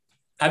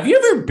Have you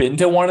ever been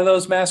to one of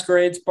those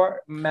masquerade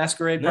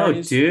No,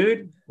 parties?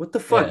 dude. What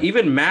the fuck? Yeah.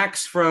 Even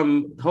Max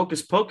from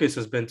Hocus Pocus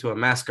has been to a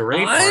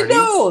masquerade I party.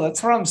 know.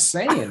 That's what I'm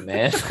saying,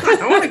 man.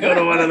 I want to go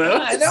to one of those.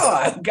 I know.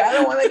 I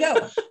gotta want to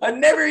go. I've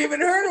never even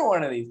heard of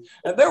one of these.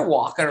 And they're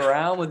walking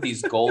around with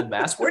these gold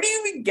masks. Where do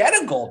you even get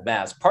a gold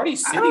mask? Party I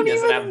City don't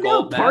doesn't even have know.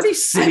 gold Party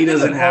masks. City I've been to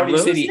doesn't have Party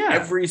those. City Yeah.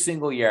 every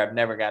single year. I've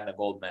never gotten a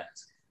gold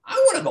mask. I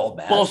want a gold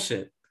mask.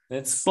 Bullshit.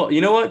 It's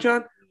You know what,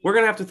 John? We're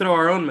going to have to throw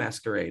our own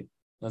masquerade.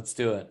 Let's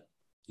do it.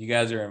 You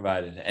guys are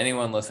invited.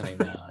 Anyone listening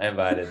now,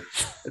 invited.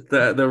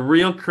 The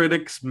Real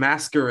Critics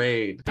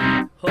Masquerade.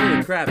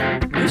 Holy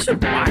crap, we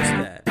should watch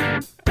that.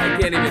 I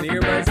can't even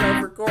hear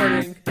myself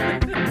recording.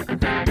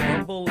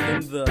 Rumble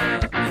in the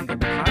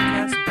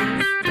podcast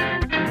booth.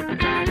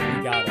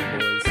 We got it,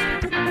 boys.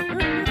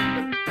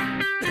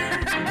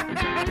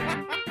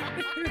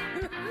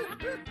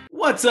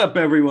 What's up,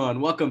 everyone?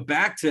 Welcome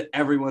back to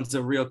Everyone's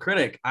a Real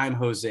Critic. I'm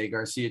Jose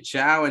Garcia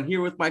Chow, and here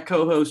with my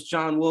co-host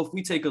John Wolf,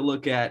 we take a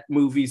look at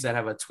movies that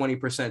have a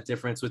 20%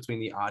 difference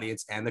between the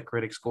audience and the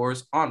critic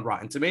scores on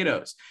Rotten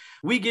Tomatoes.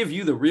 We give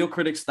you the real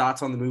critics'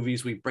 thoughts on the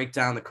movies, we break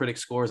down the critic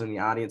scores and the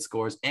audience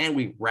scores, and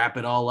we wrap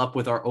it all up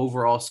with our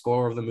overall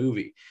score of the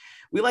movie.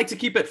 We like to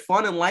keep it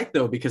fun and light,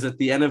 though, because at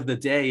the end of the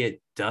day,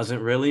 it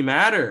doesn't really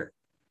matter.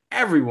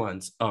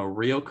 Everyone's a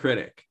real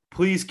critic.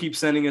 Please keep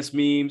sending us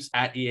memes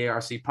at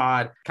EARC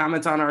Pod.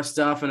 Comment on our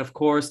stuff. And of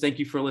course, thank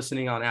you for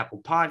listening on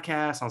Apple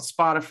Podcasts, on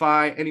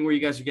Spotify, anywhere you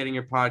guys are getting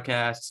your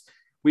podcasts.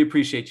 We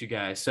appreciate you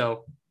guys.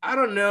 So I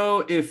don't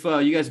know if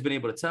you guys have been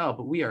able to tell,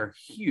 but we are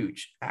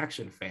huge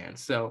action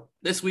fans. So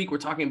this week, we're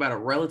talking about a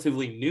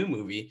relatively new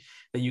movie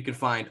that you can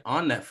find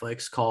on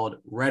Netflix called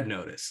Red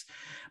Notice.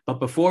 But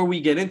before we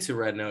get into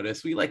Red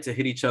Notice, we like to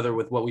hit each other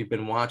with what we've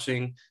been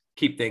watching,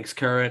 keep things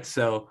current.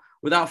 So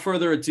without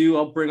further ado,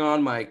 I'll bring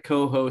on my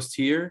co-host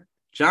here,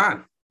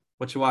 John.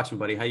 What you watching,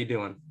 buddy? How you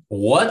doing?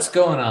 What's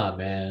going on,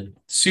 man?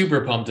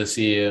 Super pumped to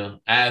see you,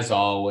 as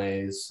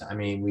always. I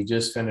mean, we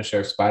just finished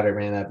our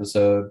Spider-Man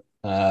episode.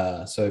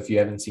 So if you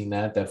haven't seen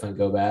that, definitely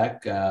go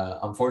back.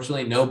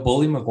 Unfortunately, no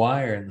Bully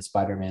Maguire in the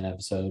Spider-Man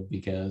episode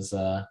because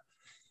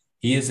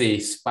he is a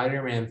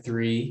Spider-Man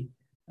 3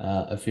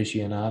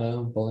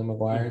 aficionado, Bully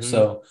Maguire. Mm-hmm.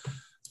 So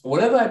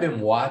what have I been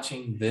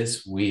watching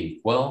this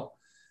week? Well,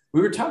 we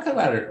were talking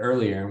about it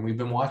earlier, and we've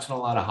been watching a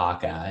lot of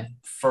Hawkeye.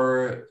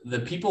 For the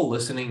people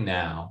listening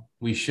now,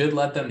 we should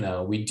let them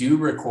know we do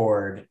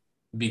record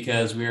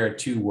because we are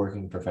two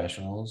working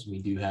professionals. We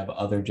do have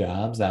other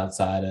jobs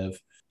outside of,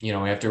 we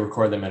have to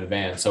record them in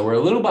advance. So we're a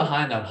little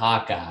behind on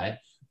Hawkeye,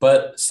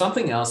 but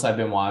something else I've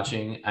been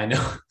watching, I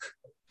know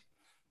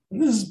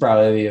this is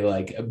probably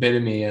like a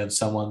epitome of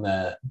someone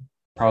that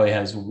probably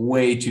has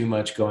way too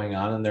much going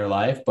on in their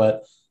life,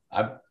 but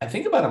I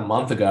think about a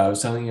month ago, I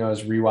was telling you I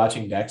was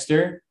rewatching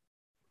Dexter.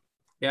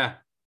 Yeah,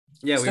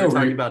 we were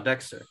talking about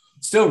Dexter.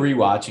 Still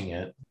rewatching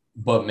it,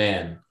 but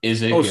man,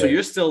 is it Oh, good. so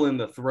you're still in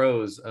the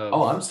throes of...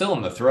 Oh, I'm still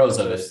in the throes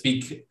of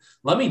it.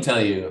 Let me tell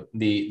you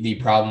the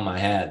problem I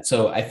had.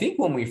 So I think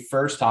when we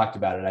first talked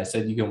about it, I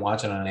said you can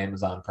watch it on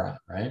Amazon Prime,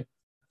 right?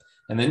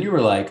 And then you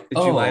were like, Did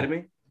you lie to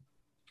me?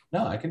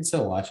 No, I can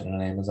still watch it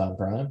on Amazon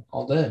Prime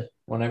all day,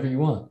 whenever you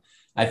want.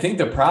 I think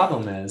the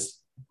problem is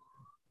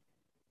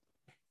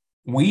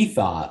we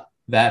thought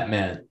that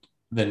meant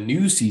the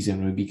new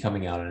season would be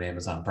coming out on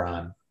Amazon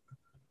Prime.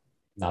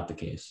 Not the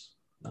case.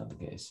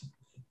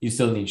 You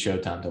still need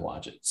Showtime to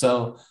watch it.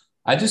 So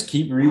I just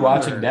keep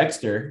rewatching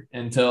Dexter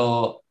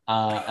until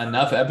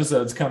enough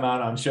episodes come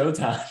out on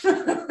Showtime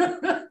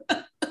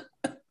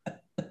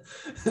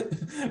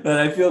that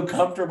I feel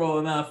comfortable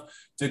enough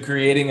to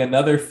creating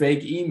another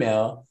fake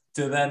email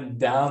to then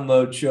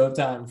download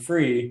Showtime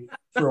free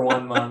for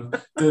 1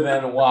 month to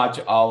then watch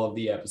all of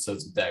the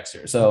episodes of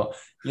Dexter. So,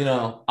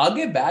 I'll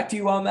get back to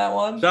you on that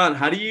one. John,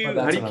 how do you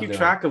keep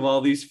track of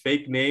all these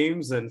fake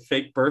names and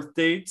fake birth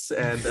dates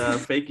and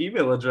fake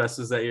email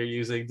addresses that you're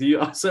using? Do you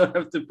also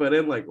have to put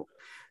in like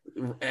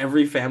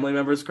every family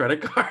member's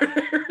credit card?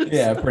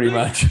 Yeah, pretty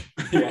much.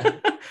 Yeah.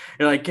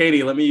 You're like,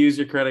 Katie, let me use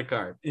your credit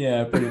card.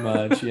 Yeah, pretty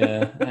much.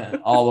 Yeah.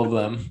 All of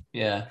them.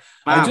 Yeah.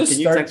 Wow, can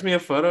you text me a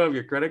photo of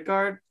your credit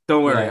card?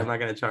 Don't worry, I'm not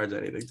going to charge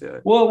anything to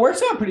it. Well, it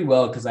works out pretty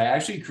well because I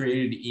actually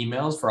created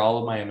emails for all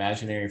of my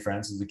imaginary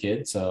friends as a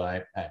kid. So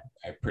I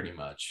pretty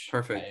much...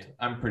 Perfect.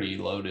 I'm pretty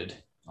loaded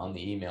on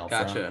the email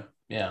Gotcha. front.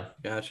 Yeah.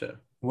 Gotcha.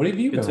 What have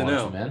you been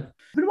watching, man?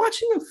 I've been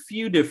watching a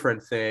few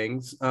different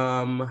things.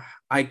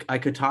 I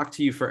could talk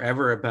to you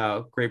forever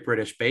about Great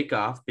British Bake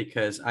Off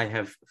because I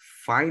have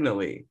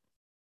finally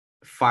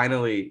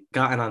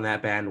gotten on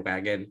that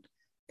bandwagon.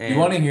 And... You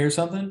want to hear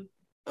something?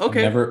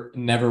 Okay. I've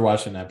never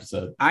watched an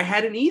episode. I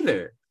hadn't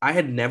either. I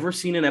had never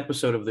seen an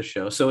episode of the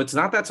show. So it's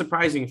not that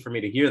surprising for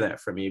me to hear that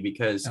from you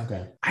because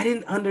I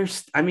didn't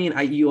understand. I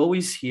mean, you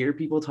always hear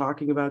people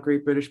talking about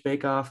Great British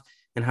Bake Off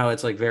and how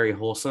it's like very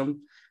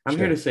wholesome. I'm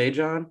here to say,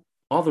 John,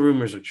 all the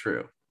rumors are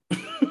true.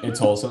 It's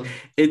wholesome.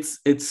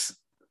 It's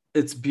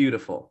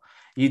beautiful.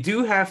 You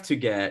do have to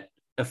get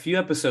a few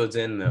episodes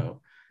in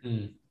though.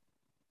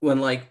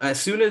 When as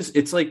soon as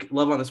it's like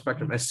Love on the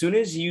Spectrum, as soon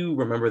as you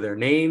remember their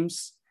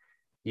names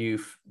You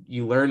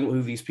learn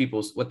what these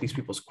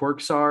people's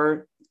quirks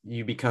are.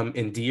 You become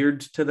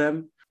endeared to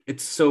them.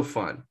 It's so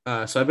fun.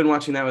 So I've been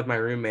watching that with my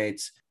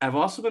roommates. I've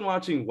also been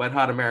watching Wet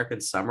Hot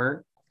American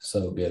Summer.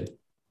 So good.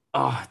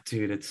 Oh,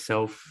 dude, it's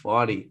so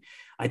funny.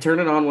 I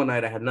turned it on one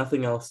night. I had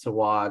nothing else to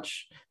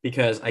watch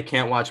because I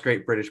can't watch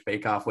Great British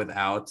Bake Off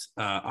without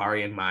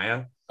Ari and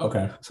Maya.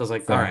 Okay. So I was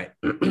like, Fair. all right.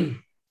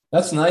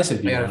 That's nice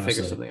of you. I gotta honestly.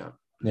 figure something out.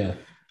 Yeah.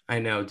 I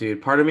know,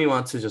 dude. Part of me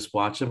wants to just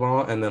watch them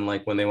all, and then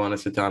like when they want to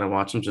sit down and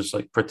watch them, just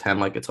like pretend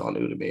like it's all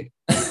new to me.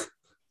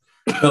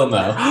 He'll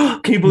know.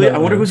 Can you believe? No.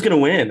 I wonder who's gonna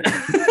win.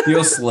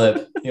 He'll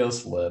slip. He'll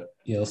slip.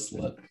 He'll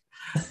slip.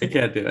 I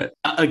can't do it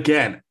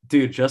again,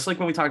 dude. Just like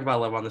when we talked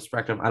about Love on the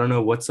Spectrum, I don't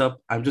know what's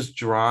up. I'm just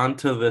drawn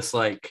to this,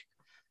 like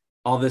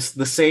all this,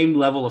 the same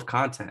level of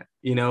content.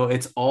 You know,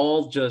 it's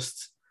all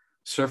just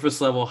surface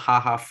level,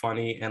 haha,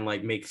 funny, and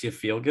like makes you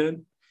feel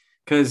good.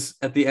 Because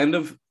at the end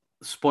of,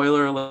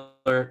 spoiler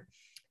alert,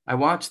 I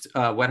watched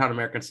Wet Hot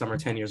American Summer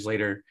 10 years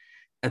later.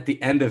 At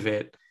the end of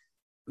it,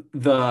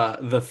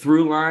 the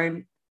through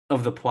line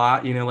of the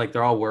plot, you know, like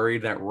they're all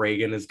worried that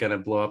Reagan is gonna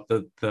blow up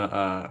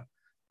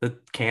the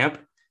camp.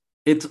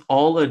 It's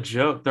all a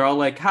joke. They're all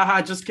like,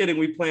 haha, just kidding.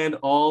 We planned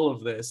all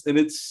of this. And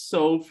it's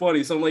so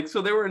funny. So I'm like,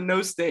 so there were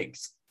no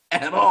stakes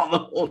at all the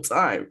whole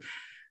time.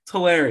 It's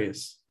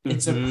hilarious.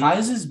 It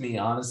surprises me,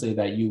 honestly,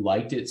 that you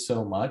liked it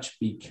so much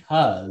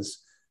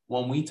because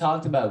when we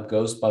talked about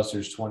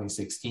Ghostbusters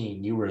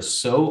 2016, you were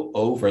so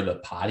over the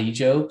potty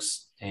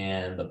jokes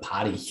and the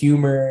potty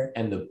humor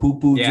and the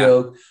poo-poo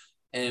joke.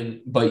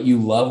 But you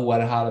love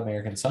Wet Hot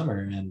American Summer.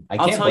 And I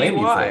can't blame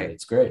you for it.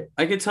 It's great.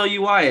 I can tell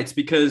you why. It's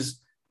because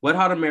Wet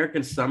Hot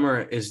American Summer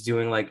is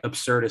doing like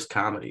absurdist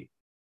comedy.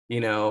 You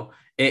know,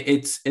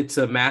 it's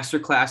a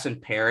masterclass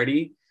in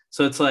parody.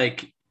 So it's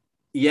like,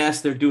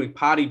 yes, they're doing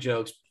potty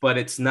jokes, but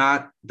it's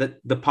not that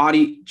the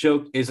potty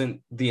joke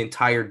isn't the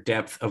entire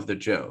depth of the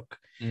joke.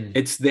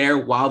 It's there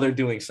while they're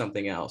doing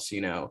something else,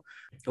 you know,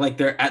 like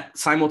they're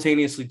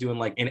simultaneously doing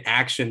like an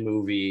action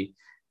movie,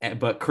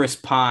 but Chris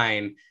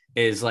Pine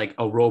is like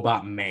a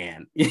robot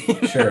man.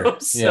 Sure.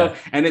 So, yeah.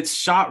 And it's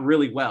shot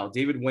really well.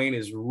 David Wayne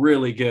is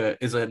really good,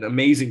 is an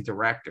amazing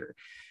director.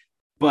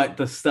 But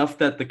the stuff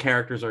that the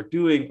characters are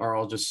doing are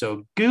all just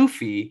so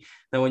goofy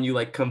that when you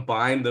like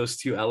combine those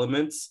two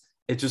elements,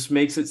 it just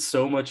makes it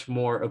so much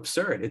more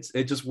absurd.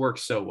 It just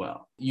works so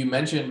well. You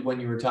mentioned when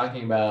you were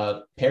talking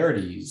about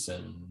parodies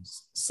and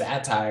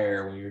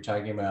satire, when you were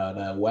talking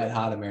about Wet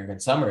Hot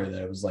American Summer,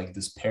 that it was like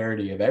this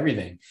parody of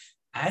everything.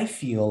 I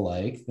feel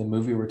like the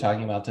movie we're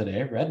talking about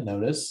today, Red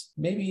Notice,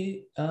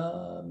 maybe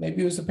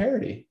it was a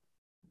parody.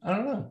 I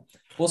don't know.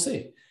 We'll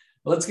see.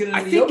 Let's get into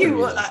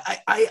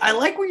I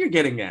like where you're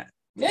getting at.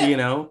 Yeah. You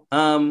know,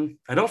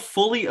 I don't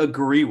fully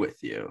agree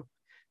with you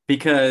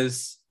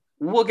because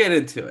we'll get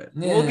into it.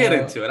 Yeah, we'll get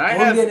into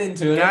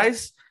it.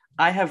 Guys,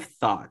 I have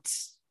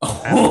thoughts.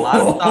 I have a lot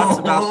of thoughts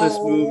about this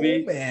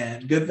movie.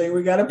 Man, good thing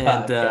we got a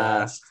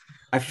podcast.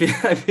 And, I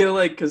feel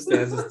like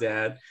Costanza's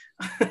dad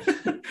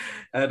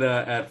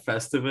at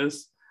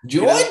Festivus.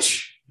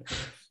 George,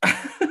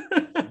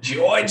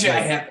 George,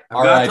 I've got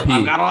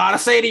a lot to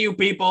say to you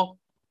people.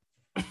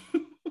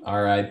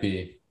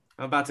 R.I.P.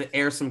 I'm about to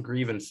air some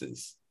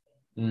grievances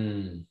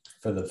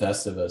for the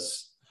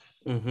Festivus.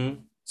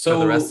 So for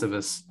the rest of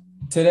us.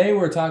 Today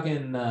we're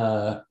talking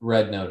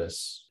Red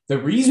Notice. The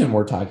reason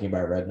we're talking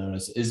about Red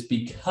Notice is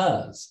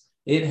because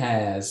it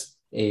has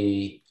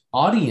a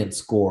audience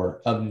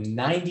score of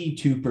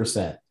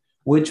 92%,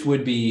 which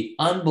would be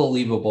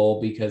unbelievable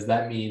because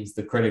that means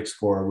the critic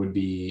score would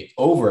be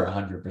over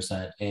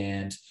 100%.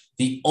 And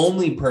the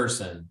only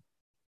person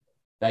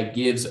that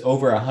gives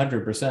over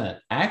 100%,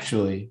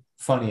 actually,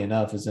 funny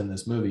enough, is in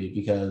this movie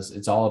because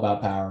it's all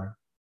about power.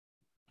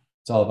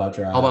 It's all about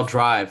drive. All about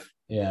drive.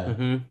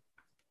 Yeah.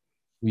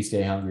 We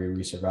stay hungry,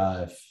 we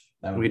survive.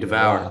 We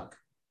devour.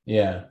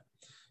 Yeah.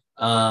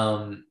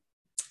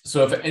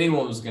 So if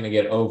anyone was going to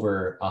get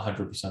over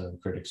 100% of the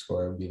critic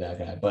score, it would be that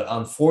guy. But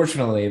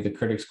unfortunately, the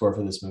critic score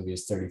for this movie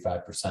is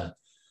 35%,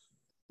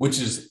 which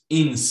is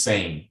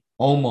insane.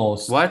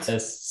 Almost a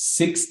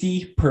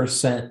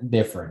 60%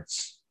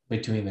 difference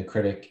between the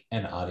critic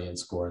and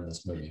audience score in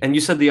this movie. And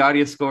you said the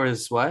audience score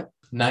is what?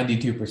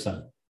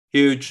 92%.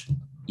 Huge.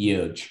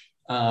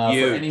 For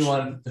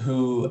anyone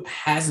who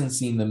hasn't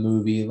seen the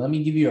movie, let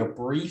me give you a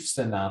brief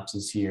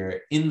synopsis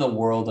here. In the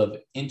world of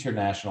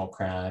international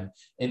crime,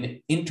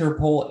 an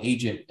Interpol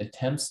agent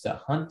attempts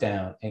to hunt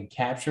down and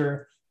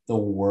capture the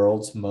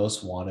world's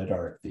most wanted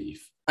art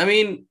thief. I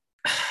mean,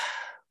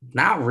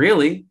 not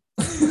really.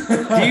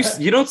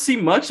 You don't see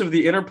much of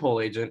the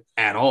Interpol agent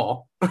at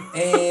all.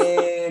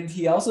 And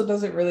he also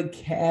doesn't really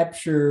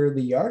capture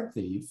the art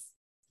thief.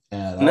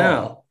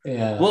 No.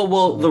 Yeah.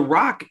 Well, The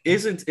Rock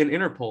isn't an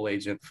Interpol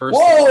agent. First.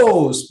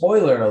 Whoa!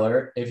 Spoiler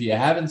alert! If you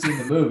haven't seen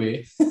the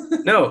movie,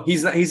 no,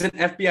 he's not. He's an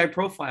FBI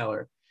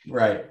profiler.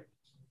 Right.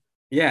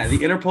 Yeah, the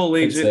Interpol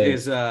agent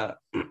is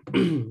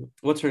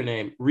what's her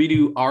name?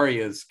 Ritu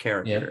Arya's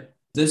character. Yep.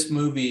 This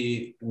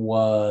movie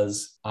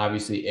was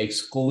obviously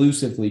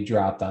exclusively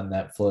dropped on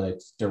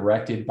Netflix,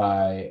 directed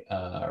by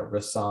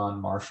Rahsaan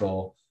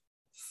Marshall,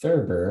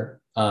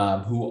 Thurber,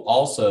 who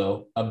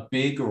also a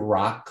big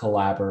rock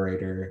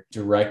collaborator,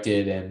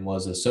 directed and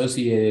was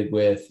associated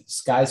with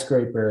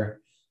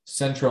Skyscraper,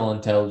 Central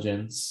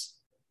Intelligence,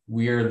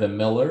 We're the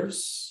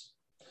Millers,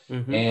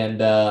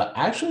 and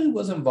actually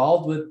was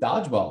involved with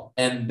Dodgeball.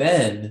 And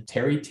then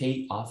Terry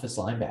Tate, Office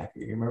Linebacker.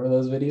 You remember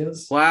those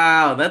videos?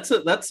 Wow,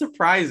 that's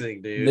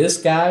surprising, dude.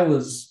 This guy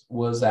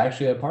was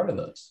actually a part of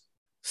those.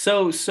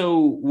 So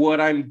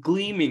what I'm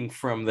gleaming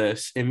from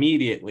this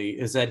immediately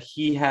is that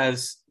he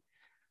has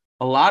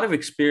a lot of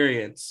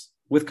experience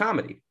with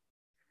comedy.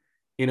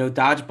 You know,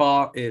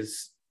 Dodgeball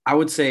is, I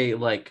would say,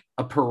 like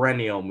a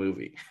perennial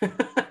movie,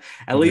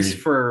 at least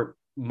for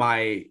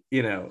my,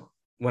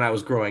 when I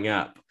was growing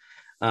up,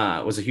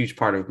 was a huge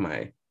part of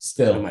my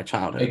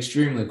childhood.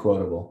 Extremely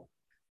quotable.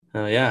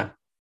 Yeah.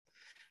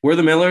 We're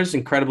the Millers,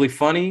 incredibly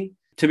funny.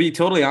 To be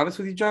totally honest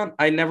with you, John,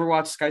 I never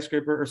watched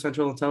Skyscraper or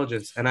Central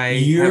Intelligence, and I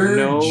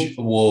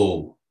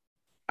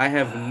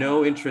have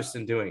no interest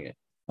in doing it.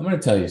 I'm going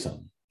to tell you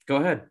something. Go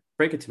ahead.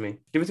 Break it to me.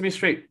 Give it to me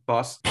straight,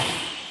 boss.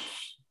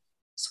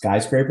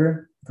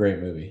 Skyscraper, great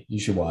movie. You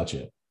should watch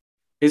it.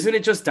 Isn't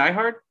it just Die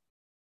Hard?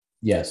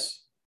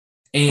 Yes.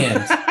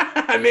 And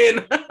I'm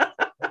in.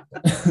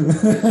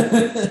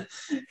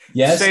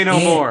 Yes. Say no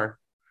more.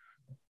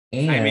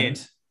 And I mean,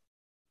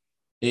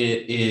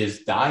 it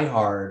is Die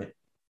Hard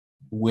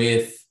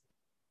with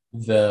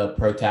the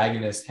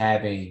protagonist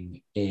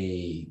having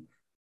a.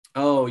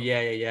 Oh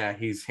yeah.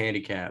 He's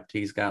handicapped.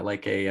 He's got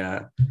like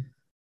a.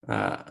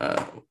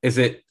 Is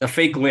it a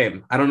fake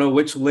limb? I don't know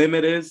which limb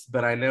it is,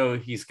 but I know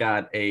he's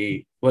got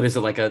a. What is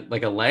it, like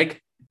a leg?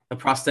 A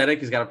prosthetic?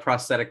 He's got a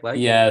prosthetic leg.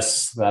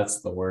 Yes,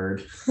 that's the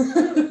word.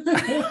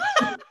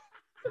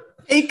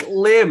 Fake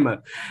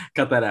limb.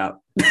 Cut that out.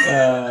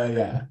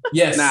 Yeah.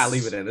 Yes. Nah,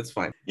 leave it in. It's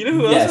fine. You know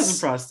who else has a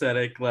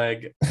prosthetic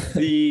leg?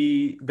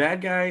 The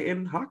bad guy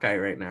in Hawkeye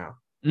right now.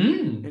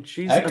 And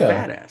she's Echo. a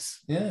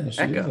badass. Yeah, she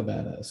Echo. is a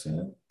badass.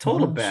 Yeah.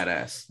 Total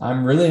badass.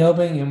 I'm really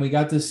hoping, and we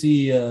got to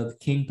see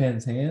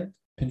Kingpin's hand,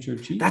 pinch her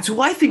cheek. That's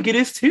who I think it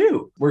is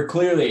too. We're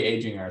clearly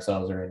aging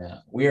ourselves right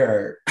now. We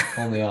are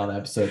only on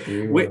episode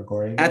 3. We're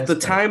recording at the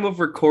time of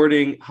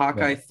recording,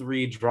 Hawkeye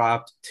 3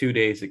 dropped 2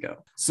 days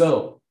ago.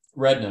 So,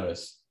 Red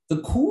Notice.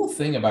 The cool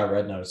thing about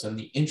Red Notice, and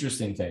the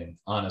interesting thing,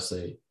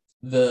 honestly,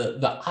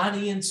 the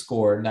audience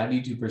score,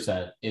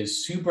 92%,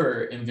 is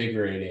super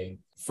invigorating,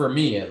 for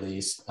me at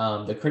least.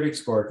 The critic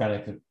score kind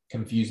of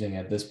confusing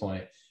at this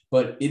point,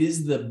 but it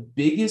is the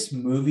biggest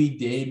movie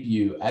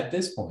debut at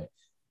this point.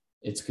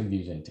 It's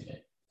confusing to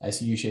me. I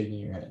see you shaking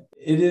your head.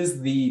 It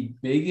is the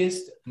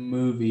biggest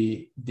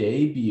movie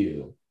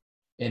debut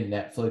in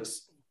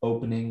Netflix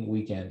opening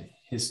weekend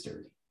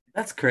history.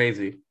 That's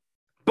crazy,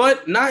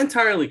 but not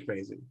entirely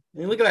crazy. I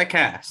mean, look at that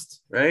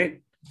cast,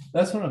 right?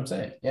 That's what I'm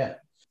saying. Yeah.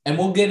 And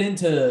we'll get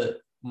into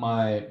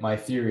my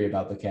theory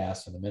about the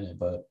cast in a minute,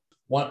 but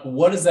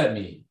what does that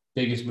mean?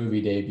 Biggest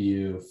movie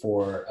debut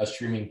for a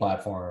streaming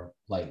platform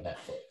like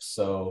Netflix.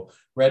 So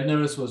Red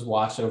Notice was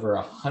watched over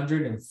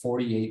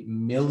 148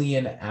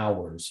 million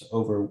hours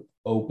over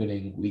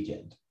opening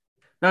weekend.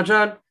 Now,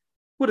 John,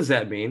 what does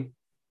that mean?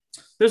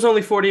 There's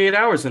only 48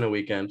 hours in a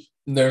weekend.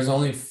 There's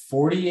only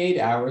 48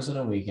 hours in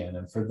a weekend.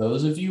 And for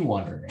those of you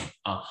wondering,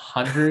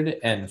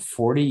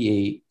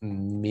 148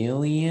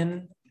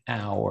 million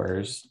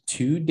hours,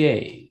 2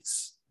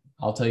 days,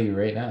 I'll tell you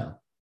right now,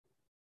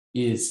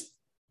 is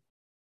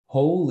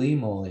holy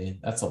moly.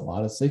 That's a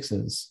lot of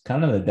sixes.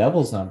 Kind of the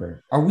devil's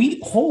number.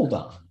 Hold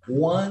on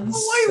one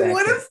second.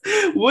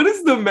 What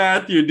is the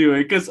math you're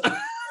doing? Because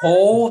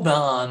hold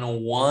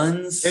on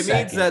one second. It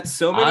means that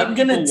so many I'm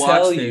gonna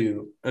tell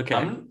you. Okay.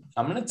 I'm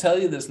gonna tell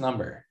you this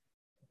number,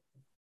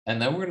 and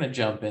then we're gonna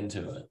jump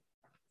into it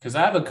because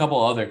I have a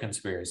couple other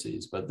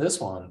conspiracies, but this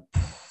one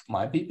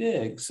might be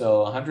big.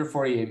 So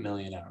 148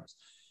 million hours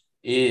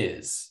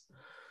is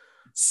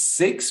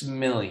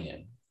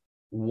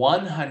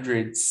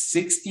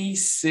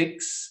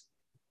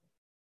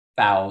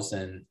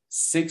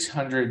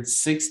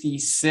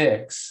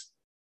 6,166,666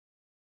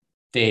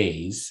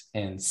 days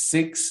and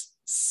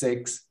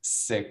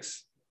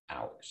 666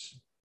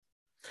 hours.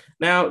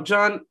 Now,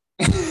 John,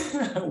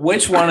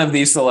 which one of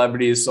these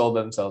celebrities sold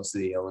themselves to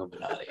the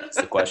Illuminati? Is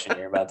the question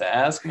you're about to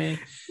ask me.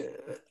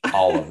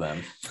 All of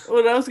them.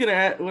 What I was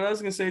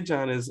gonna say,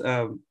 John, is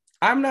I'm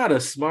not a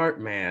smart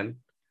man,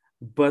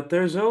 but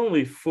there's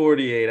only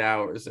 48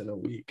 hours in a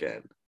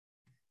weekend.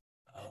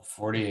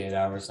 48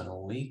 hours in a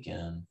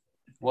weekend.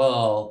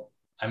 Well,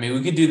 I mean,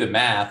 we could do the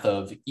math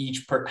of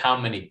how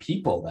many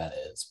people that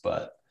is,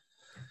 but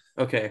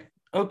okay,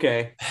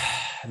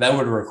 that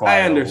would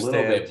require a little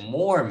bit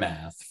more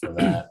math for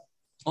that.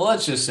 Well,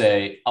 let's just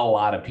say a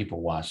lot of people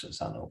watch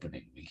this on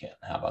opening weekend.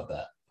 How about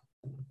that?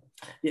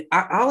 Yeah,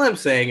 all I'm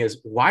saying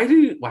is, why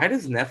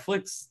does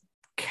Netflix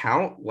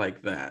count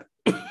like that?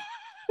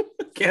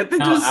 Can't they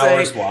just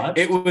say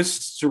it was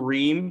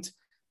streamed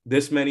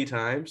this many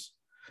times?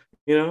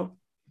 You know,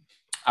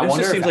 it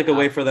just seems like a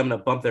way for them to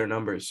bump their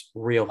numbers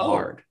real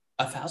hard.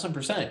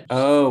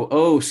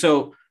 1,000%.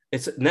 So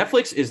it's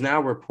Netflix is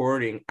now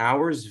reporting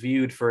hours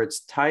viewed for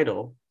its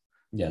title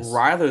Yes.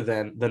 rather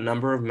than the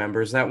number of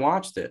members that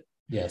watched it.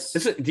 Yes.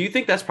 Do you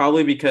think that's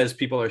probably because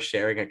people are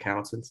sharing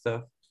accounts and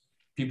stuff?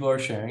 People are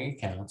sharing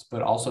accounts,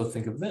 but also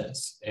think of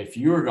this. If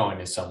you were going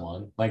to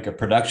someone like a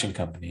production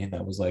company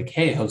that was like,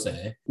 hey,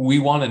 Jose, we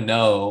want to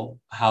know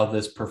how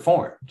this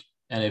performed.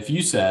 And if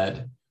you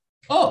said,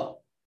 oh,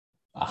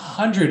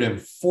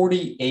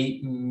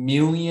 148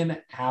 million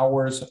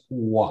hours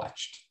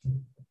watched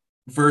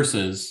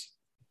versus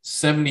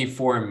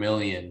 74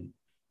 million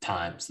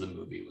times the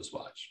movie was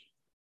watched.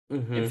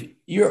 Mm-hmm. If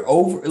you're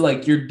over,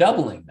 like you're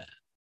doubling that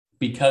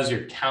because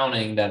you're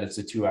counting that it's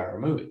a 2-hour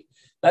movie.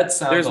 That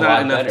sounds There's a not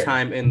lot enough better.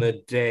 time in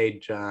the day,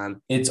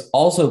 John. It's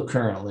also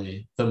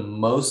currently the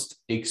most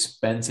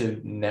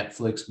expensive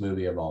Netflix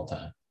movie of all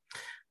time.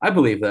 I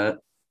believe that.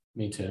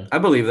 Me too. I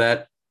believe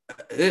that.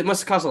 It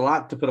must cost a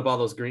lot to put up all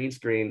those green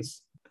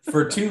screens.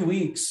 For 2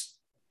 weeks,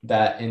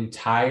 that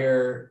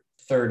entire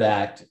third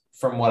act,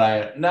 from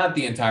what not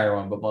the entire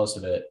one, but most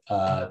of it,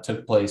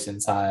 took place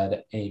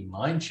inside a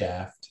mine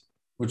shaft,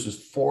 which was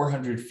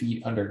 400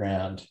 feet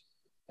underground.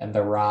 And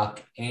The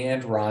Rock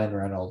and Ryan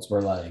Reynolds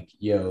were like,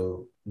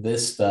 yo,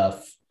 this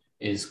stuff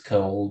is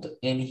cold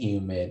and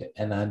humid,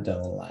 and I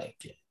don't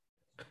like it.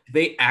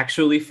 They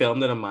actually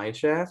filmed in a mine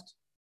shaft?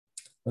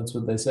 That's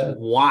what they said.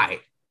 Why?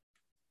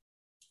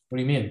 What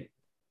do you mean?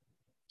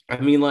 I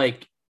mean,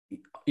 like,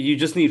 you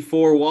just need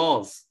 4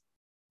 walls.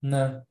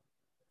 No.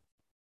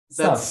 It's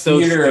That's not so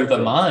theater of the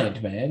stupid.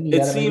 mind, man. You It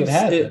gotta seems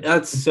make it happen.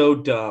 that's so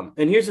dumb.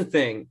 And here's the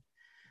thing.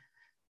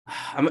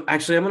 I'm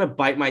going to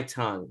bite my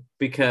tongue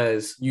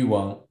because You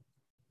won't.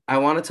 I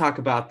want to talk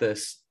about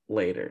this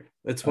later.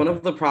 It's one Okay.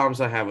 of the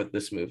problems I have with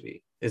this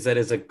movie is that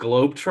it's a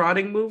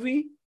globe-trotting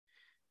movie.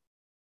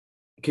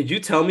 Could you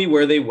tell me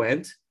where they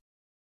went?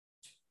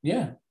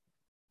 Yeah.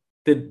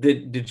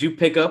 Did you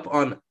pick up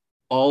on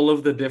all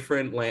of the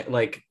different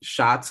like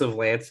shots of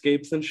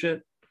landscapes and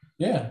shit?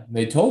 Yeah.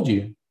 They told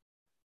you.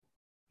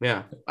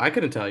 Yeah, I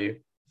couldn't tell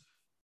you.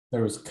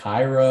 There was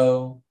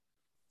Cairo.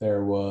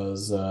 There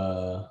was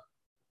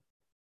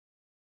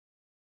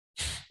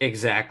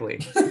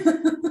Exactly.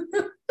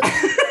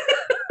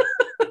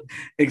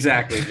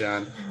 Exactly,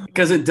 John.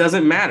 Because it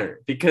doesn't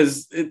matter.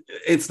 Because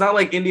it's not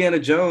like Indiana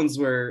Jones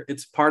where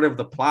it's part of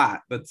the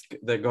plot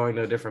they're going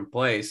to a different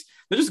place.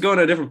 They're just going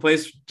to a different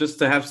place just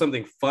to have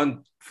something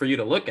fun for you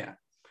to look at.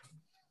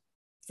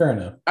 Fair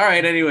enough. All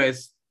right,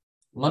 anyways.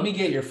 Let me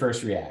get your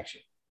first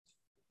reaction.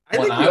 I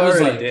When think we I was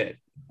already like- did.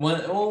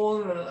 Well,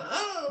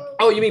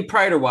 Oh, you mean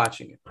prior to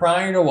watching it?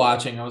 prior to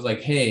watching, I was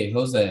like, hey,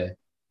 Jose,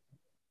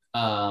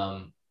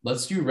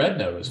 let's do Red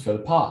Notice for the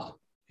pod.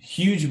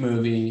 Huge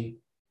movie,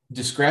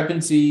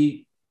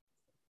 discrepancy,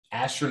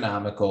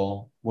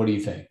 astronomical. What do you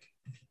think?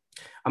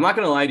 I'm not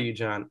going to lie to you,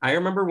 John. I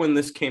remember when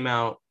this came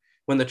out,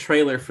 when the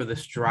trailer for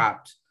this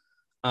dropped,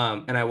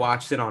 and I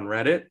watched it on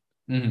Reddit.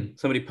 Mm-hmm.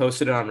 Somebody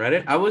posted it on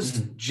Reddit. I was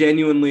Mhm.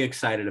 genuinely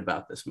excited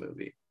about this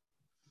movie.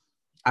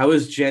 I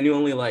was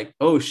genuinely like,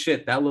 oh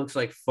shit, that looks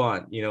like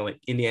fun. You know, like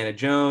Indiana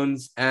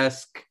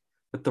Jones-esque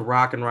with The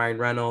Rock and Ryan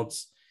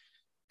Reynolds.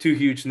 2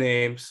 huge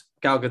names.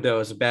 Gal Gadot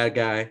is a bad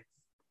guy.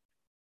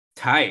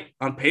 Tight.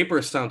 On paper,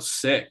 it sounds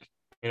sick.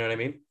 You know what I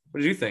mean?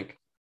 What did you think?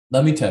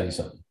 Let me tell you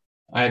something.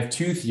 I have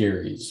 2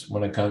 theories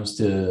when it comes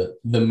to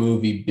the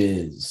movie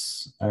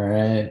biz. All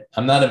right.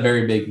 I'm not a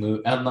very big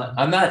movie. I'm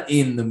not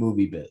in the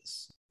movie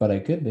biz, but I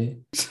could be.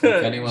 If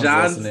anyone's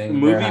John's listening,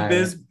 movie they're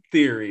biz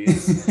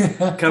theories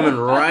coming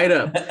right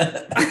up.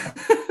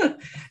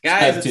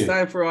 Guys, it's 2.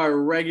 time for our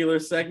regular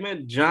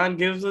segment. John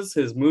gives us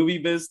his movie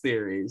biz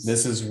theories.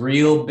 This is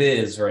real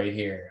biz right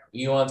here.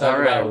 You want to talk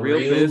All right, about real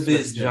biz with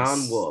business?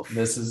 John Wolf.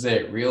 This is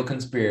it. Real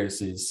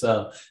conspiracies.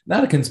 So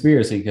not a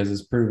conspiracy because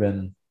it's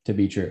proven to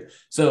be true.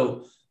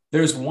 So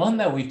there's one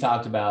that we've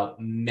talked about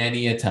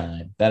many a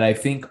time that I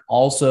think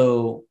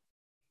also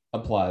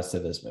applies to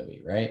this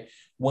movie, right?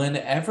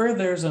 Whenever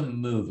there's a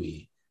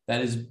movie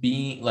that is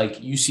being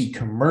like you see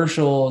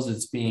commercials,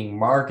 it's being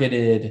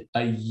marketed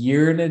a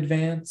year in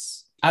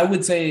advance. I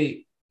would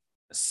say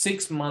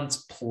 6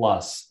 months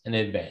plus in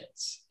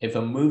advance. If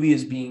a movie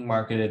is being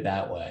marketed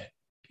that way,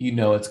 you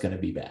know it's going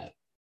to be bad.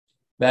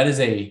 That is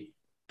a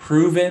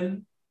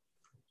proven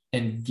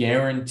and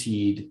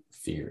guaranteed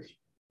theory.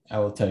 I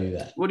will tell you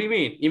that. What do you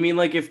mean? You mean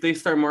like if they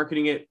start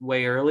marketing it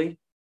way early?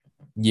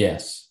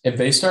 Yes. If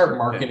they start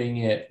marketing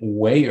it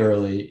way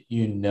early,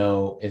 you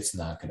know it's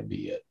not going to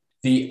be it.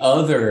 The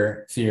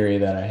other theory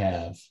that I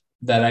have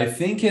that I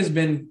think has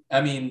been,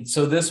 I mean,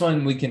 so this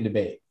one we can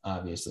debate,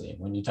 obviously,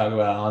 when you talk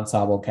about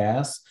ensemble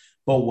cast,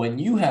 but when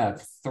you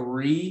have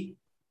 3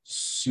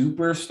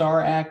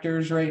 superstar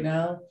actors right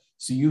now,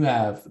 so you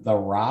have The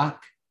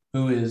Rock,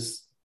 who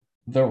is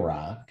The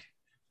Rock.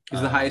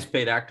 He's the highest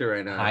paid actor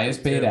right now.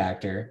 Highest paid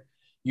actor.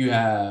 You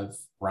have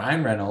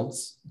Ryan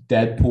Reynolds,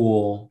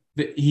 Deadpool.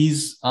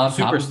 He's on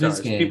top of his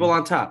Superstars, game. people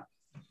on top.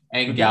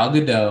 And Gal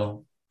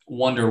Gadot,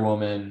 Wonder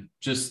Woman,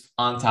 just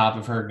on top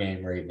of her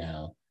game right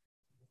now.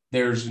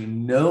 There's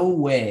no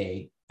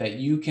way that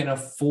you can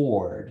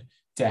afford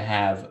to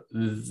have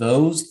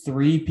those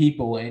 3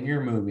 people in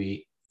your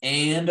movie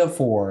and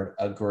afford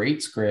a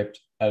great script,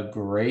 a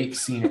great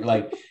scenery.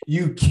 Like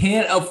you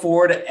can't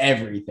afford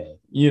everything,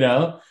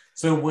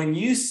 So when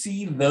you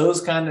see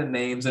those kind of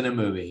names in a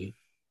movie,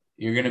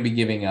 you're going to be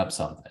giving up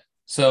something.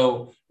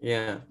 So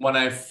Yeah. when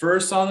I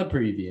first saw the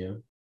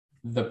preview,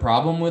 the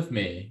problem with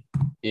me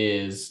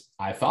is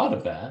I thought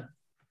of that.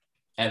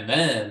 And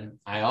then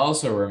I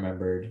also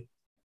remembered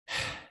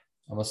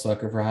I'm a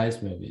sucker for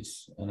heist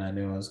movies, and I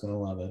knew I was going to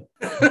love it.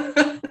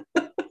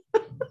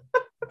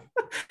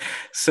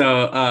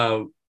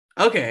 So,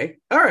 okay.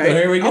 All right. So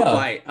here we go. I'll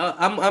bite.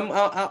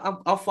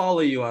 I'll follow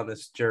you on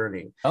this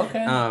journey.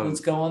 Okay. Let's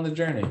go on the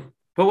journey.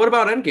 But what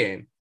about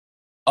Endgame?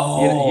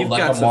 Oh, you've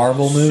like got a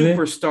Marvel movie?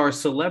 Superstar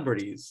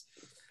celebrities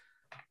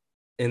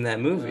in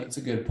that movie. That's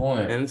a good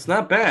point. And it's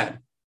not bad.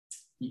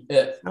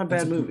 It's not a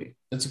bad movie.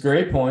 It's a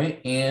great point.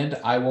 And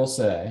I will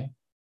say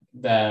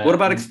that. What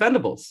about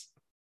Expendables?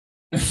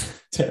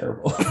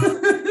 Terrible.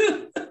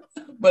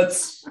 But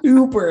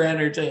super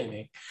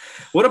entertaining.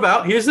 What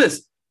about, here's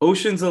this,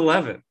 Ocean's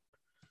 11.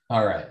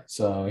 All right.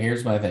 So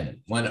here's my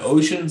thing. When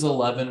Ocean's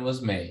 11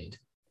 was made,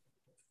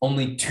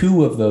 only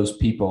 2 of those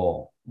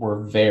people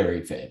were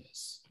very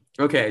famous.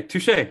 Okay.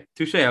 Touche.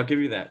 I'll give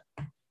you that.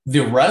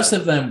 The rest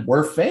of them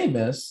were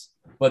famous,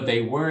 but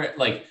they weren't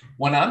like,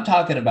 when I'm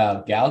talking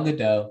about Gal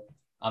Gadot,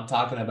 I'm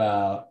talking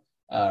about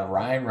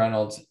Ryan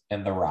Reynolds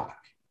and The Rock.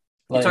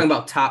 You're talking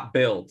about top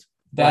build.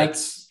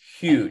 That's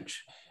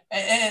huge.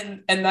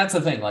 And that's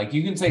the thing. Like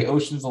you can say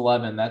Ocean's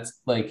 11.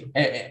 That's like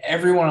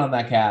everyone on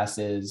that cast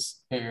is,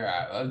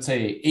 I would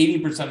say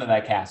 80% of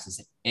that cast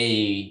is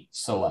a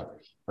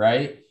celebrity,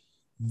 right?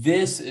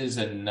 This is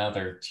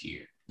another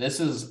tier. This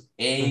is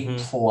A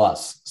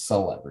plus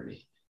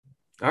celebrity.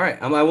 All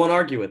right. I won't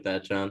argue with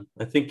that, John.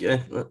 I think I'll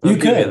you give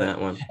could you that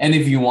one. And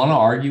if you want to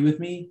argue with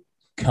me,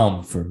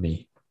 come for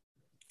me.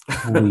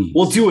 Please.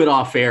 We'll do it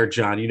off air,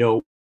 John.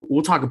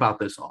 We'll talk about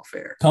this off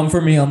air. Come for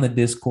me on the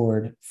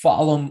Discord.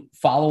 Follow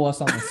us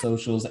on the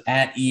socials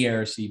at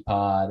ERC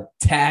Pod.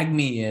 Tag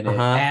me in it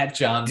at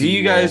John. Do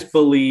you guys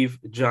believe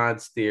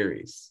John's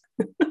theories?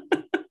 All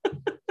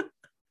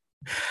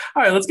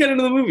right, let's get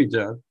into the movie,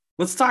 John.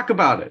 Let's talk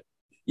about it.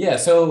 Yeah.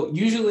 So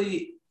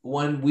usually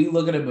when we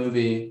look at a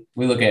movie,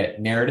 we look at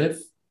narrative.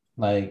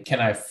 Like, can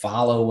I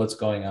follow what's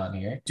going on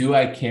here? Do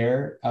I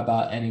care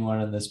about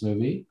anyone in this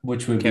movie?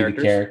 Which would be the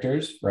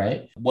characters,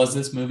 right? Was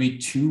this movie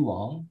too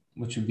long?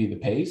 Which would be the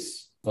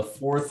pace. The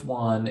fourth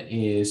one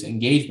is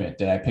engagement.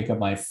 Did I pick up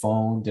my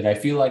phone? Did I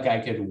feel like I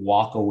could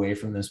walk away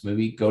from this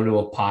movie, go to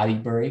a potty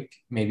break,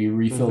 maybe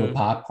refill the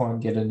popcorn,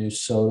 get a new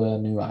soda, a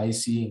new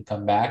icy, and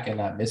come back and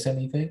not miss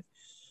anything?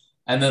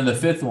 And then the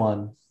fifth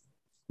one,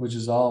 which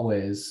is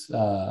always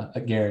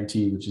a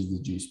guarantee, which is the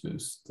juice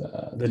boost.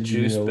 The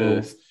juice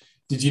boost.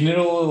 Did you need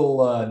a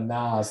little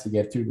Nas to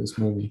get through this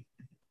movie?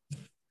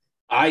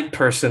 I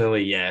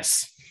personally,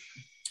 yes.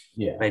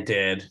 Yeah, I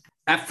did.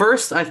 At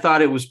first, I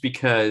thought it was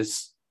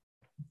because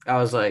I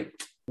was like,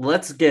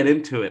 let's get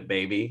into it,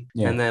 baby.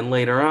 Yeah. And then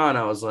later on,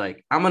 I was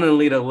like, I'm going to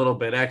need a little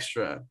bit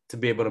extra to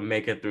be able to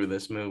make it through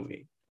this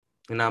movie.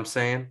 You know what I'm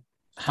saying?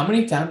 How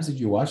many times did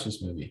you watch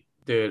this movie?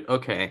 Dude,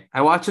 okay.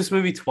 I watched this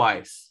movie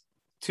twice.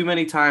 Too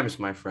many times,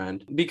 my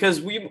friend. Because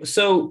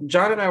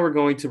John and I were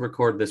going to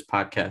record this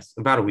podcast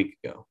about a week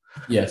ago.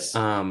 Yes.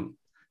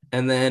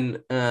 And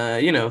then,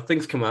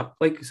 things come up.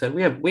 Like you said,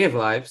 we have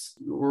lives.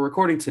 We're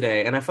recording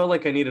today, and I felt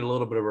like I needed a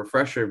little bit of a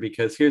refresher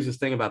because here's the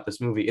thing about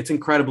this movie. It's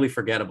incredibly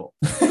forgettable.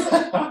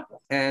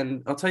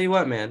 And I'll tell you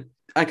what, man.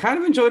 I kind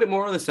of enjoyed it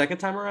more the second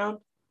time around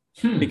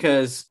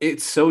because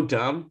it's so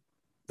dumb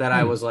that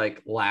I was,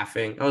 like,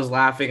 laughing. I was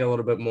laughing a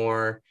little bit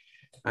more.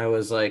 I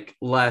was, like,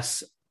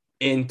 less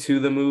into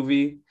the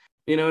movie.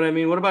 You know what I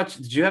mean? What about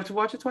you? Did you have to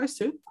watch it twice,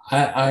 too?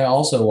 I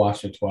also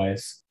watched it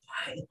twice.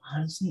 I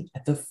honestly,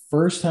 at the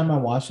first time I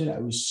watched it, I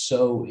was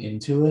so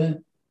into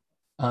it.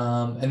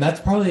 And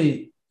that's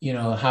probably,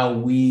 how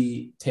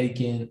we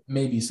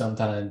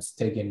sometimes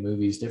take in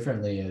movies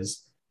differently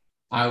is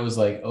I was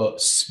like,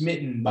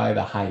 smitten by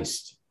the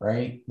heist,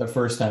 right? The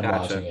first time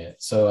watching it.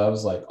 So I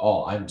was like,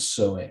 I'm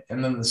so in.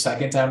 And then the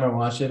second time I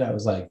watched it, I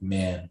was like,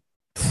 man,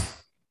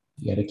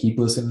 you got to keep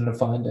listening to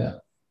find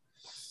out.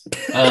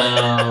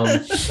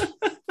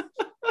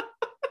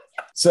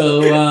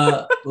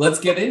 So let's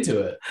get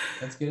into it.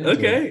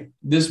 It.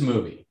 This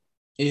movie,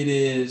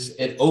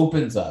 it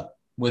opens up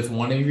with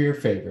one of your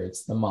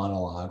favorites, the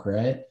monologue,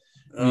 right?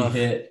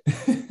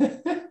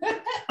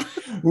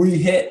 We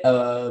hit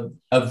a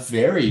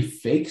very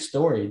fake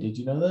story. Did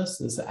you know this?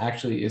 This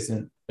actually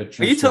isn't a true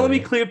story. Are you telling me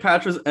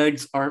Cleopatra's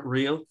eggs aren't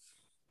real?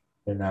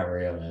 They're not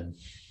real, man.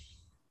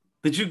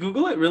 Did you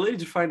Google it? Really? Did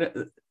you find it?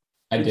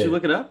 Did you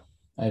look it up?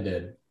 I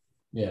did.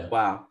 Yeah.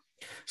 Wow.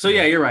 So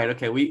yeah, you're right.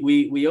 Okay.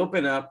 We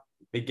open up.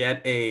 We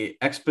get a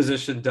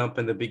exposition dump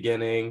in the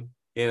beginning.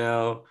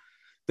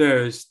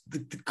 There's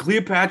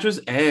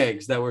Cleopatra's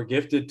eggs that were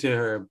gifted to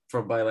her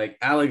by like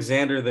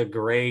Alexander the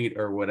Great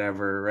or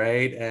whatever,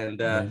 right?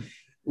 And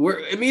we're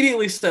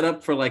immediately set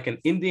up for like an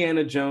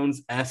Indiana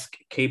Jones-esque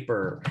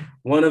caper.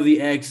 One of the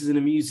eggs is in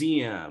a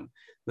museum.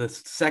 the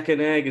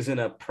second egg is in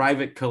a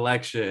private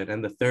collection,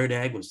 and the third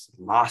egg was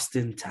lost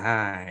in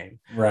time.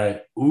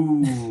 Right.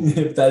 Ooh.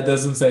 If that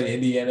doesn't say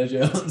Indiana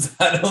Jones,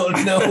 I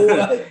don't know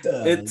what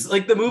does. It's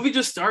like the movie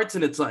just starts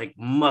and it's like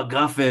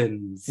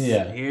MacGuffins.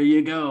 Yeah. Here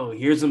you go.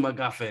 Here's a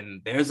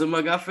MacGuffin. There's a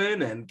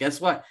MacGuffin. And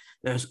guess what?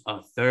 There's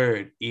a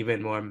third,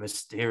 even more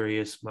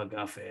mysterious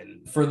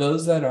MacGuffin. For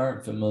those that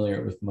aren't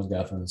familiar with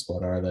MacGuffins,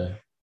 what are they?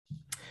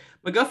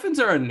 MacGuffins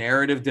are a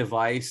narrative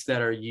device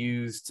that are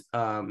used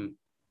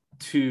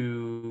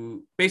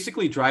to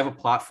basically drive a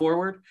plot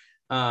forward.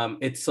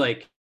 It's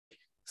like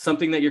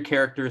something that your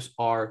characters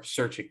are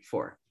searching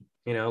for.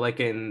 You know, like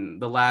in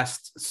the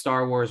last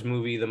Star Wars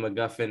movie, the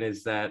MacGuffin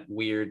is that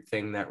weird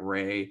thing that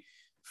Rey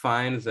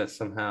finds that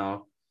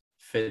somehow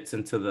fits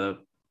into the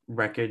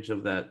wreckage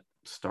of that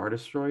Star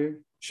Destroyer.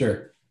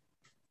 Sure.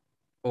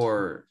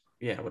 Or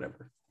yeah,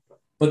 whatever.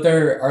 But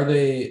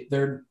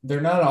they're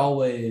not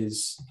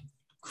always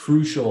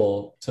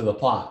crucial to the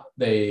plot.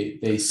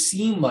 They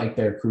seem like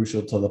they're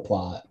crucial to the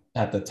plot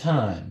at the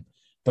time,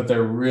 but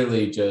they're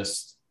really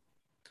just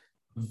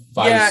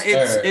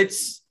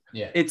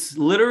it's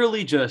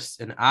literally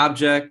just an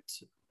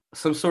object,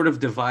 some sort of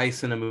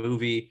device in a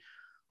movie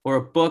or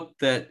a book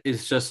that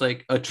is just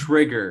like a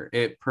trigger.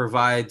 It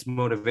provides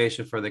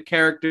motivation for the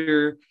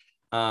character,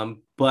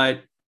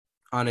 but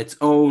on its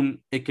own,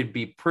 it could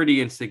be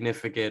pretty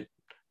insignificant.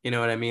 You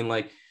know what I mean?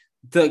 Like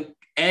the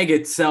egg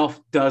itself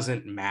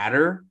doesn't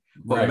matter.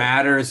 What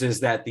matters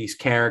is that these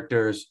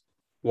characters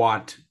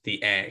want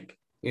the egg.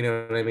 You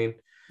know what I mean?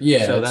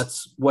 Yeah. So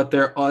that's what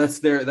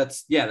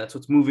that's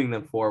what's moving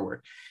them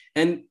forward.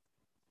 And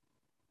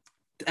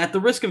at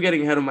the risk of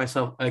getting ahead of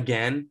myself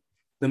again,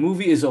 the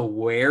movie is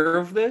aware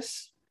of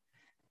this.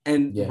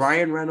 And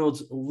Ryan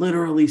Reynolds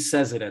literally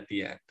says it at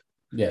the end.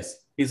 Yes.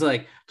 He's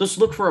like, just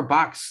look for a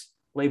box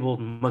labeled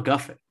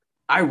MacGuffin.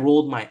 I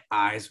rolled my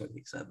eyes when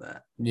he said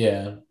that.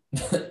 Yeah.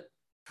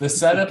 The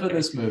setup of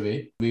this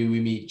movie, we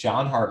meet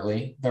John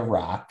Hartley, The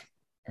Rock,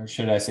 or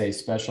should I say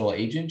Special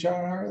Agent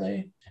John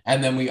Hartley?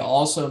 And then we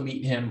also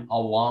meet him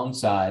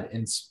alongside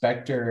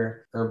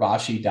Inspector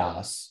Urvashi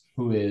Das,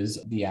 who is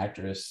the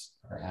actress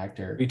or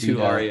actor.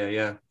 Ritu Arya,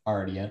 yeah.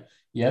 Arya,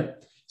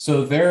 yep.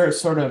 So they're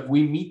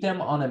we meet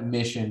them on a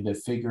mission to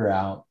figure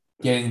out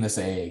getting this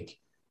egg.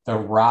 The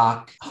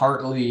Rock,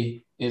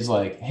 Hartley is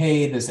like,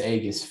 hey, this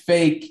egg is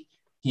fake.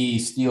 He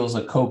steals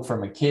a Coke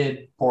from a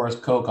kid, pours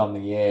Coke on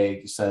the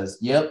egg, says,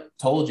 yep,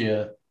 told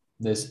you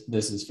this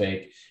is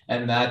fake.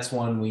 And that's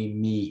when we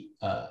meet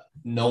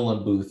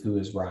Nolan Booth, who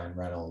is Ryan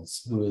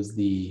Reynolds, who is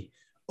the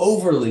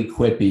overly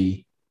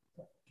quippy,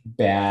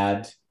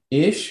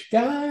 bad-ish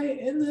guy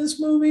in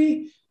this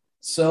movie.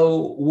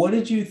 So what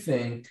did you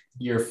think,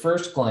 your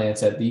first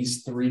glance at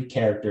these three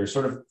characters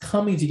sort of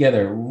coming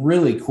together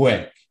really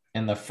quick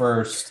in the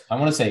first, I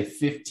want to say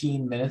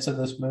 15 minutes of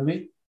this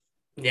movie?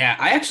 Yeah,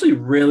 I actually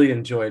really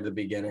enjoyed the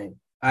beginning.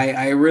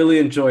 I really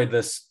enjoyed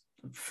this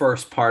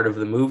first part of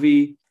the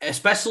movie,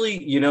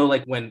 especially, you know,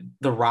 like when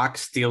The Rock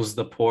steals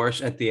the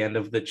Porsche at the end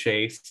of the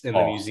chase in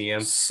the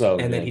museum.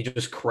 Then he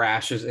just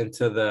crashes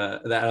into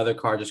that other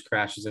car just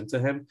crashes into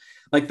him.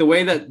 Like the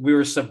way that we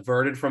were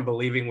subverted from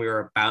believing we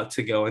were about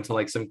to go into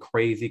like some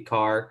crazy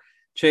car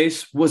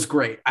chase was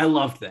great. I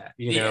loved that,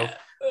 you know,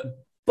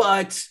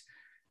 but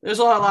there's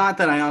a lot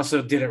that I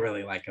also didn't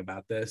really like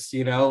about this,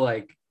 you know,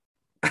 like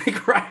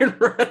Ryan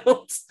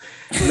Reynolds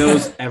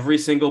knows every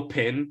single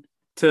pin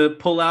to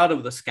pull out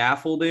of the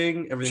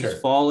scaffolding.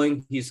 Everything's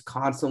falling. He's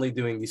constantly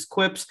doing these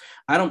quips.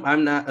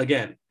 I'm not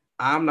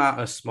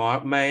a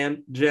smart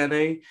man,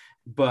 Jenny,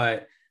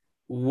 but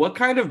what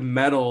kind of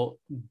metal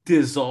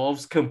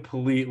dissolves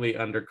completely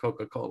under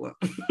Coca-Cola?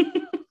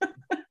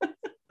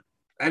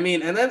 I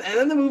mean, and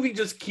then the movie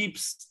just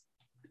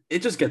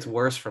gets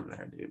worse from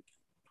there, dude.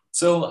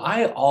 So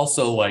I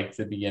also liked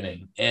the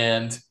beginning,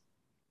 and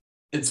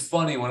it's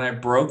funny, when I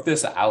broke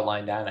this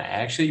outline down, I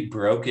actually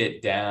broke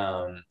it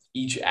down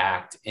each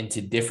act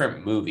into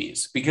different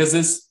movies, because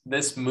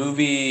this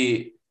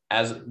movie,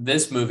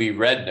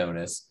 Red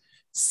Notice,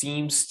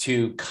 seems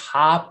to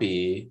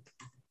copy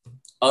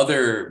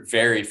other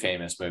very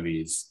famous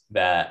movies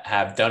that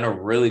have done a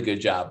really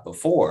good job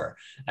before.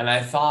 And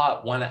I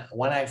thought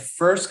when I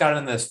first got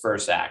in this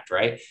first act,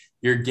 right,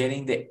 you're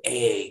getting the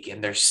egg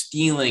and they're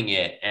stealing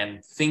it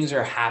and things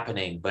are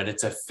happening, but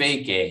it's a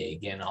fake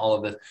egg and all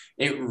of this.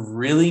 It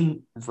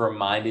really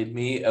reminded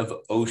me of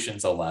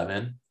Ocean's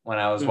 11 when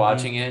I was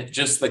watching it.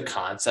 Just the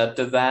concept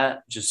of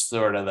that, just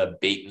sort of the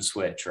bait and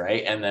switch,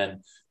 right? And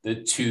then the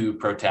two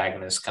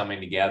protagonists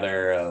coming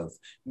together of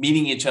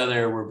meeting each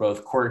other. We're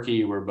both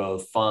quirky, we're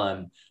both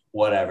fun,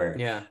 whatever.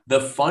 Yeah.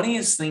 The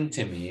funniest thing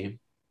to me,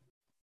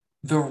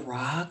 The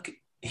Rock,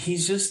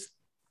 he's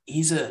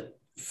a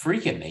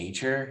freak of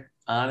nature,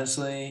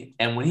 honestly.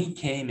 And when he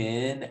came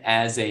in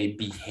as a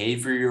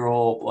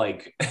behavioral,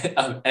 like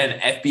an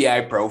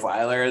FBI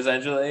profiler,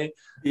 essentially,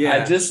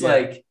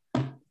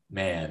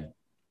 man.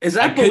 Is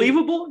that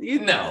believable?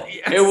 No,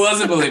 it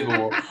wasn't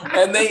believable.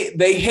 And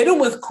they hit him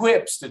with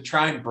quips to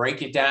try and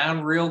break it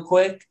down real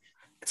quick.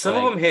 Some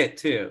of them hit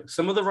too.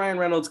 Some of the Ryan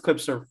Reynolds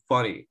clips are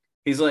funny.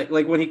 He's like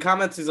when he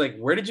comments, he's like,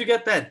 "Where did you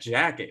get that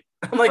jacket?"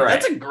 I'm like, Right.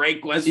 "That's a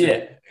great question."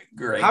 Yeah,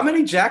 great. How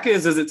many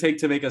jackets does it take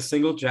to make a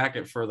single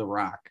jacket for The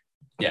Rock?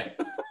 Yeah.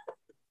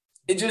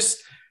 It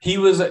just he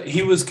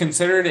was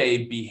considered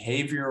a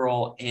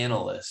behavioral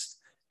analyst.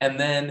 And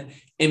then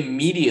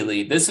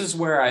immediately, this is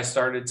where I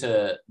started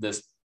to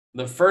this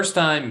the first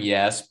time,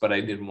 yes, but I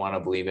didn't want to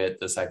believe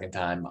it. The second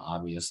time,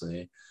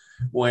 obviously,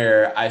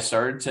 where I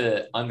started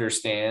to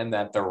understand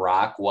that The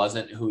Rock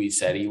wasn't who he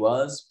said he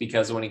was,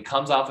 because when he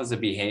comes off as a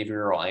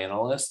behavioral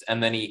analyst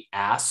and then he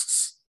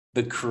asks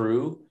the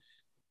crew,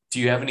 "Do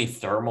you have any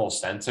thermal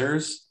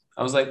sensors?"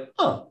 I was like,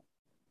 "Oh,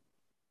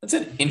 that's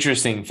an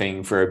interesting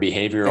thing for a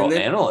behavioral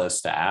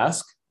analyst to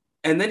ask."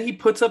 And then he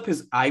puts up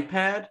his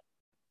iPad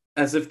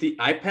as if the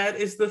iPad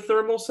is the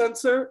thermal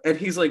sensor, and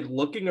he's like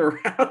looking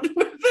around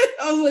with it.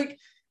 I was like,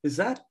 is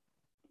that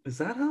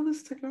how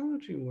this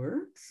technology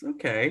works?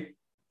 Okay.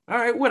 All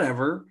right,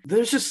 whatever.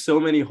 There's just so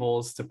many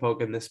holes to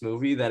poke in this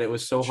movie that it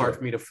was so hard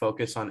for me to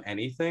focus on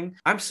anything.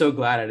 I'm so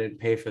glad I didn't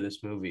pay for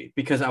this movie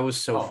because I was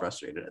so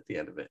frustrated at the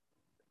end of it.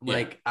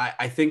 Like,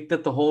 I think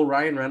that the whole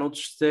Ryan Reynolds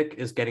shtick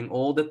is getting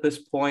old at this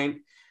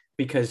point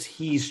because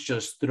he's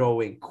just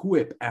throwing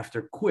quip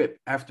after quip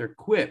after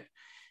quip.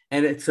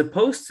 And it's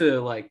supposed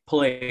to like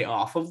play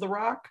off of The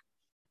Rock,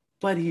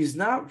 but he's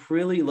not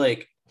really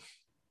like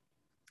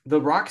The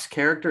Rock's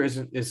character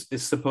is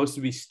supposed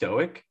to be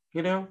stoic,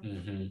 you know?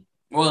 Mm-hmm.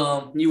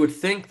 Well, you would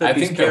think that I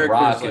think The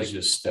Rock is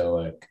just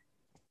stoic,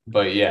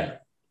 but yeah.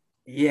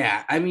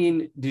 Yeah. I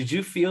mean, did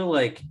you feel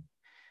like,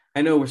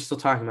 I know we're still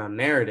talking about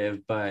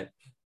narrative, but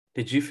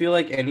did you feel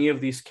like any of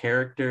these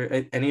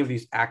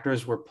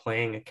actors were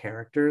playing a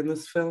character in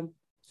this film?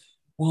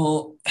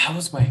 Well, that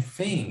was my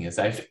thing is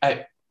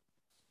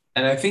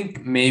I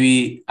think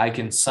maybe I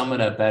can sum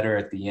it up better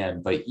at the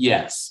end, but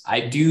yes,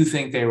 I do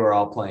think they were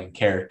all playing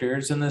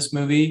characters in this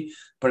movie,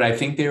 but I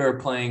think they were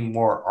playing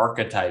more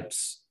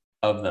archetypes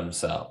of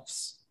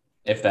themselves,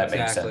 if that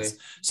makes sense.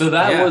 So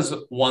that was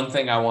one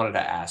thing I wanted to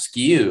ask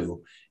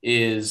you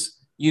is,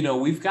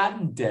 we've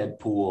gotten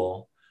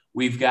Deadpool,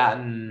 we've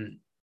gotten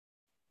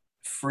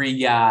Free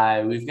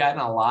Guy, we've gotten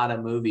a lot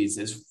of movies.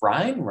 Is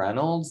Ryan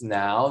Reynolds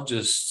now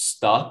just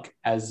stuck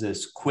as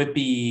this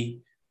quippy,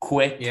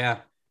 quick,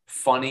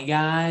 funny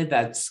guy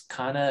that's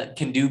kind of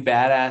can do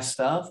badass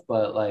stuff,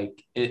 but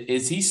like,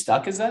 is he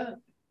stuck as that?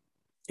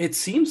 It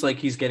seems like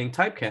he's getting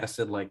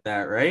typecasted like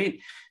that, right?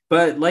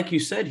 But like you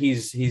said,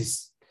 he's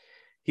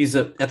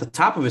at the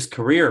top of his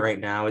career right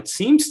now. It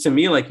seems to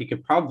me like he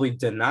could probably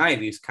deny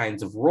these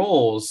kinds of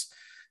roles.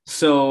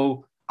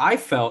 So I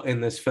felt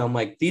in this film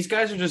like these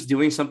guys are just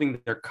doing something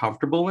that they're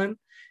comfortable in,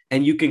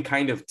 and you can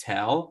kind of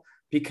tell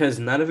because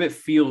none of it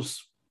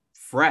feels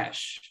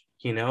fresh,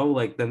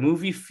 like the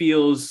movie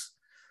feels,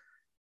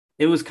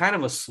 it was kind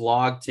of a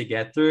slog to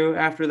get through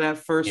after that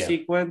first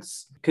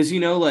sequence. Because,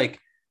 like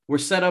we're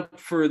set up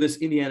for this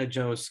Indiana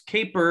Jones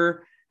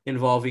caper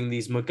involving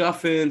these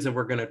MacGuffins, and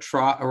we're going to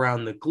trot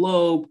around the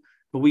globe,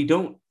 but we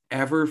don't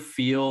ever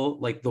feel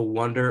like the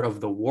wonder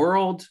of the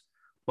world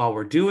while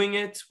we're doing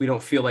it. We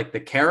don't feel like the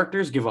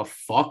characters give a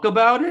fuck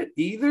about it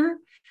either.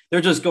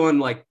 They're just going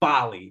like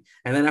Bali.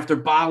 And then after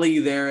Bali,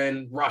 they're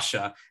in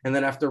Russia. And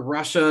then after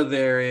Russia,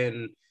 they're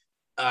in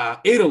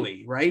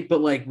Italy, right?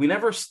 But like we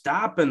never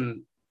stop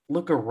and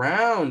look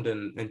around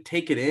and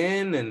take it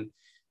in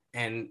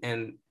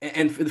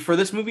and for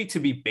this movie to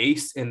be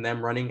based in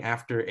them running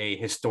after a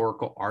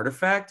historical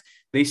artifact,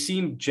 they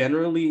seem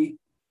generally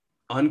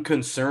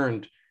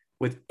unconcerned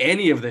with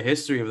any of the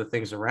history of the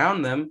things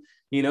around them.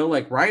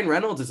 Like Ryan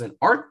Reynolds is an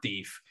art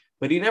thief,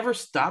 but he never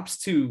stops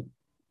to,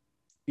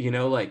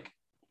 like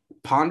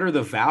ponder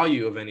the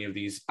value of any of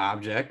these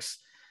objects.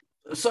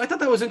 So I thought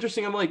that was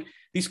interesting. I'm like,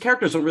 these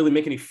characters don't really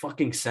make any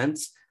fucking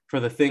sense for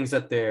the things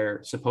that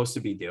they're supposed to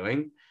be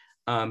doing.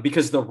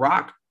 Because The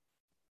Rock,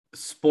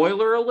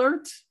 spoiler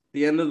alert,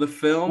 the end of the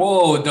film.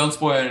 Whoa, don't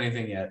spoil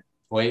anything yet.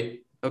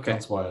 Wait. Okay.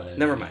 Don't spoil anything.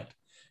 Never mind.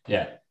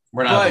 Yeah,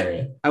 we're not there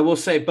yet. I will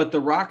say, but The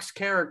Rock's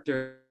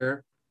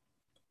character,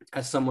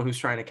 as someone who's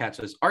trying to catch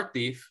this art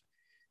thief,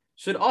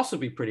 should also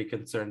be pretty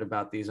concerned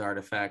about these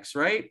artifacts,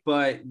 right?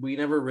 But we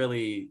never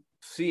really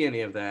see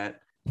any of that.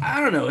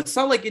 I don't know. It's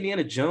not like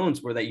Indiana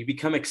Jones where that you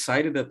become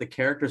excited that the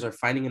characters are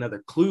finding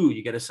another clue.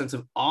 You get a sense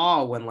of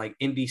awe when like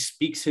Indy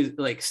sneaks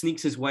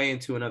his way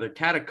into another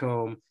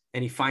catacomb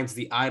and he finds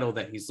the idol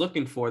that he's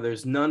looking for.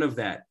 There's none of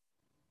that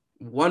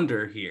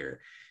wonder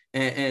here.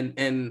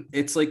 And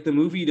it's like the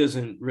movie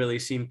doesn't really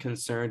seem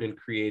concerned in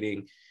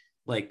creating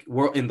like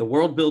in the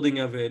world building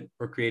of it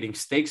or creating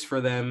stakes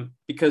for them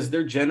because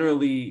they're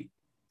generally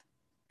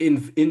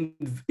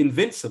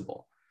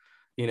invincible.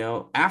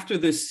 After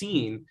this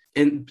scene,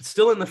 and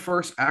still in the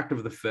first act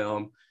of the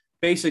film,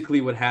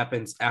 basically what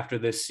happens after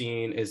this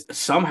scene is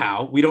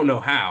somehow, we don't know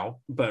how,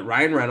 but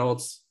Ryan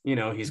Reynolds,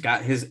 he's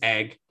got his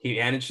egg, he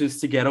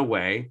manages to get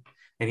away,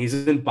 and he's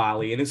in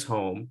Bali in his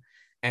home,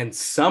 and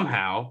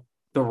somehow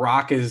The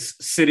Rock is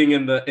sitting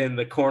in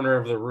the corner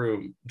of the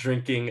room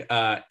drinking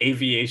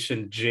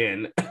aviation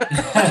gin.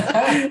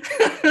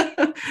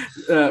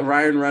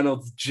 Ryan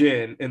Reynolds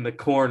gin in the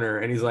corner,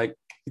 and he's like,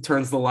 he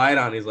turns the light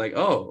on. He's like,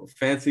 oh,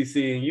 fancy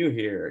seeing you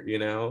here. We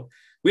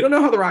don't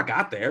know how The Rock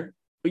got there.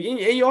 But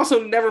you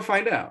also never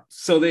find out.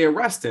 So they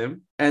arrest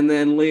him. And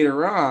then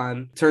later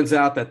on, turns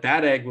out that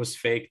egg was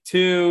fake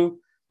too.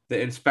 The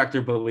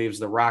inspector believes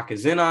The Rock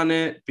is in on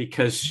it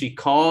because she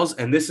calls.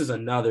 And this is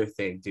another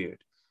thing,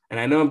 dude. And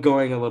I know I'm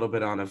going a little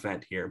bit on a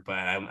vent here, but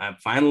I'm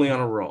finally on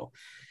a roll.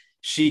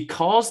 She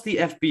calls the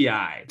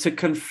FBI to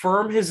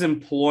confirm his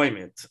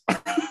employment.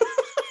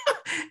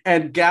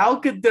 And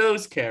Gal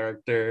Gadot's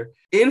character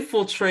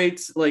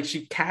infiltrates, like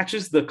she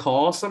catches the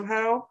call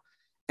somehow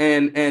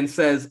and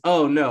says,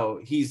 oh, no,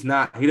 he's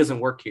not. He doesn't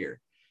work here.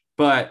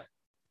 But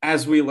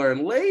as we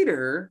learn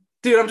later,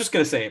 dude, I'm just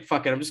going to say it.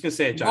 Fuck it. I'm just going to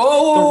say it, John.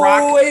 Oh, The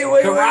Rock.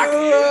 wait, The Rock.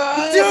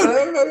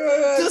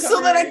 Dude, just so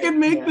that I can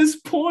make this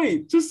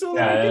point. Just so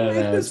that I can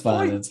make this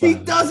point. He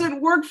doesn't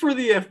work for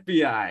the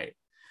FBI.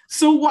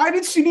 So why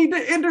did she need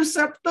to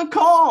intercept the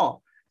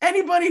call?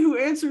 Anybody who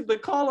answered the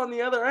call on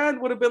the other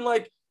end would have been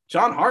like,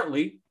 John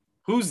Hartley,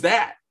 who's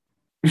that?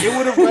 It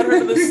would have led her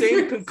to the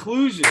same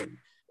conclusion.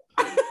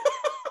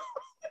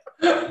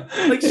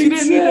 Like she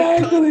didn't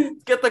need to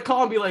get the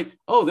call and be like,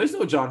 oh, there's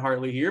no John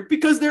Hartley here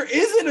because there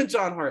isn't a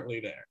John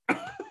Hartley there.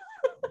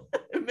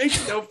 It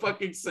makes no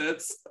fucking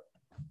sense.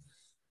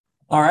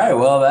 All right,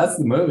 well, that's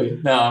the movie.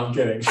 No, I'm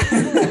kidding.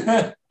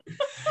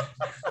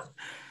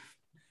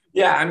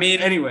 Yeah, I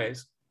mean,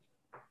 anyways.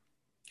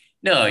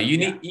 No, you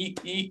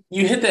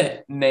hit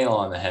the nail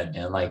on the head,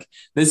 man. Like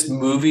this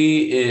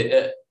movie,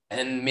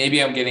 and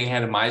maybe I'm getting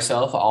ahead of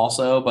myself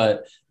also,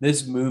 but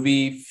this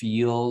movie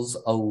feels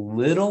a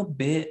little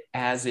bit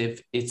as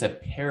if it's a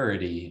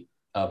parody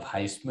of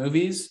heist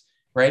movies,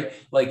 right?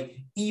 Like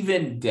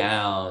even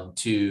down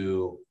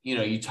to,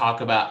 you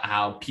talk about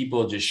how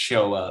people just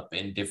show up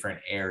in different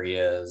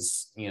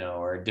areas,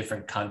 or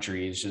different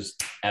countries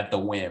just at the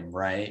whim,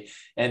 right?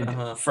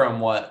 And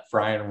from what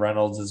Ryan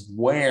Reynolds is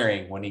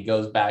wearing when he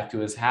goes back to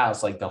his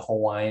house, like the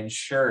Hawaiian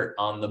shirt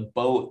on the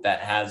boat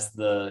that has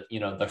the,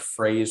 the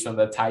phrase from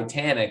the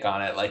Titanic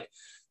on it. Like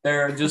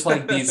there are just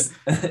like these,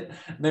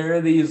 there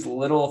are these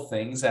little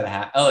things that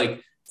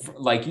happen.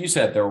 Like you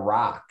said, The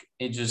Rock,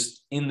 it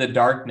just in the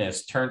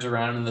darkness turns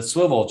around in the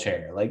swivel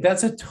chair. Like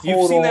that's a total.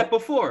 You've seen that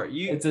before.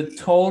 It's a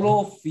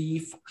total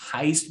thief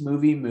heist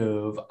movie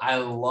move. I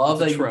love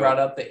that you brought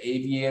up the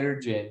Aviator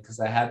gin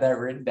because I had that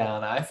written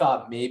down. I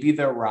thought maybe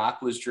The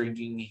Rock was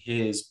drinking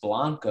his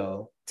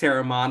Blanco.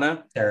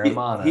 Terramana.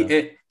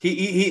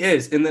 He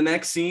is in the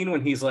next scene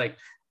when he's like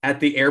at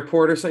the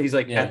airport or something. He's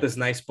like at this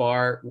nice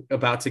bar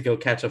about to go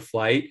catch a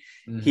flight.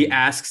 Mm-hmm. He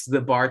asks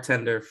the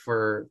bartender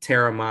for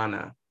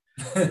Terramana.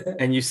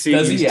 And you see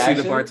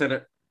the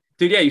bartender,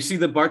 dude. Yeah, you see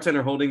the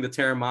bartender holding the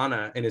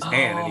Terramana in his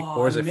hand, and he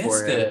pours it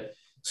for him.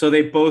 So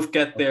they both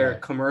get their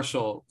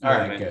commercial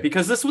moment. Right,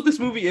 because that's what this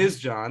movie is,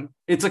 John.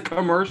 It's a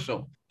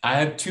commercial. I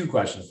have two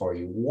questions for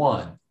you.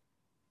 One,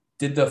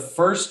 did the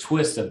first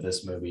twist of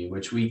this movie,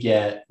 which we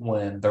get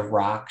when The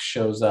Rock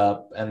shows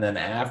up, and then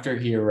after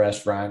he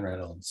arrests Ryan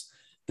Reynolds,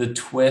 the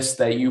twist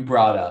that you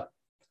brought up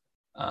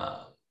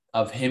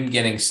of him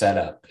getting set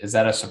up, is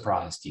that a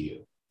surprise to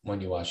you? When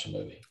you watch the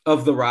movie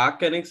of The Rock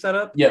getting set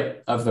up?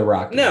 Yep, of The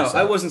Rock. No,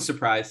 I wasn't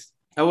surprised.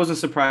 I wasn't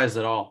surprised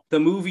at all. The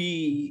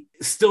movie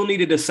still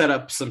needed to set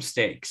up some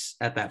stakes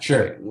at that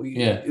point.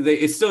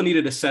 It still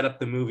needed to set up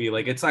the movie.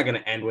 Like it's not going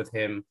to end with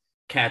him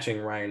catching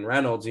Ryan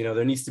Reynolds.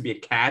 There needs to be a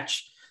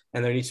catch,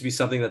 and there needs to be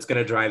something that's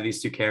going to drive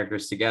these two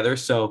characters together.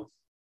 So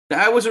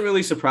I wasn't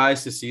really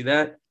surprised to see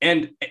that.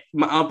 And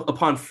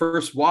upon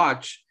first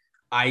watch,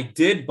 I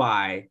did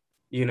buy.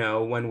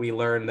 When we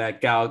learned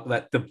that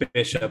the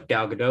Bishop,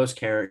 Gal Gadot's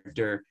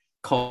character,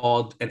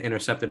 called and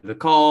intercepted the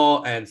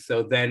call. And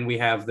so then we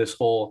have this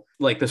whole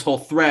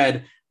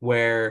thread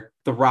where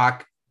The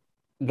Rock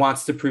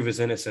wants to prove his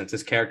innocence.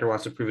 His character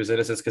wants to prove his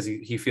innocence because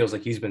he feels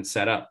like he's been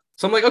set up.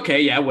 So I'm like,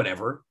 okay, yeah,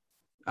 whatever.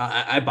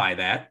 I buy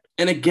that.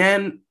 And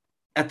again,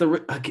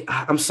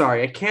 I'm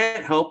sorry, I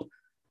can't help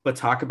but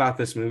talk about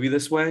this movie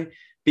this way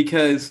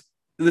because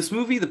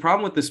the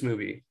problem with this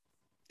movie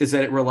is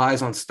that it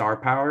relies on star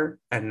power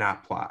and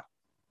not plot.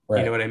 Right.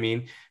 You know what I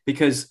mean?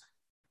 Because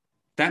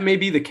that may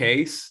be the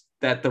case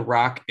that The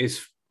Rock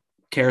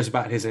cares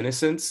about his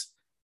innocence,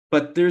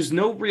 but there's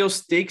no real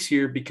stakes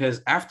here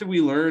because after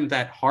we learn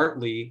that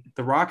Hartley,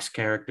 The Rock's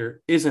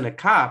character, isn't a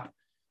cop,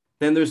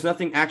 then there's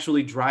nothing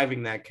actually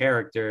driving that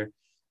character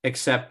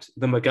except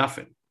the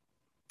MacGuffin,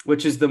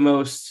 which is the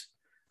most,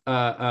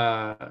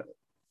 to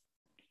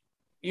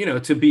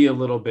be a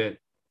little bit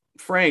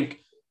frank,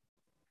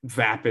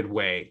 vapid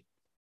way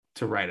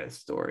to write a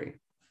story.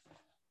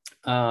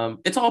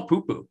 It's all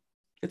poo-poo.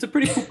 It's a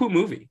pretty poo-poo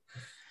movie.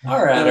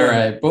 All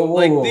right. But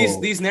whoa.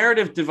 These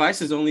narrative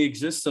devices only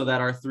exist so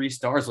that our 3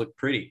 stars look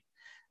pretty.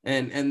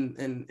 And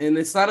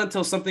it's not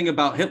until something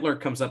about Hitler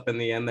comes up in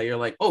the end that you're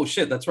like, oh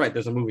shit, that's right,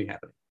 there's a movie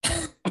happening.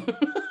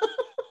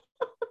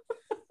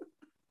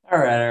 All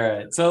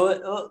right.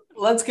 So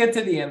let's get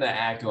to the end of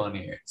Act 1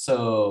 here.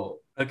 So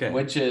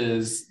which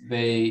is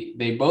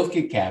they both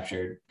get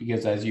captured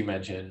because, as you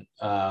mentioned,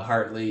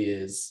 Hartley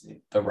is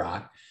The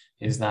Rock.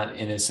 is not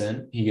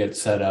innocent. He gets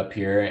set up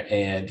here,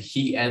 and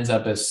he ends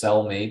up as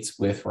cellmates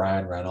with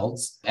Ryan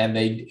Reynolds, and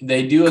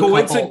they do a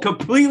couple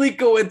completely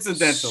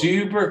coincidental,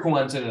 super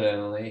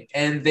coincidentally,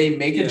 and they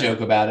make a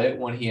joke about it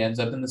when he ends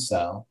up in the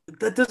cell.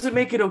 That doesn't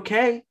make it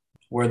okay.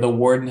 Where the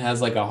warden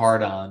has like a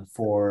hard on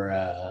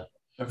for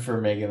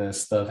making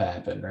this stuff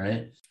happen,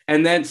 right?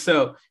 And then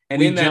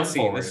in that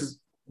scene, forward. This is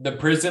the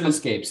prison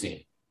escape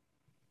scene.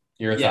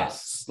 Your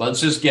thoughts? Let's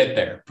just get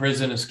there.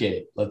 Prison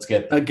escape. Let's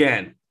get there.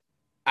 Again,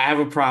 I have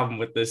a problem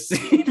with this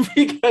scene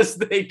because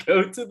they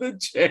go to the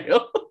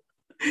jail.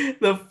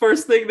 The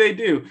first thing they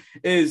do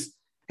is,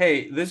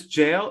 hey, this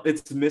jail,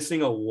 it's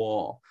missing a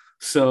wall.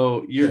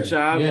 So your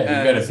job, you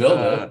got to build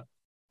it.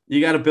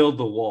 You got to build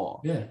the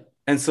wall. Yeah.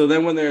 And so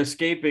then when they're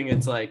escaping,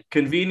 it's like,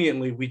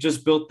 conveniently, we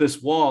just built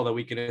this wall that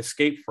we can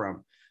escape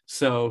from.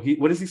 So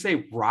what does he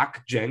say?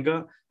 Rock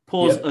Jenga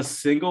pulls a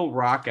single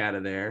rock out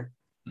of there.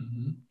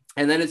 Mm-hmm.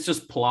 And then it's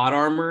just plot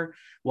armor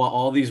while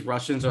all these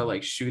Russians are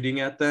like shooting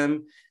at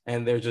them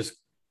and they're just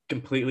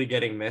completely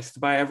getting missed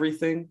by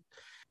everything.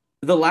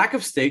 The lack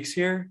of stakes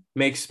here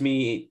makes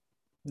me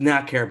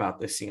not care about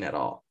this scene at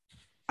all.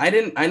 I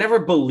never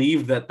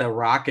believed that the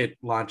rocket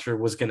launcher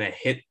was going to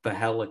hit the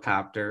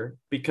helicopter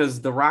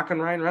because The Rock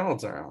and Ryan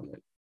Reynolds are on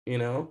it. You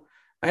know,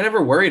 I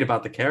never worried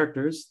about the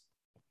characters.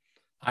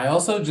 I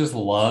also just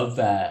love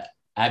that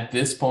at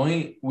this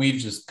point, we've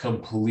just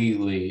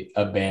completely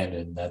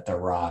abandoned that The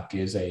Rock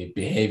is a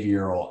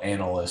behavioral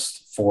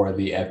analyst for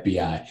the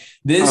FBI.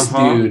 This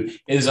dude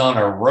is on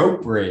a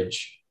rope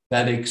bridge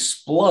that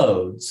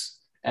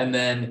explodes, and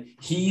then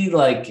he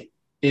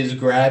is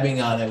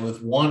grabbing on it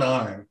with one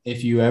arm.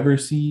 If you ever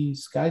see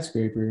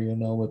Skyscraper, you'll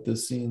know what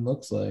this scene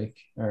looks like.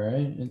 All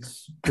right.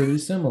 It's pretty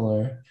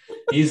similar.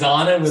 He's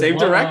on it with same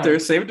one director.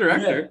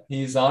 Yeah,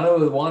 he's on it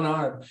with one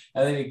arm,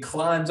 and then he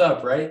climbs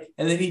up, right?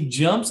 And then he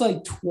jumps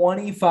like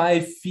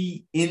 25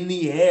 feet in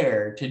the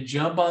air to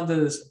jump onto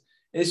this.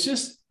 It's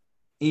just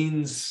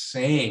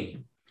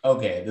insane.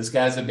 Okay, this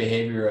guy's a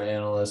behavioral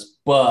analyst,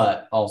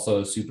 but also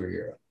a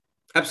superhero.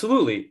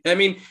 Absolutely. I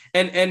mean,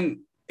 and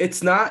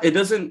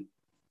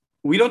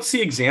we don't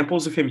see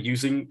examples of him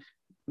using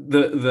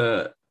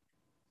the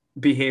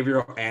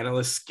behavioral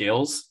analyst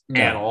skills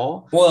at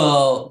all.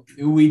 Well,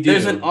 we do.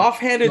 There's an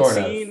offhanded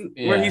scene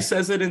where he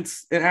says it in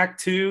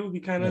Act 2.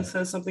 He kind of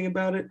says something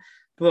about it.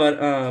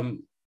 But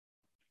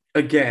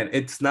again,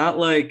 it's not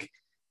like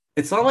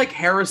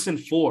Harrison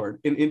Ford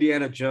in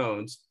Indiana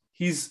Jones.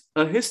 He's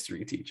a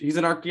history teacher. He's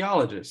an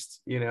archaeologist,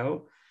 you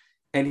know,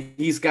 and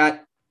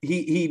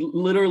he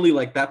literally,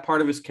 like, that part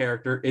of his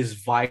character is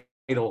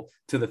vital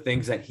to the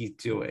things that he's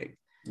doing.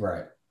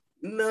 Right.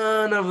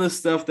 None of the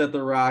stuff that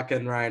The Rock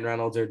and Ryan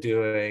Reynolds are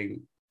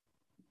doing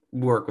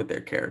work with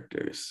their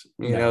characters.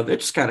 You know, they're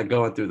just kind of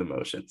going through the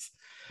motions.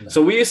 No.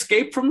 So we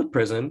escaped from the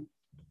prison,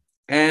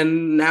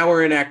 and now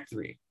we're in Act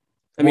 3.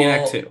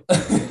 Act 2.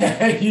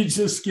 You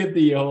just skipped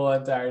the whole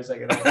entire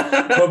second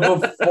act.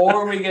 But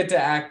before we get to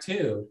Act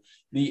 2,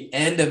 the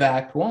end of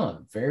Act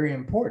 1, very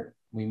important.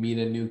 We meet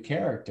a new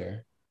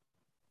character,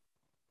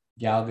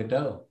 Gal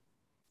Gadot,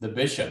 the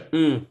Bishop.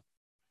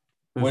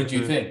 What did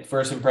you think?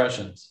 First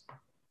impressions?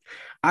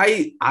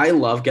 I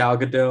love Gal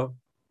Gadot.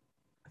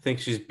 I think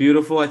she's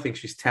beautiful. I think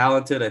she's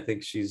talented. I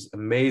think she's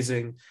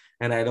amazing.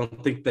 And I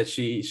don't think that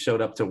she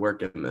showed up to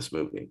work in this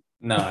movie.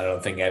 No, I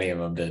don't think any of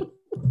them did.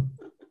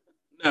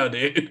 No,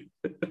 dude.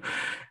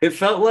 It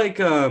felt like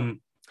I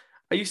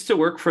used to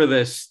work for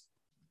this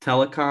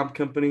telecom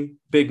company,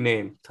 big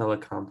name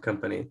telecom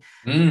company.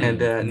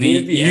 And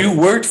you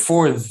worked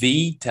for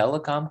the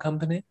telecom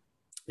company?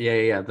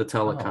 Yeah, the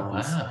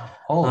telecoms. Oh, wow.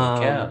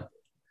 Holy cow.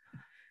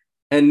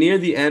 And near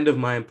the end of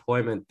my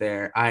employment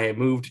there, I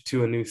moved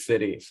to a new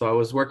city. So I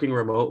was working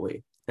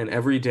remotely. And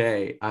every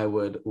day I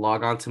would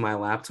log onto my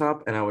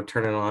laptop and I would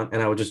turn it on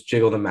and I would just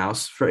jiggle the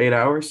mouse for 8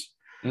 hours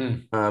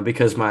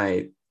because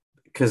my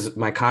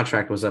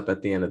contract was up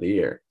at the end of the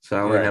year. So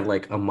I only had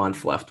like a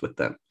month left with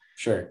them.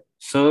 Sure.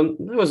 So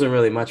there wasn't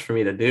really much for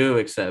me to do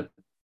except,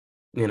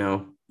 you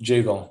know,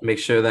 jiggle, make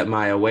sure that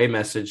my away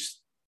message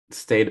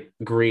stayed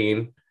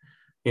green,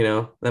 you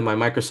know, that my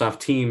Microsoft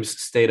Teams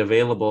stayed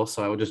available.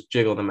 So I would just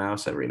jiggle the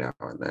mouse every now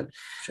and then.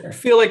 Sure. I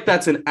feel like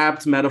that's an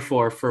apt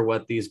metaphor for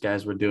what these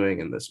guys were doing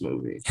in this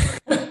movie.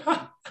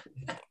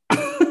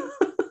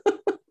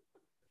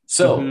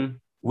 So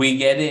we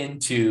get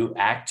into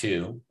Act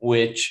 2,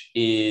 which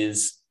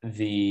is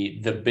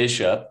the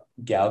Bishop,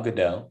 Gal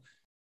Gadot,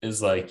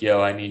 is like,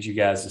 yo, I need you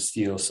guys to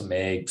steal some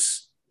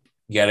eggs.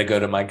 You got to go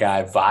to my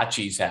guy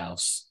Vachi's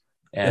house.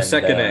 And, the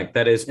second egg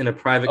that is in a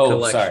private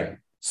collection. Sorry.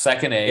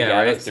 Second egg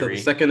out of 3. So the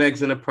second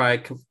egg's in a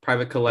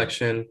private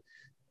collection.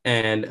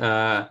 And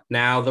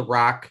now The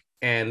Rock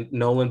and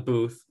Nolan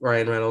Booth,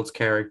 Ryan Reynolds'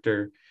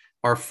 character,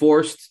 are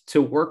forced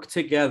to work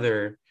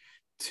together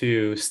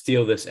to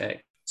steal this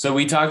egg. So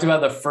we talked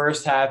about the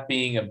first half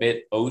being a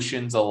bit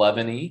Ocean's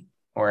 11-y,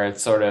 where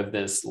it's sort of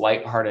this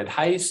lighthearted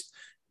heist.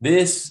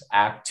 This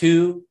Act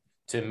 2,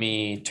 to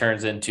me,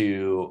 turns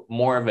into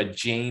more of a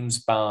James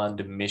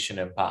Bond Mission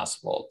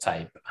Impossible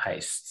type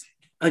heist.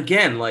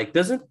 Again, like,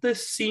 doesn't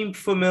this seem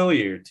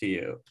familiar to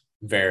you?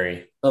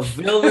 Very. A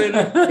villain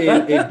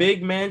in a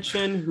big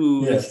mansion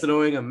who is Yes.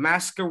 throwing a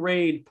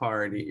masquerade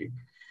party.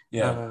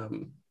 Yeah.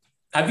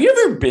 Have you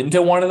ever been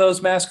to one of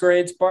those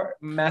masquerade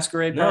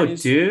No,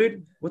 parties?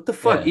 dude. What the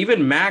fuck? Yeah.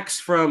 Even Max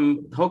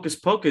from Hocus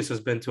Pocus has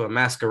been to a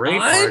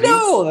masquerade I party.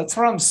 know. That's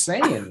what I'm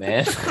saying,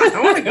 man.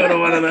 I wanna go to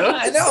one of those.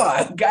 I know.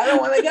 I gotta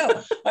want to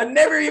go. I've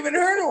never even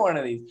heard of one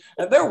of these.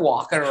 And they're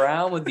walking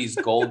around with these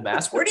gold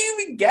masks. Where do you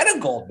even get a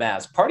gold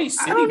mask? Party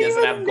City don't doesn't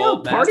even have know.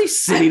 gold masks. Party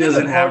City I've been to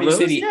doesn't have Party those,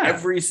 City yeah.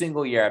 every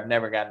single year. I've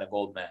never gotten a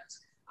gold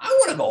mask. I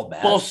want a gold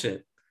mask.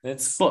 Bullshit.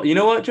 It's You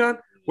know what, John?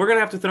 We're gonna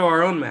have to throw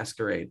our own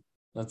masquerade.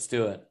 Let's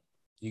do it.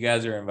 You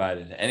guys are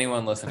invited.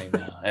 Anyone listening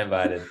now,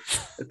 invited.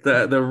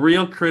 The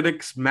Real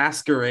Critics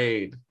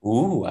Masquerade.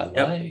 Ooh, I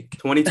Yep. like.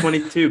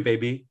 2022,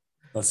 baby.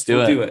 Let's do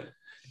We'll it. do it.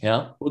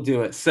 Yeah. We'll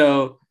do it.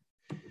 So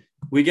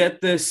we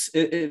get this.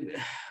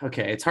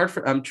 Okay, it's hard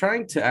for. I'm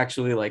trying to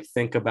actually like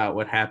think about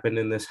what happened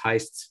in this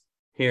heist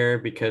here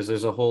because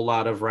there's a whole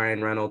lot of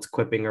Ryan Reynolds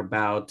quipping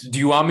about. Do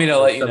you want me to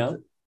let you know?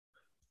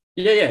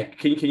 Yeah.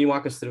 Can you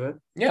walk us through it?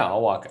 Yeah, I'll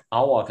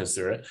walk us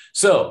through it.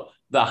 So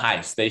the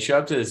heist, they show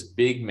up to this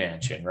big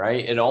mansion,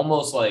 right? It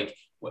almost like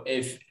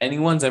if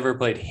anyone's ever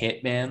played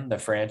Hitman, the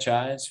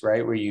franchise,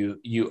 right? Where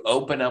you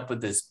open up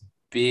with this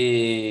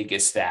big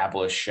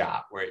established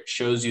shop where it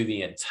shows you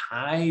the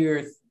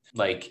entire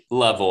like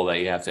level that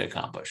you have to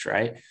accomplish,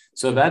 right?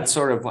 So that's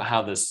sort of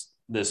how this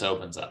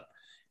opens up.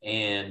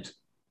 And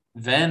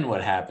then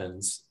what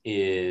happens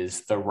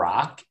is The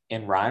Rock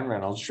and Ryan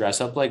Reynolds dress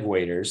up like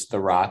waiters. The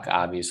Rock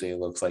obviously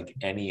looks like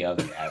any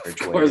other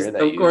average waiter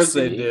that of you course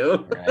see, they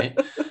do. right?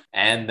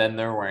 And then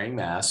they're wearing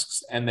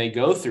masks and they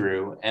go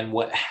through. And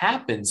what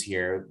happens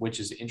here, which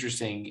is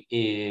interesting,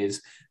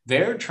 is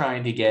they're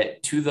trying to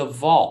get to the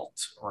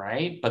vault,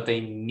 right? But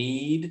they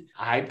need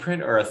eye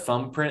print or a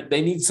thumbprint.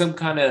 They need some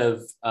kind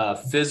of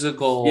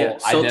physical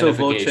Sotto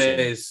identification.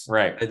 Voce's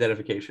Right.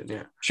 identification.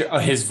 Yeah. Sure. Oh,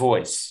 his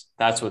voice.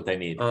 That's what they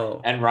need.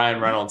 Oh. And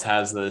Ryan Reynolds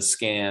has the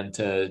scan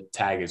to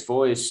tag his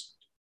voice,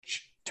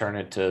 turn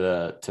it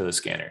to the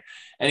scanner.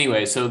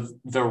 Anyway, so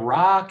The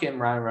Rock and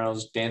Ryan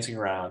Reynolds dancing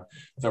around.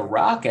 The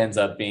Rock ends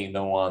up being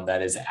the one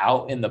that is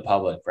out in the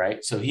public,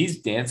 right? So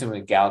he's dancing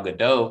with Gal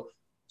Gadot.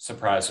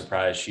 Surprise,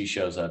 surprise, she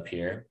shows up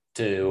here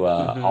to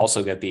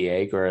also get the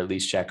egg or at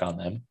least check on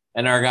them.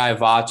 And our guy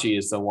Vachi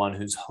is the one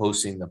who's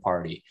hosting the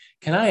party.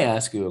 Can I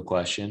ask you a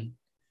question?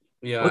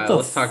 Yeah, What the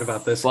let's talk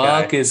about this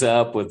fuck guy. is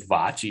up with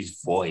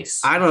Vachi's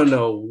voice? I don't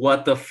know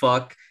what the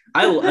fuck.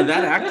 That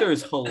actor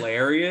is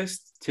hilarious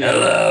too.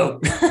 Hello.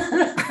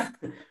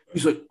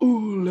 He's like,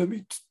 oh, let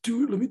me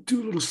do a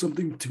little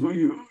something to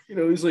you. You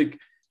know, he's like,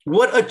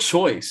 what a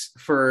choice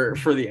for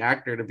the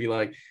actor to be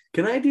like,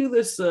 can I do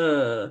this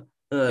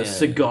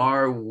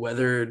cigar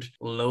weathered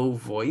low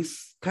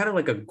voice? Kind of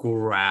like a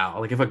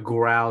growl. Like if a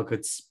growl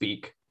could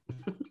speak.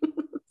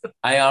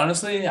 I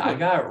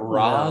got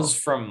Roz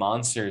from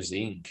Monsters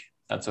Inc.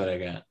 That's what I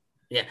got.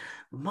 Yeah.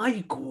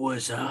 Mike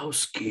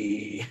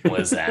Wazowski.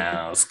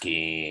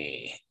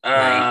 Wazowski.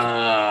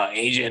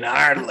 Agent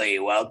Hartley,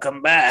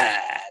 welcome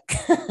back.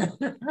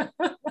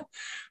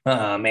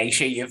 Make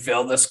sure you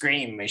fill the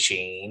scream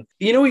machine.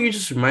 You know what you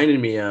just reminded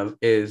me of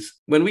is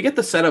when we get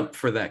the setup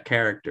for that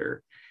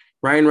character,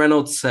 Ryan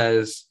Reynolds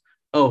says,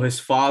 oh, his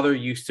father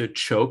used to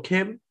choke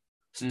him.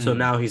 So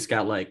now he's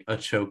got like a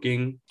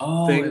choking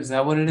thing. Is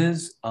that what it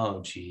is?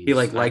 Oh, geez. He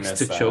like likes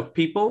to choke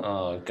people.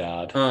 Oh,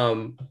 God.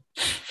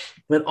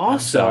 But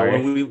also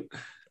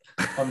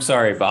I'm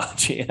sorry,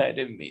 Vachi. I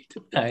didn't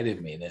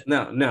mean it.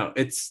 No,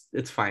 it's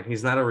fine.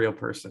 He's not a real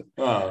person.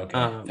 Oh,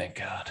 okay. Thank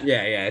God.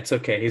 Yeah, it's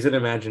okay. He's an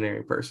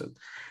imaginary person.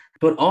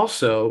 But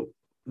also,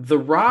 The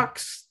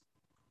Rock's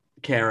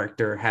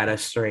character had a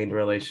strained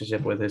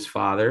relationship with his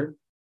father.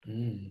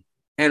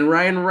 And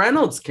Ryan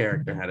Reynolds'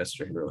 character had a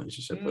strained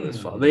relationship with his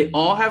father. They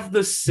all have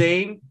the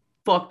same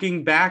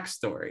fucking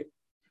backstory.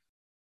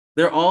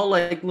 They're all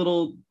like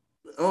little,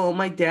 oh,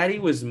 my daddy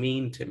was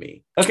mean to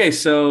me. Okay,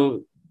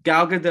 so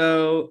Gal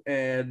Gadot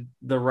and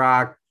The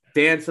Rock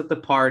dance at the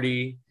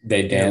party.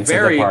 They dance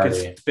very at the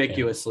party.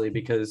 Conspicuously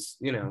because,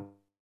 you know,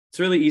 it's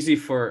really easy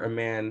for a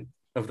man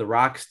of The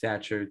Rock's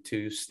stature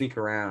to sneak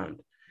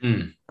around.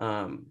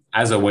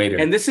 As a waiter.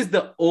 And this is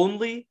the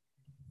only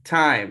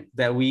time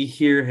that we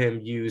hear him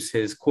use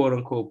his quote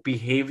unquote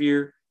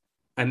behavior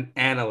and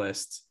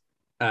analyst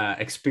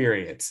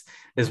experience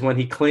is when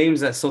he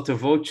claims that Sotto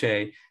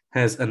Voce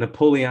has a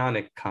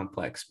Napoleonic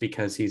complex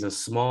because he's a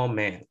small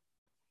man.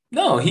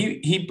 No,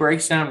 he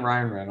breaks down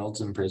Ryan Reynolds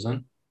in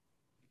prison.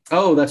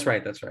 Oh, that's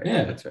right.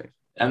 Yeah. That's right.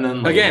 And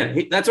then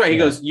again, that's right. He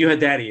goes, you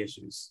had daddy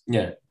issues.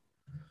 Yeah,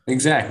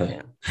 exactly.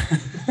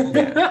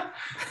 Yeah.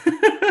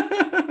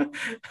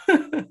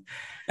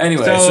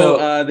 Anyway,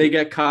 so they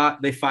get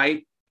caught. They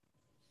fight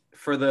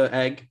for the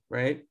egg,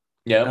 right?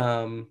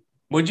 Yeah.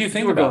 What'd you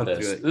think about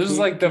this? This is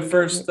like the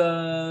first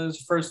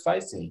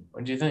fight scene.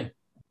 What'd you think?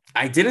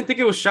 I didn't think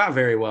it was shot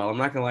very well. I'm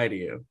not gonna lie to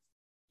you.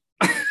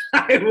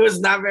 I was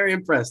not very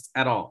impressed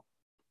at all.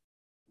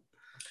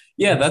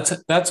 Yeah, that's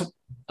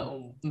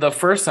the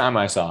first time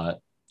I saw it.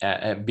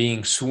 at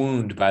being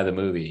swooned by the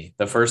movie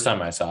the first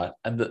time I saw it.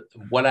 And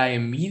what I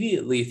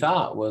immediately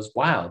thought was,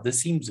 wow, this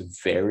seems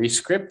very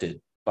scripted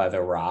by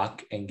The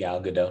Rock and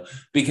Gal Gadot,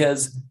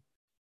 because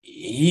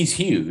he's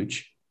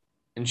huge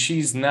and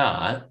she's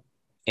not.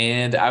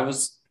 And I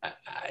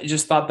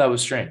just thought that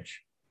was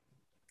strange.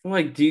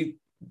 Like, do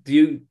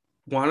you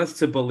want us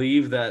to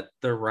believe that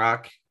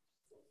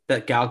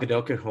that Gal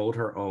Gadot can hold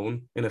her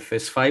own in a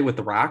fist fight with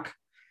The Rock?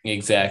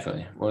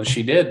 Exactly. Well,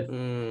 she did.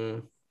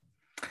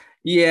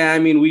 Yeah, I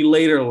mean, we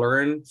later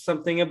learn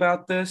something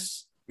about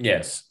this.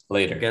 Yes,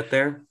 later. Get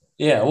there?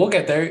 Yeah, we'll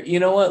get there. You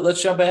know what?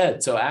 Let's jump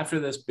ahead. So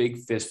after this big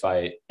fist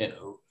fight,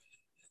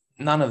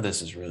 none of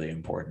this is really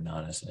important,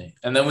 honestly.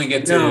 And then we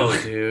get to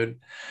dude.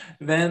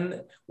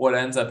 Then what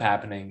ends up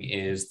happening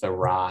is The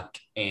Rock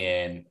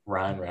and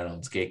Ryan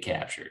Reynolds get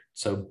captured.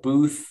 So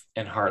Booth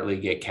and Hartley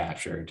get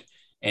captured,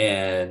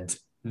 and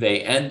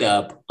they end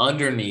up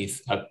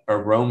underneath a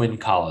Roman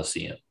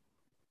Colosseum.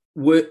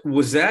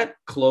 Was that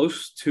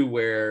close to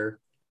where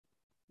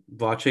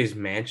Vache's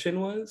mansion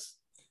was?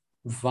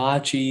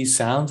 Vachi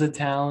sounds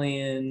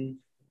Italian.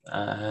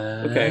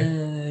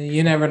 Okay.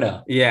 You never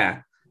know.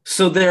 Yeah.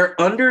 So they're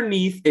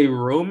underneath a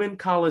Roman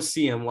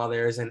Colosseum while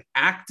there is an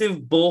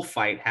active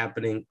bullfight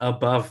happening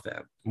above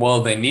them.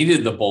 Well, they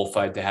needed the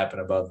bullfight to happen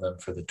above them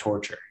for the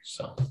torture.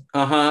 So.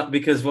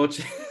 Because Voce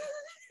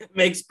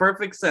makes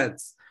perfect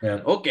sense.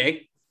 Yeah.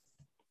 Okay.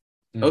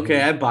 Mm-hmm.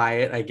 Okay, I buy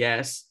it, I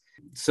guess.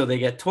 So they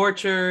get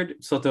tortured.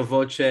 Sotto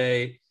Voce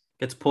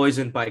gets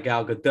poisoned by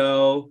Gal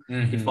Gadot.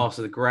 Mm-hmm. He falls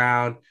to the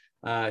ground.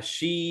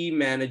 She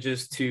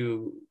manages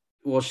to,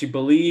 she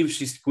believes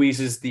she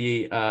squeezes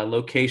the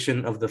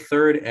location of the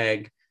third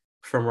egg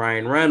from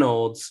Ryan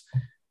Reynolds,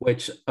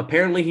 which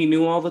apparently he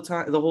knew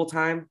the whole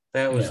time.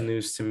 That was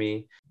news to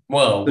me.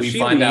 Well, so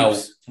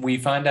we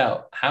find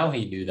out how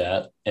he knew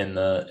that in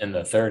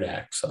the third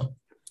act. So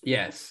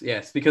yes,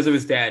 because of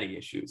his daddy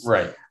issues.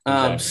 Right.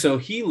 Exactly.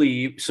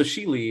 So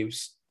she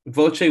leaves.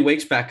 Voce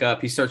wakes back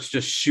up. He starts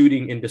just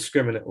shooting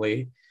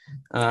indiscriminately.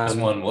 As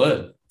one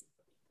would.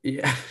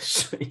 Yeah.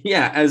 He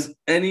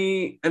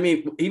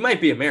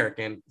might be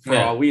American for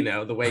all we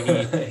know, the way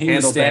he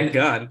handled that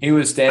gun. He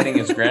was standing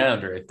his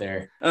ground right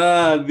there.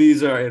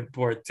 These are in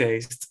poor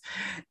taste.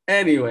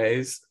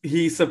 Anyways,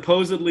 he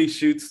supposedly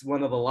shoots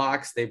one of the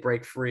locks. They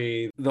break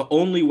free. The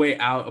only way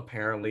out,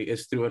 apparently,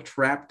 is through a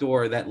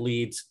trapdoor that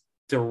leads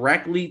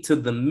directly to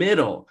the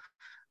middle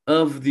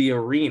of the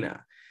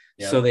arena.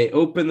 Yep. So they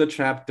open the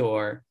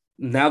trapdoor.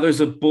 Now there's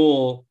a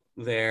bull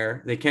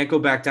there. They can't go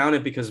back down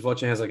it because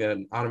Voce has like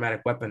an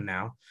automatic weapon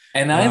now.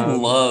 And I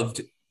loved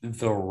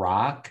The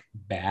Rock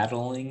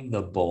battling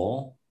the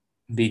bull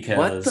because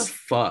what the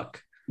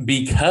fuck?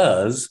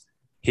 Because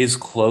his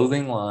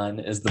clothing line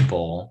is the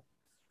bull.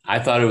 I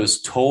thought it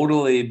was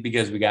totally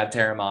because we got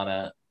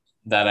Terramana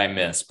that I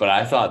missed, but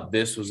I thought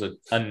this was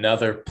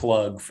another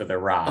plug for The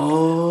Rock,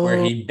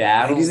 where he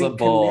battles the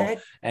bull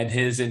and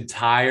his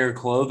entire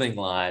clothing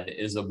line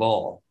is a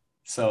bull.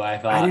 So I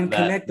thought I didn't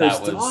connect those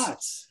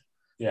dots.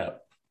 Yeah.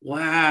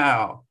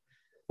 Wow.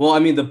 Well, I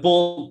mean, the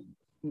bull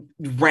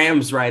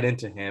rams right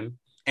into him,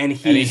 and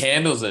he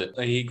handles it.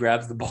 He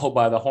grabs the bull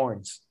by the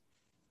horns.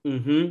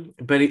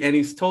 Mm-hmm. But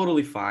he's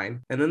totally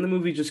fine. And then the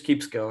movie just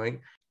keeps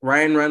going.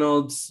 Ryan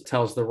Reynolds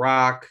tells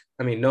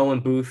Nolan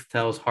Booth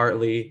tells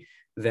Hartley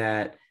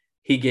that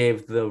he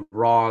gave the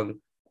wrong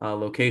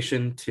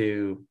location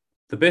to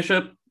the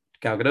Bishop,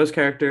 Gal Gadot's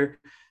character.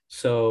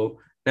 So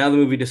now the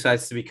movie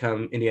decides to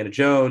become Indiana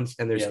Jones,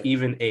 and there's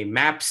even a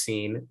map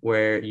scene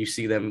where you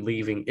see them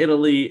leaving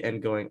Italy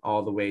and going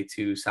all the way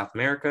to South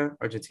America,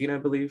 Argentina, I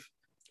believe.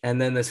 And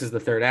then this is the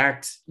third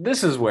act.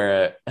 This is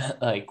where,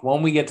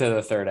 when we get to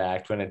the third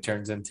act, when it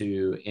turns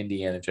into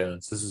Indiana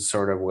Jones, this is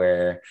sort of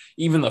where,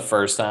 even the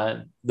first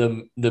time,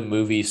 the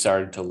movie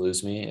started to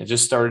lose me. It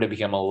just started to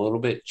become a little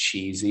bit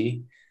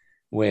cheesy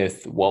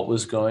with what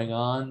was going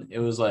on. It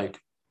was like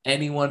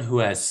anyone who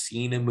has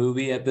seen a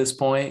movie at this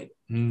point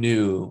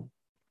knew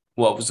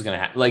what was going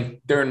to happen.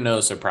 Like, there are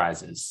no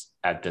surprises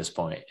at this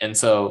point. And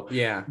so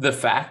the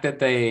fact that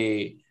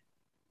they,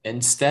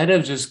 instead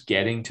of just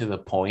getting to the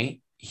point,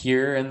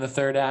 here in the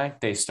third act,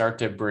 they start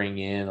to bring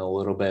in a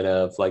little bit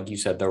of, like you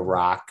said, The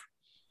Rock,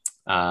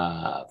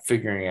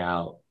 figuring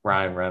out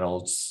Ryan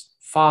Reynolds'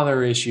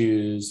 father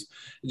issues,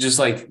 just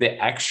like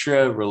the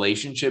extra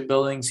relationship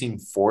building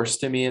seemed forced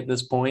to me at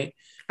this point.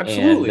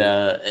 Absolutely.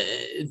 And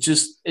it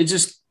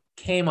just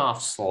came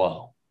off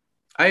slow.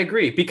 I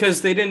agree,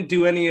 because they didn't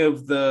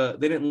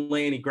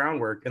lay any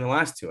groundwork in the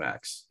last two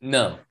acts.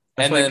 No.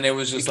 And then it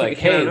was just like,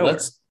 hey,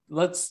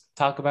 let's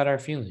talk about our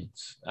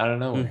feelings. I don't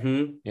know.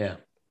 Mm-hmm. Yeah.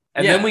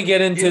 And then we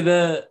get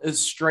into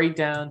straight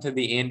down to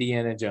the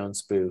Indiana Jones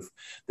spoof.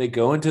 They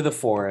go into the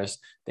forest.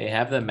 They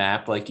have the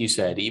map, like you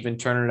said, even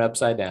turn it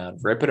upside down,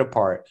 rip it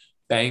apart,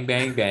 bang,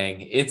 bang,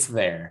 bang. It's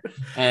there.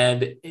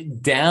 And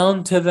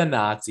down to the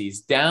Nazis,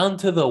 down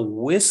to the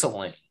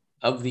whistling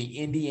of the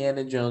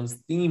Indiana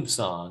Jones theme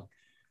song.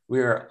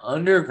 We are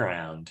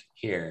underground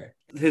here.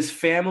 His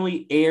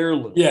family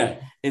heirloom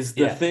is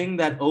the thing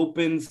that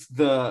opens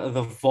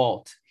the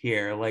vault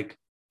here. Like,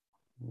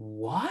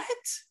 What?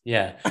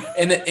 Yeah.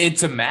 And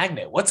it's a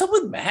magnet. What's up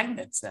with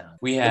magnets now?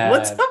 We have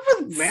What's up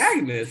with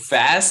magnets?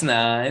 Fast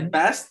 9,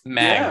 Fast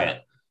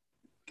magnet.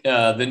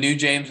 The new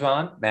James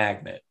Bond,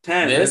 magnet.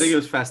 10. I think it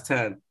was Fast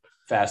 10.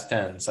 Fast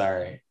 10,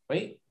 sorry.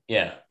 Wait,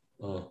 yeah.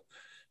 Oh.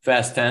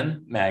 Fast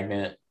 10,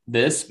 magnet.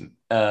 This,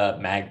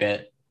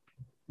 magnet.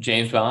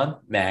 James Bond,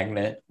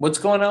 magnet. What's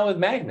going on with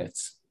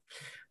magnets?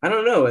 I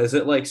don't know. Is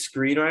it like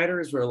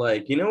screenwriters were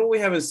like, you know what we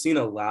haven't seen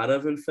a lot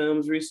of in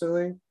films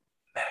recently?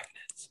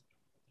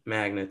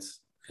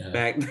 Magnets.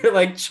 Yeah.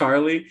 Like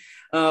Charlie.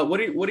 What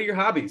are your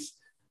hobbies?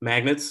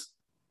 Magnets.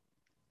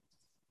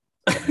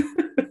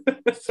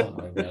 Something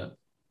like that.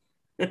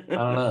 I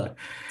don't know.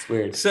 It's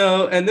weird.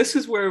 So, and this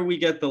is where we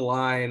get the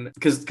line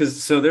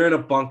because so they're in a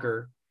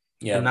bunker,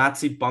 Yeah. a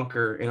Nazi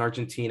bunker in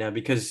Argentina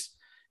because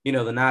the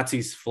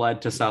Nazis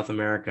fled to South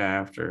America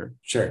after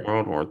Sure.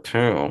 World War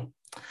II.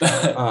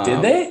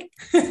 Did they?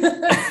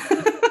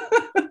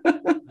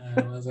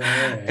 I wasn't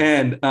aware.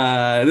 And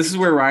this is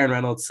where Ryan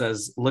Reynolds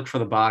says, "Look for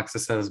the box that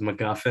says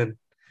MacGuffin."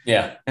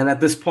 Yeah. And at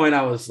this point,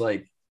 I was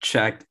like,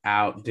 checked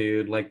out,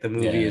 dude. Like the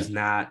movie Yeah. is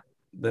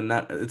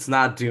it's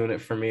not doing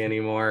it for me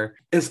anymore.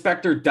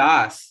 Inspector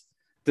Das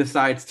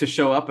decides to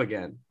show up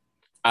again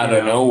Out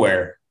of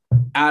nowhere.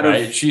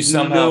 Right? She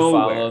somehow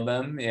nowhere. followed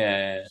them.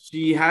 Yeah.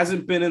 She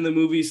hasn't been in the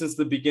movie since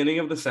the beginning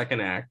of the second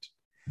act.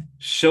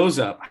 Shows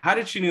up. How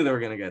did she knew they were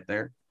gonna get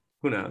there?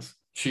 Who knows?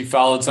 She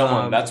followed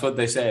someone. That's what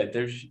they said.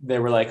 They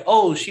were like,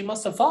 "Oh, she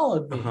must have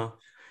followed me." Uh-huh.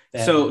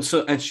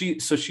 Yeah.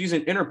 She's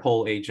an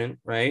Interpol agent,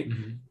 right?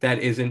 Mhm. That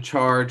is in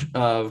charge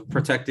of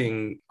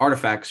protecting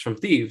artifacts from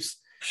thieves.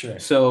 Sure.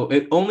 So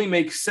it only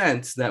makes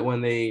sense that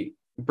when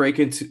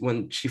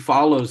she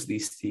follows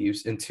these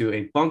thieves into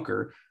a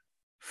bunker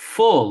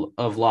full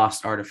of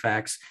lost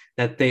artifacts,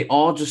 that they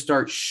all just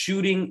start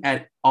shooting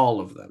at all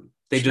of them.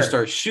 They just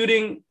Sure. start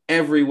shooting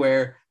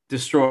everywhere,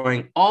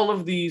 destroying all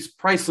of these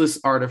priceless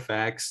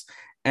artifacts.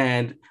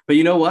 But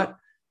you know what?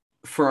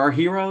 For our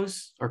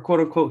heroes, our quote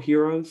unquote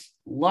heroes,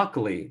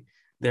 luckily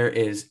there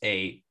is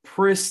a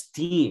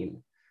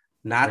pristine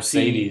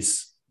Nazi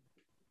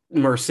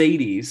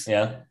Mercedes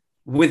Yeah.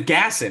 with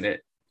gas in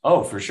it.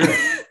 Oh, for sure.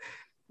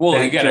 Well,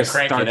 That you got to just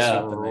crank it starts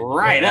up.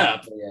 right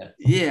up. Yeah.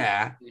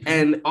 Yeah. Mhm.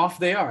 And off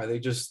they are. They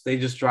just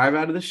drive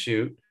out of the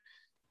chute,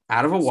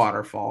 out of a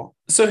waterfall.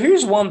 So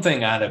here's one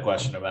thing I had a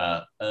question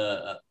about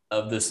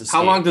of this escape.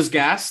 How long does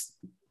gas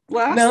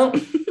last? No,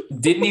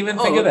 didn't even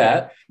think of okay.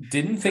 that.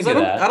 Didn't think of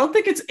that. I don't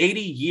think it's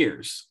 80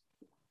 years.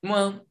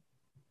 Well,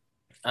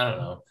 I don't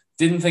know.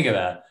 Didn't think of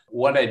that.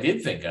 What I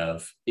did think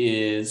of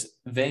is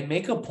they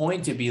make a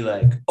point to be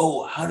like,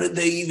 "Oh, how did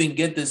they even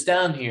get this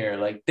down here?"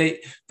 Like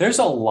there's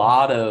a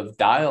lot of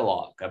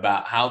dialogue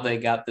about how they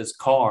got this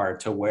car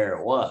to where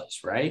it was,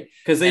 right?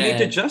 Because they need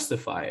to And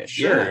justify it.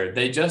 Sure, Yeah.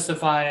 they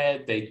justify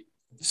it.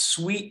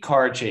 Sweet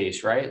car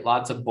chase, right?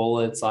 Lots of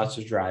bullets, lots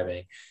of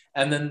driving.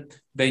 And then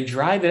they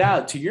drive it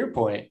out, to your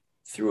point,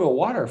 through a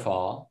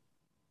waterfall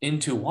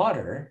into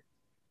water.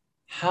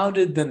 How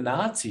did the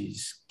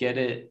Nazis get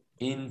it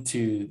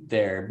into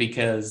there?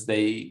 Because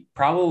they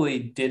probably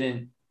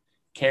didn't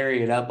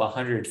carry it up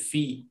 100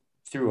 feet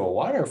through a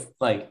water.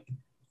 Like,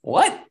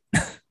 what?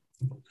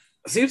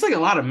 Seems like a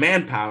lot of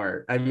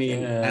manpower. I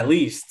mean, Yeah. at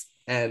least.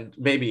 And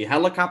maybe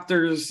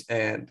helicopters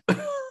and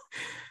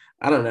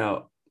I don't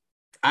know.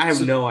 I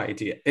have no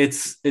idea.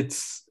 It's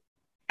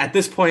at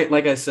this point,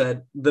 like I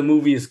said, the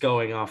movie is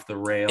going off the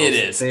rails. It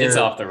is. It's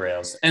off the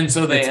rails. And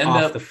so they it's end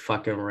off up the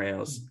fucking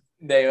rails.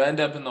 they end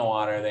up in the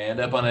water. They end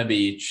up on a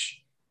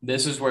beach.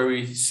 This is where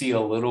we see a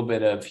little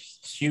bit of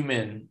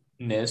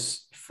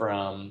humanness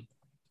from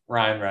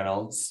Ryan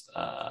Reynolds,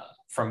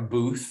 from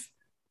Booth,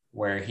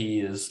 where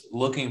he is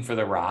looking for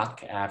the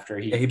rock after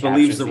he He captures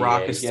believes the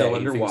rock egg. is still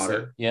he thinks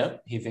underwater.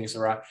 He thinks the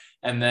rock.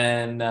 And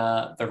then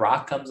the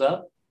rock comes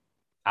up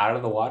out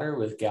of the water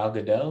with Gal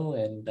Gadot.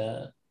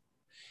 And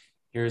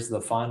here's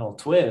the final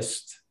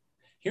twist.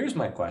 Here's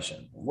my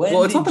question.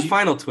 Well, it's not the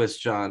final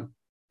twist, John,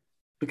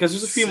 because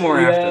there's a few more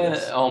after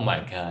this. Oh my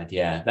God.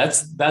 Yeah.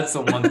 That's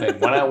the one thing.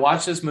 When I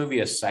watched this movie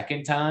a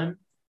second time,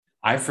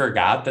 I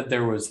forgot that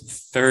there was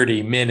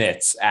 30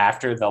 minutes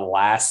after the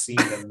last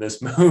scene in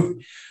this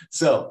movie.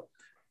 So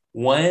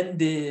when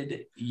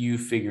did you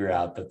figure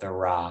out that The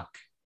Rock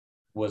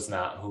was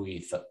not who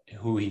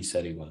he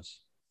said he was?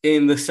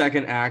 In the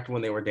second act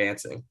when they were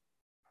dancing.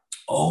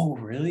 Oh,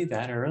 really?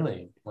 That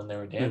early when they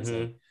were dancing?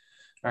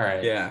 Mm-hmm. All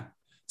right. Yeah.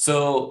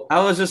 So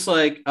I was just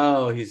like,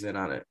 oh, he's in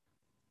on it.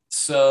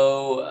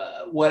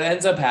 So what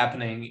ends up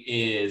happening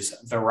is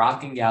The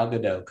Rock and Gal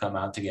Gadot come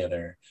out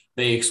together.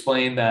 They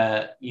explain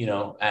that,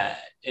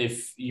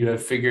 if you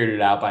have figured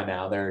it out by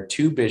now, there are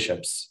two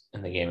bishops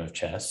in the game of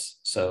chess.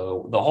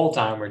 So the whole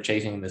time we're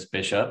chasing this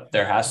bishop,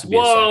 there has to be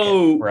a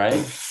second,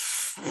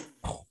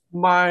 right?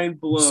 Mind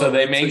blown. So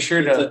they make sure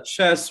it's to a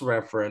chess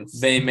reference.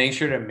 They make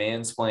sure to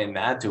mansplain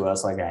that to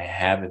us, like I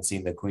haven't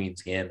seen the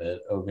Queen's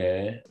Gambit.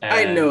 Okay,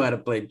 I know how to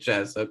play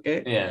chess.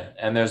 Okay. Yeah,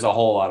 and there's a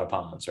whole lot of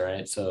pawns,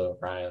 right? So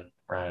Ryan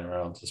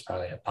Reynolds is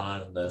probably a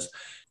pawn in this.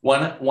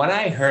 When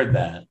I heard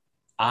that,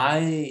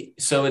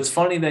 So it's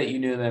funny that you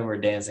knew them were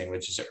dancing,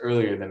 which is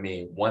earlier than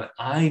me. When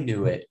I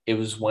knew it, it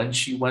was when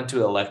she went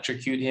to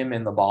electrocute him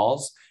in the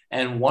balls.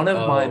 And one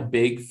of my Oh,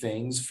 big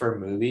things for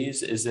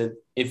movies is that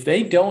if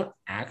they don't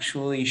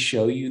actually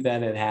show you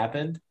that it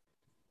happened,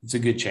 it's a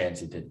good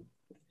chance it didn't.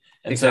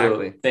 And so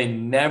exactly. they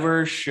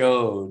never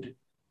showed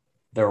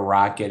The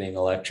Rock getting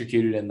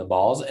electrocuted in the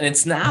balls. And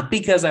it's not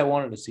because I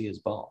wanted to see his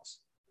balls.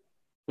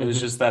 It was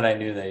Mhm. just that I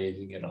knew that he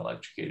didn't get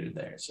electrocuted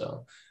there.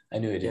 So I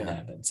knew it didn't Yeah.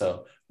 happen.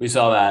 So we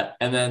saw that.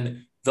 And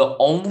then the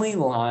only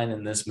line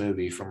in this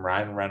movie from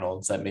Ryan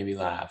Reynolds that made me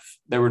laugh,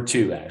 there were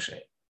two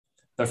actually.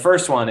 The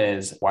first one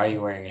is, "Why are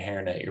you wearing a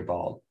hairnet? You're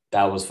bald."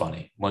 That was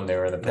funny when they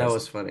were in the That prison.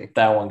 was funny.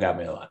 That one got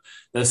me a lot.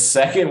 The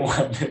second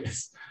one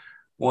is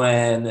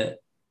when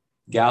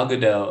Gal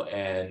Gadot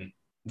and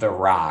The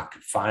Rock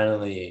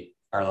finally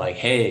are like,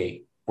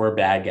 "Hey, we're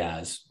bad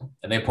guys."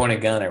 And they point a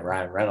gun at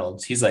Ryan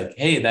Reynolds. He's like,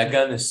 "Hey, that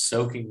gun is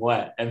soaking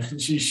wet." And then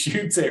she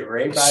shoots it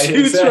right by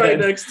his Shoots right head.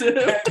 next to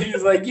him. And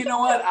he's like, "You know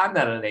what? I'm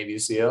not a Navy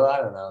SEAL. I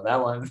don't know.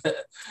 That one,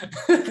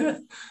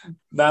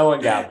 that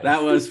one got me.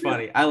 That was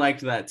funny. I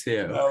liked that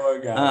too. That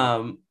one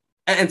got me.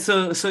 And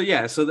so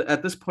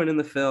at this point in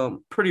the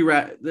film,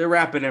 they're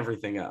wrapping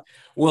everything up.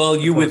 Well,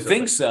 you would supposedly.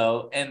 think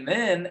so. And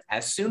then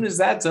as soon as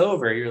that's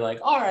over, you're like,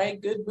 all right,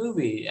 good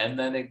movie. And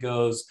then it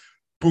goes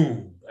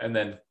boom. And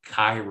then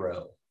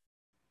Cairo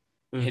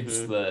hits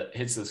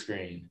Mhm. the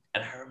screen.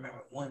 And I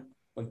remember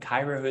when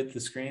Cairo hit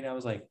the screen, I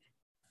was like,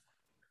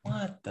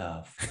 what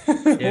the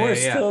we're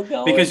Yeah. still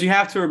going. Because you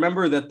have to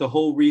remember that the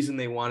whole reason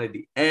they wanted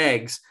the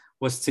eggs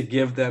was to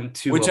give them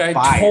to which a I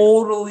buyer.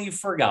 totally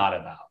forgot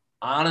about.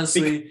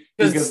 Honestly,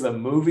 because the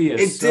movie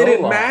is It so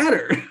didn't long.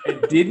 matter.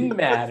 It didn't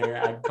matter.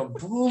 I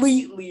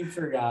completely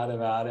forgot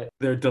about it.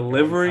 They're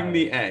delivering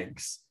the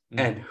eggs.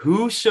 And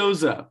who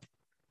shows up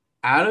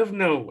out of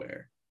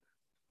nowhere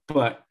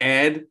but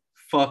Ed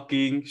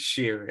fucking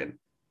Sheeran?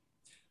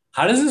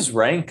 How does this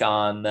rank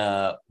on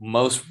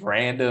most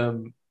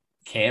random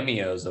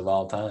cameos of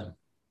all time?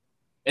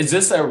 Is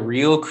this a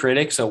Real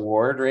Critics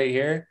Award right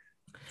here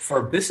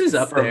This is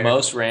up for there,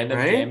 most random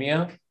right?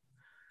 cameo?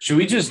 Should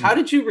we just How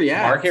did you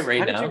react? mark it right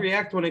How now? did you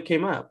react when it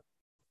came up?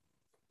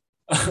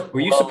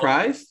 Were you Well,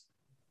 surprised?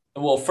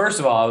 Well, first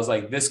of all, I was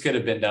like, this could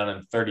have been done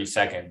in 30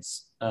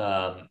 seconds.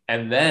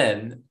 And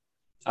then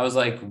I was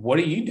like, what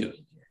are you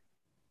doing here?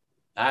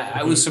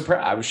 I was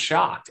surprised. I was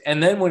shocked.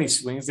 And then when he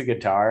swings the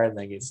guitar and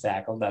then gets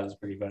tackled, that was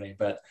pretty funny.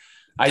 But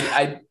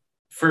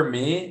for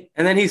me,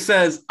 And then he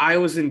says, I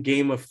was in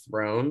Game of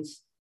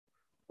Thrones.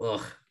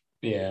 Ugh.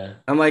 yeah.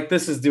 I'm like,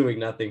 this is doing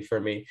nothing for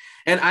me.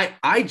 And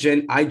I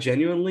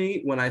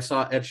genuinely, when I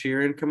saw Ed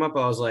Sheeran come up,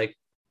 I was like,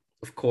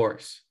 of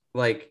course.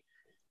 Like,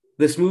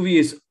 this movie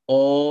is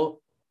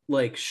all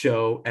like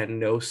show and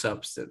no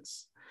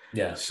substance.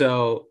 Yeah.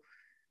 So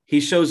he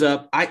shows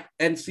up.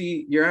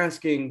 You're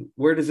asking,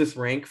 where does this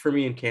rank for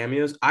me in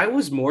cameos? I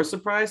was more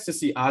surprised to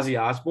see Ozzy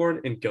Osbourne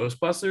in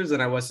Ghostbusters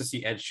than I was to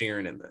see Ed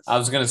Sheeran in this. I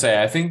was gonna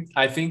say, I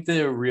think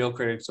the Real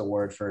Critics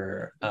Award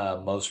for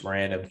most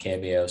random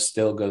cameo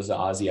still goes to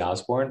Ozzy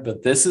Osbourne,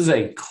 but this is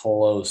a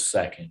close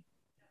second.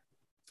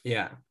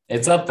 Yeah,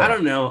 it's up there. I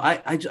don't know.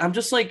 I'm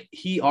just like,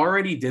 he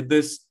already did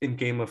this in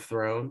Game of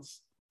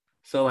Thrones,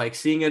 so like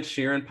seeing Ed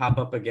Sheeran pop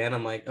up again,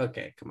 I'm like,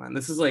 okay, come on.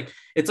 This is like,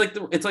 it's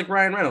like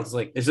Ryan Reynolds.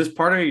 Like, is this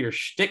part of your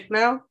shtick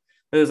now?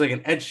 There's like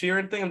an Ed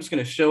Sheeran thing. I'm just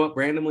gonna show up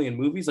randomly in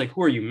movies. Like,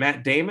 who are you,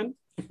 Matt Damon?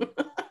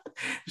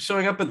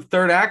 Showing up at the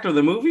third act of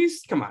the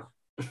movies? Come on.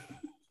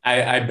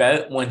 I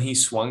bet when he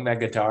swung that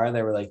guitar,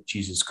 they were like,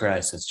 Jesus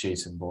Christ, that's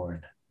Jason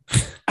Bourne.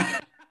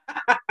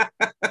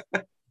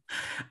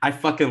 I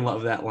fucking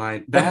love that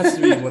line. That has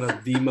to be one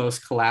of the most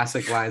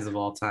classic lines of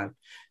all time.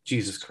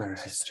 Jesus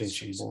Christ, it's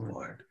Jason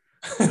Bourne.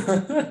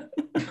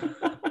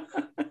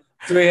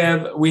 So we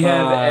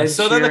have Ed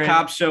so then the Sheeran.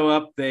 cops show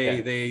up.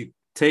 They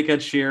take Ed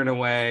Sheeran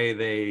away.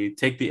 They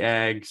take the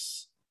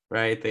eggs,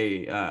 right?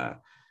 They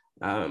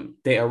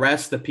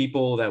arrest the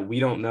people that we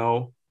don't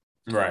know,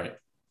 right?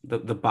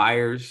 The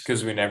buyers,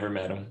 because we never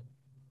met them.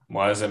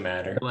 Why does it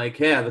matter? Like,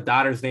 yeah, the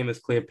daughter's name is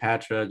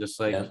Cleopatra, just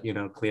like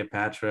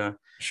Cleopatra.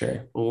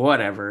 Sure,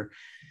 whatever.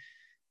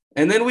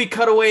 And then we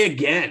cut away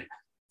again.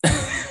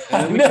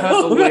 And we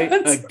cut away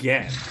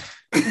again.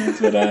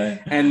 That's what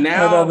and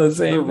now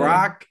The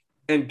Rock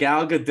and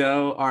Gal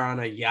Gadot are on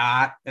a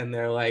yacht, and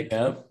they're like,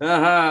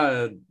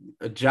 a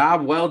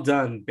job well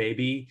done,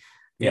 baby.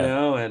 You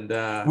know,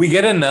 and we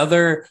get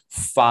another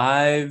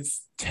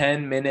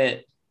 5-10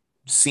 minute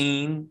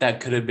scene that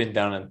could have been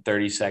done in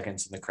 30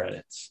 seconds in the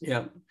credits.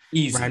 Yep.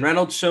 Easy. Ryan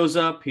Reynolds shows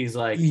up. He's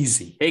like,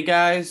 easy. Hey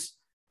guys,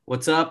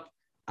 what's up?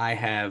 I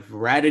have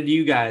ratted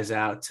you guys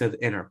out to the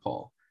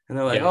Interpol. And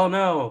they're like, oh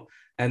no.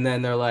 And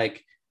then they're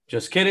like,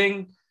 just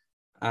kidding.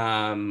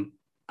 I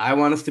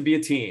want us to be a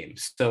team.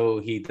 So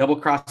he double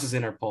crosses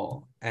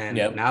Interpol, and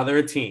now they're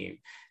a team.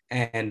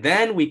 And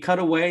then we cut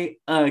away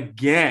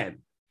again.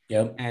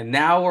 Yep. And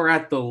now we're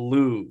at the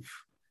Louvre.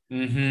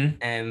 Mm-hmm.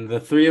 And the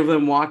three of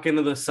them walk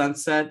into the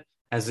sunset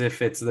as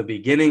if it's the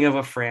beginning of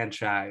a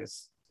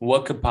franchise.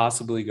 What could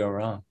possibly go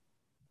wrong?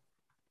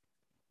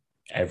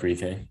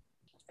 Everything.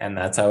 And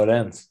that's how it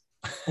ends.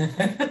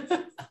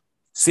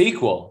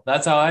 Sequel.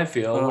 That's how I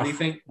feel. Ugh. What do you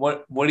think?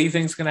 What do you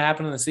think is going to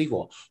happen in the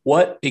sequel?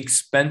 What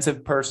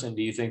expensive person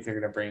do you think they're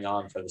going to bring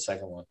on for the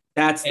second one?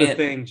 That's the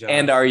thing, John.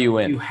 And are you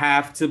in? You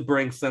have to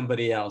bring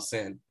somebody else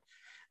in.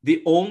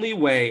 The only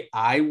way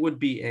I would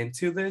be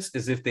into this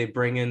is if they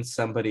bring in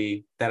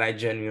somebody that I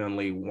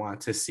genuinely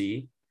want to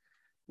see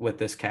with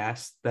this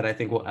cast that I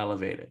think will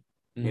elevate it.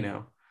 You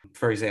know,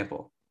 for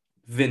example,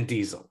 Vin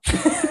Diesel.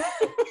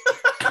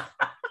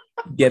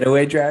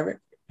 Getaway driver.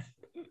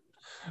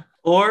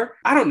 Or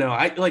I don't know.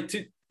 I like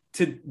to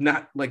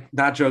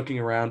not joking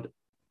around.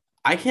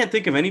 I can't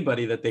think of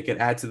anybody that they could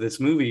add to this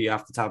movie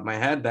off the top of my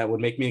head that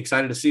would make me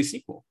excited to see a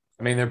sequel.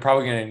 I mean, they're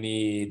probably going to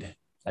need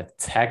a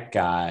tech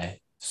guy.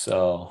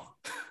 So,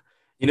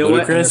 you know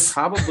what? And Ludacris.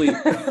 probably,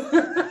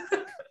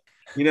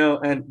 you know,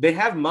 and they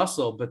have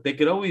muscle, but they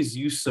could always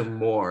use some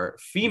more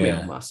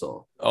female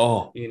muscle.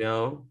 Oh, You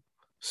know,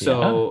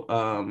 so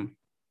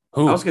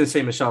who? I was going to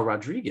say Michelle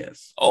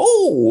Rodriguez.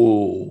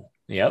 Oh,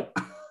 yep.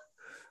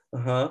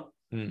 Uh-huh.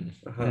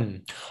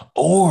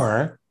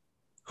 Or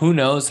who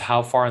knows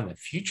how far in the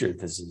future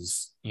this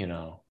is, you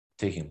know,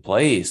 taking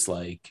place?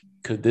 Like,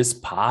 could this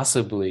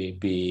possibly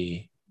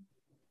be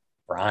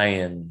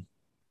Brian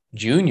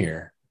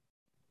Jr.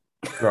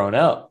 grown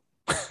up?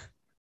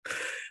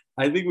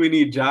 I think we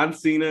need John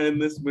Cena in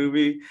this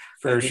movie.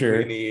 For sure.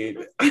 We need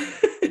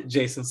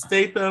Jason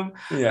Statham.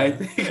 Yeah. I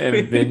think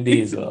And Vin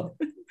Diesel.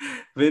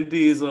 Vin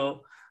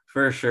Diesel,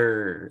 for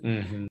sure.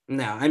 Mm-hmm.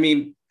 No, I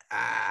mean,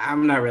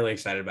 I'm not really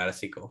excited about a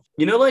sequel.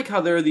 You know, like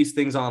how there are these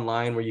things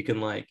online where you can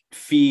like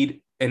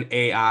feed an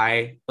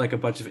AI like a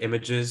bunch of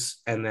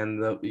images and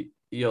then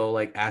you'll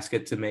like ask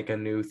it to make a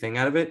new thing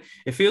out of it.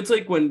 It feels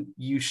like when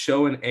you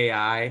show an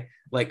AI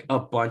like a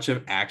bunch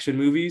of action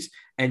movies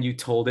and you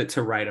told it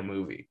to write a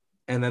movie.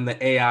 And then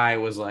the AI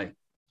was like,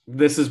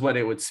 this is what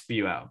it would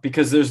spew out,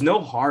 because there's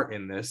no heart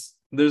in this.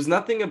 There's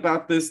nothing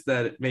about this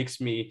that makes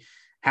me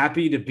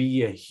happy to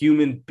be a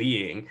human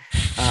being.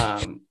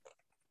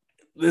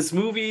 This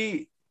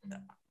movie,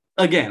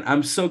 again,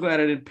 I'm so glad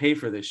I didn't pay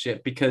for this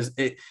shit, because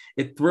it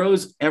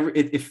throws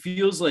it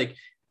feels like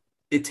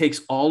it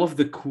takes all of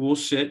the cool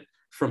shit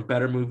from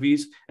better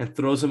movies and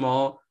throws them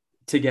all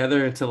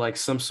together into like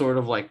some sort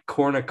of like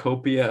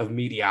cornucopia of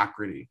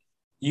mediocrity.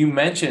 You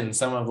mentioned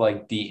some of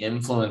like the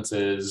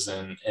influences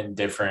and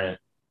different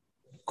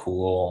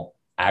cool,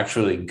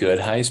 actually good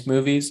heist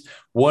movies.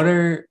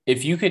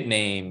 If you could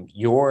name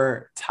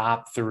your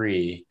top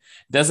three,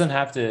 doesn't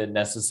have to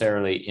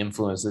necessarily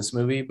influence this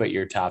movie, but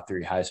your top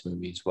three heist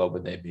movies, what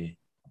would they be?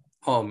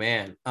 Oh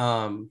man.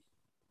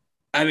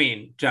 I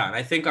mean, John,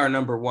 I think our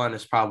number one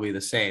is probably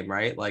the same,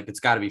 right? Like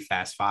it's got to be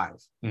Fast Five.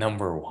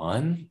 Number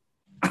one?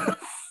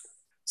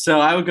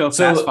 So I would go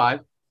Fast Five.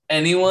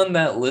 Anyone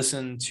that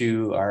listened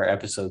to our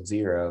episode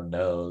 0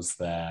 knows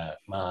that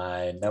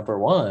my number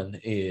one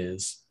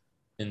is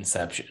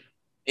Inception.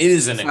 It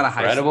is an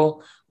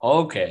incredible.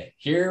 Okay,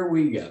 here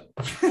we go.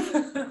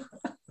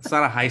 It's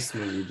not a heist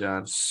movie,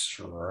 John.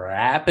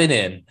 Strap it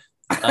in.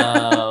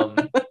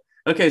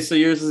 Okay, so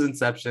yours is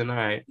Inception. All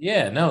right.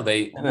 Yeah, no,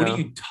 what are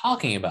you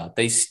talking about?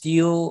 They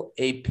steal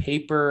a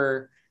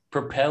paper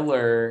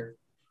propeller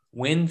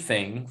wind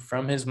thing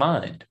from his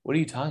mind. What are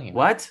you talking about?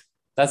 What?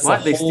 That's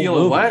what? They steal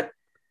movie. What?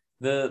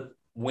 The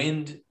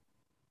wind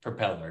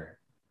propeller.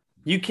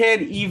 You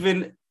can't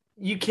even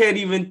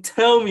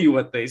tell me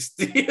what they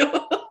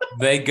steal.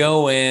 They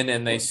go in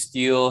and they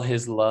steal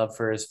his love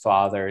for his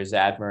father, his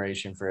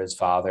admiration for his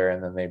father,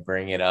 and then they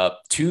bring it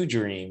up to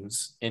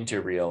dreams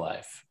into real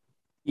life.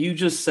 You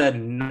just said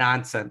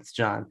nonsense,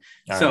 John.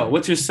 So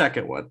what's your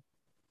second one?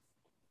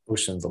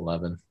 Ocean's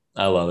 11.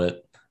 I love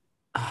it.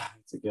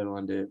 It's a good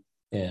one, dude.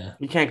 Yeah.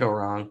 You can't go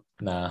wrong.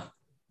 Nah.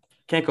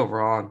 Can't go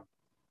wrong.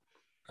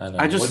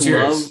 I just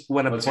love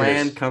when a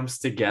plan comes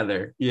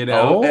together, you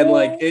know, and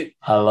like it.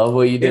 I love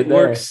what you did. It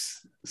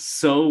works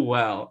so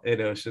well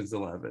in Ocean's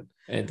 11.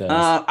 It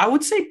does. I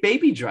would say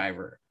Baby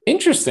Driver.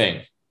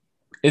 Interesting.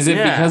 Is it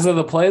because of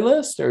the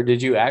playlist, or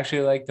did you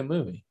actually like the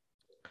movie?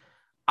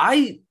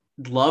 I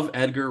love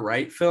Edgar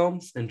Wright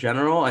films in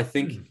general. I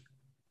think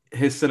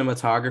his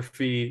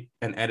cinematography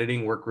and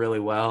editing work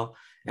really well,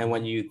 and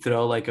when you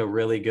throw like a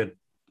really good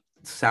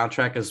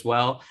soundtrack as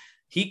well,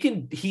 he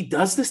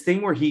does this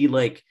thing where he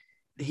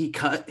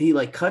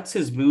cuts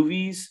his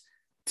movies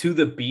to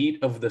the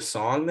beat of the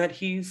song that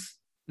he's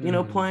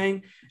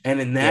playing,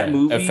 and in that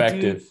movie,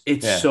 effective. Dude,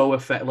 it's so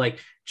effective. Like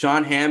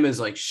John Hamm is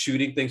like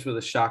shooting things with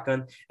a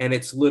shotgun, and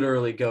it's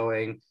literally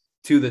going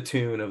to the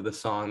tune of the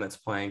song that's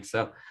playing.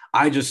 So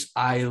I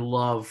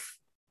love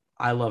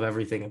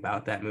everything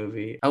about that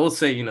movie. I will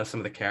say, some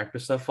of the character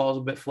stuff falls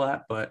a bit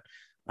flat, but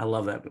I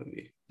love that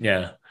movie.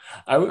 Yeah,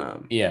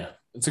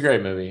 it's a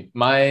great movie.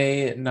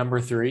 My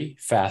number 3,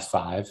 Fast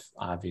Five,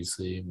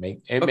 obviously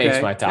makes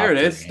my top. There it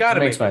is. Got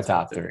to make my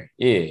top 3.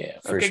 Yeah,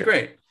 for sure. Okay,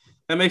 great.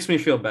 That makes me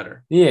feel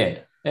better. Yeah,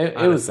 it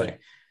was like.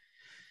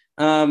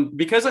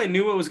 Because I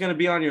knew what was going to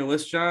be on your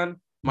list, John.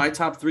 My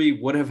top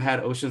 3 would have had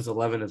Ocean's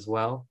 11 as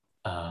well.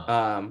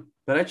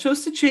 but I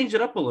chose to change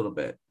it up a little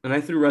bit, and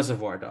I threw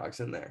Reservoir Dogs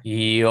in there.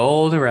 Ye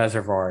old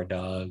Reservoir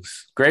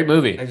Dogs. Great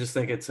movie. I just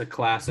think it's a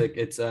classic.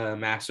 It's a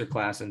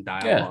masterclass in Yeah,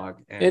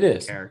 dialogue and it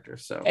is. character.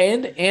 So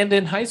And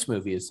in heist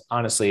movies,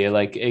 honestly,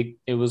 like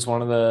it was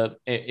one of the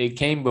it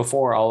came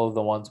before all of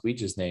the ones we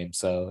just named,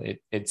 so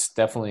it's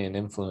definitely an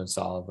influence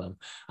to all of them.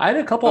 I had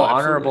a couple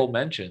honorable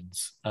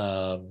mentions.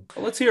 Well,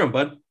 let's hear them,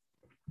 bud.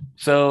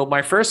 So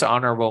my first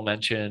honorable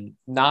mention,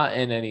 not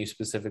in any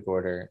specific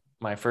order,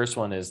 my first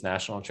one is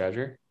National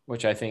Treasure,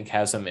 which I think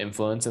has some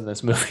influence in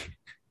this movie,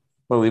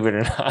 believe it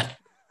or not.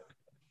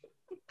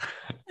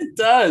 It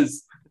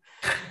does.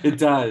 It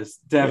does,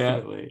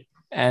 definitely.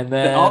 And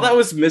then all that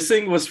was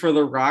missing was for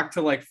The Rock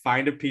to like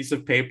find a piece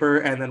of paper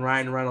and then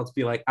Ryan Reynolds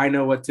be like, I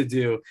know what to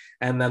do.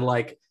 And then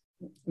like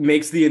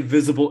makes the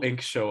invisible ink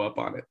show up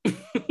on it.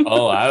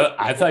 Oh,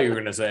 I thought you were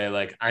going to say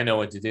like, I know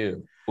what to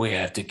do. We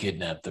have to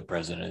kidnap the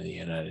president of the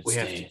United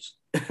States.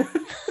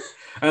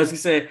 I was going to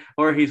say,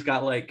 or he's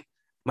got like,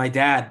 my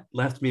dad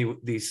left me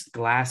these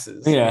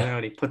glasses,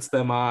 and he puts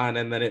them on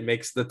and then it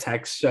makes the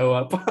text show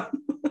up on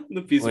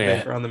the piece of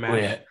paper on the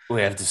map.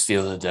 We have to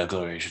steal the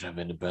Declaration of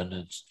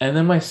Independence. And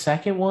then my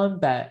second one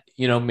that,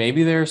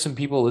 maybe there are some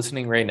people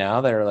listening right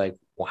now that are like,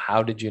 well,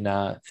 how did you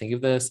not think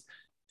of this?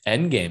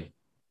 Endgame,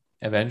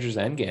 Avengers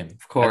Endgame.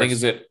 Of course. I think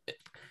it's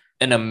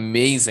an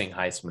amazing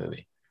heist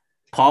movie.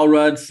 Paul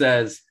Rudd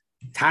says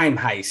time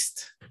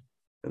heist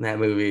in that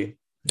movie.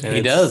 And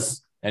he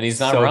does. And he's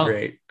not wrong.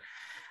 Great.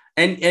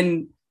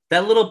 And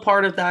that little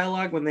part of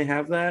dialogue when they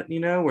have that,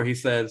 where he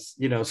says,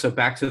 so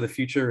Back to the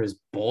Future is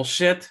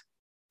bullshit.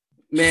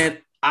 Man,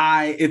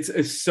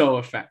 it's so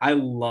effective. I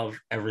love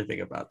everything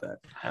about that.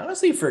 I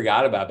honestly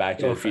forgot about Back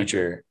to the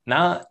Future.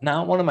 Not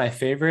one of my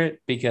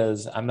favorite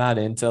because I'm not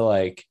into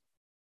like,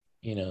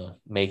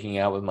 making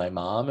out with my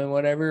mom and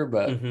whatever.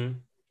 But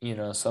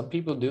some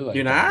people do. Like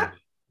You're not?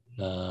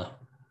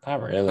 Not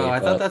really. Oh,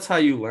 I thought that's how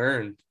you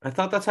learned. I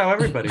thought that's how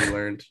everybody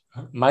learned.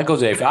 Michael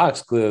J.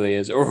 Fox clearly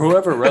is, or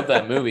whoever wrote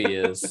that movie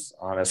is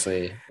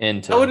honestly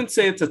into. I wouldn't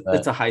say it's a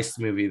heist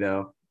movie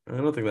though. I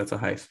don't think that's a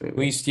heist movie.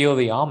 We steal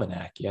the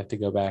almanac. You have to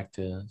go back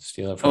to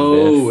steal it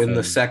from.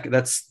 The second.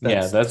 That's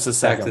the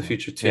second. Back to the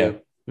Future too.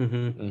 Yeah.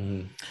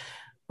 Mm-hmm.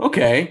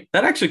 Okay,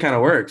 that actually kind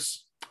of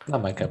works.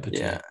 Not my cup of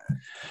tea. Yeah.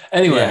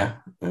 Anyway,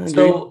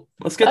 so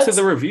let's get to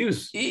the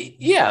reviews.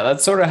 Yeah,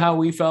 that's sort of how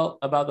we felt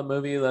about the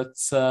movie.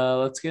 Let's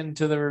get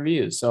into the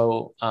reviews.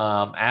 So,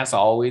 as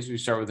always, we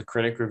start with the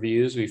critic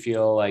reviews. We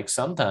feel like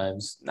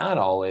sometimes, not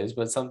always,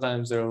 but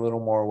sometimes they're a little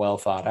more well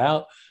thought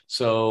out.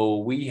 So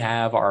we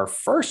have our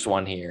first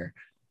one here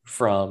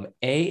from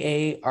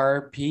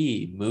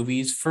AARP,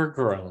 Movies for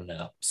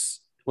Grown-Ups,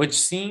 which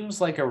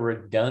seems like a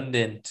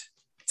redundant,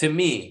 to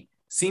me,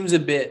 seems a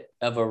bit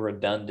of a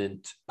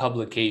redundant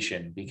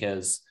publication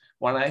because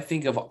when I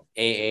think of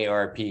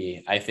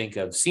AARP, I think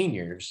of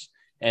seniors,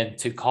 and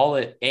to call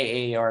it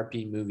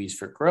AARP Movies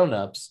for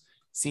Grown-Ups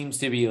seems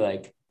to be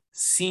like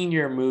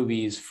senior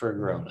movies for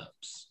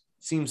grown-ups.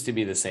 Seems to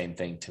be the same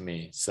thing to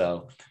me.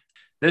 So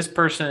this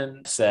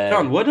person said,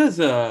 John, what is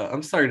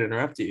I'm sorry to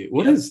interrupt you.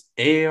 What does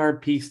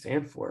AARP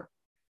stand for?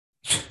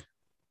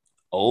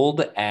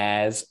 Old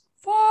as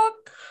fuck.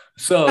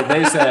 So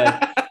they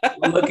said,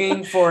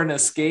 looking for an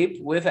escape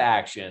with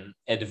action,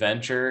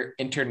 adventure,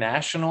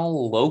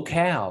 international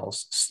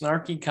locales,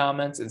 snarky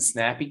comments, and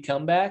snappy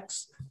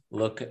comebacks?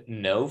 Look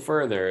no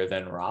further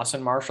than Ross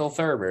and Marshall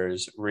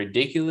Thurber's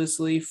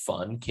ridiculously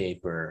fun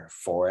caper.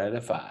 4 out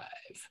of 5.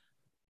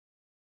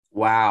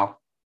 Wow.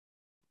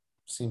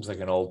 Seems like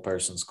an old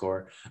person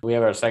score. We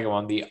have our second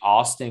one, the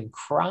Austin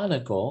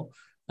Chronicle.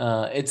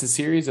 It's a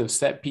series of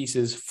set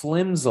pieces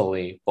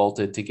flimsily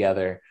bolted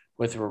together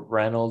with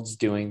Reynolds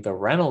doing the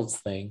Reynolds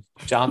thing,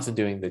 Johnson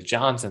doing the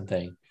Johnson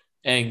thing,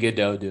 and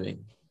Godot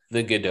doing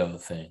the Godot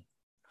thing.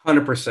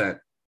 100%.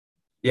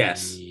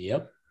 Yes.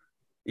 Yep.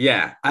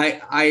 Yeah.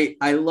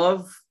 I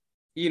love,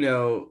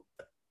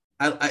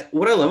 I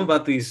what I love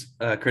about these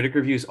critic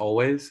reviews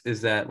always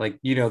is that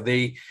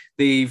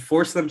they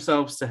force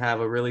themselves to have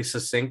a really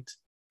succinct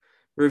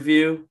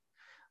review.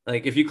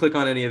 Like if you click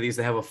on any of these,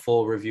 they have a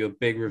full review, a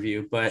big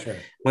review. But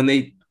when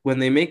they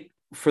make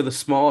for the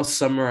small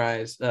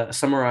summarized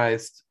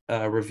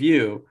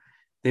review,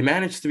 they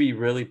manage to be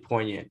really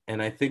poignant.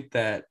 And I think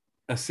that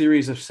a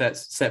series of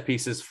set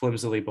pieces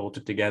flimsily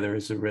bolted together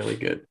is a really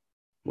good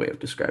way of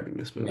describing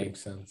this movie. Makes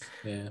sense.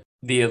 Yeah.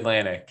 The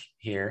Atlantic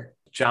here.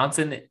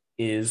 Johnson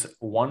is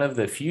one of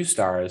the few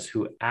stars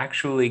who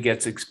actually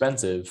gets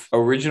expensive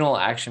original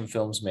action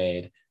films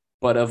made,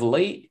 but of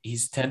late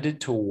he's tended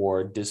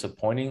toward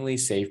disappointingly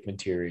safe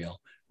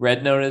material.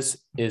 Red Notice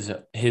is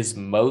his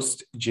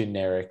most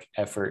generic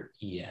effort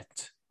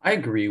yet. I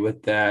agree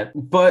with that,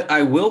 but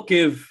I will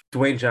give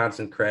Dwayne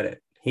Johnson credit.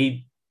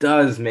 He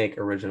does make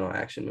original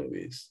action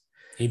movies.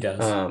 He does.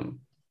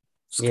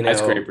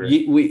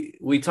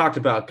 We talked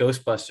about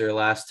Ghostbuster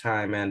last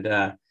time, and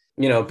a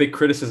big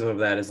criticism of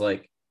that is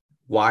like,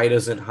 why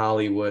doesn't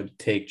Hollywood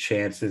take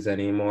chances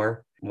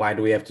anymore? Why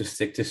do we have to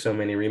stick to so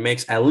many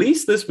remakes? At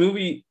least this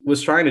movie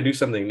was trying to do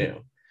something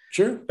new.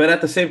 Sure. But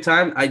at the same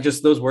time,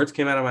 those words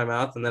came out of my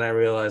mouth, and then I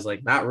realized,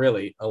 like, not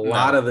really. A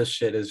lot of this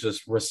shit is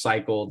just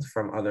recycled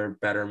from other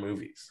better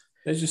movies.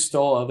 They just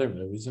stole other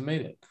movies and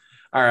made it.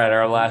 All right,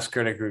 our last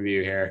critic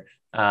review here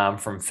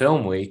from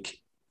Film Week.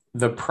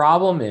 The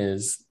problem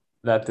is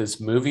that this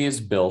movie is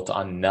built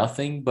on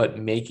nothing but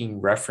making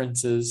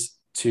references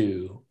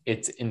to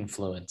its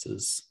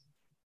influences.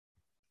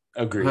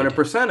 Agreed.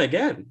 100%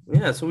 again.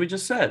 Yeah, that's what we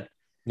just said.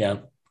 Yeah.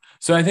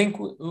 So I think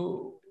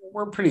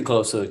we're pretty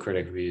close to the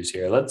critic reviews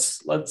here.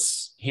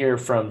 Let's hear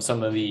from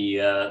some of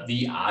the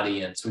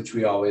audience, which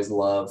we always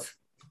love.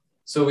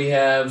 So we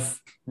have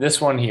this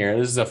one here.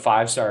 This is a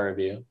 5-star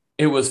review.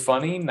 It was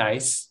funny,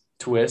 nice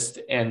twist,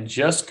 and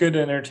just good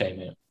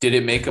entertainment. Did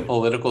it make a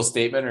political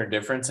statement or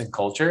difference in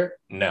culture?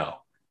 No.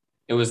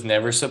 It was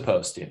never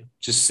supposed to.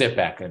 Just sit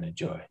back and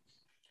enjoy.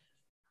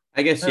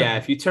 I guess, yeah,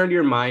 if you turned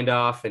your mind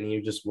off and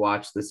you just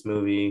watched this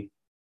movie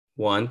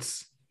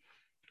once,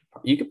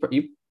 I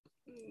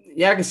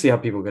can see how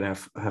people could have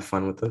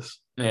fun with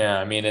this. Yeah,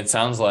 I mean, it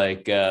sounds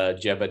like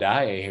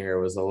Jebediah here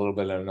was a little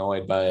bit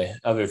annoyed by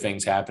other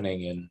things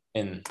happening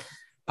in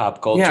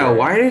pop culture.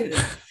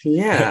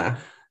 Yeah,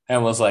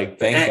 and was like,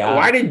 thank God.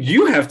 Why did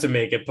you have to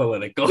make it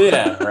political?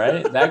 Yeah,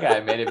 right? That guy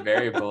made it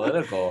very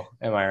political.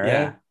 Am I right?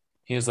 Yeah.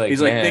 He's like,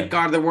 thank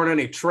God there weren't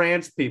any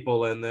trans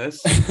people in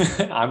this.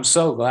 I'm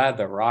so glad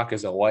The Rock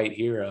is a white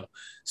hero.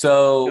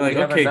 So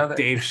you're like, okay,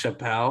 Dave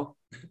Chappelle.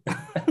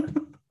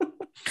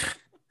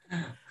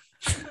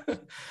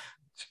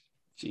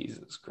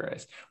 Jesus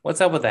Christ.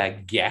 What's up with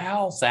that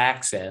gal's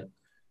accent?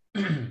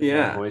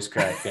 Yeah. Voice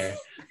crack there.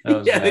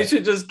 They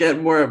should just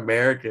get more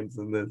Americans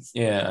in this.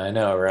 Yeah, I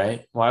know,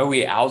 right? Why are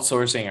we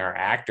outsourcing our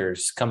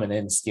actors coming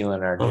in,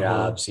 stealing our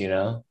jobs,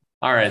 All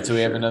right, so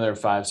we have another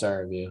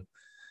 5-star review.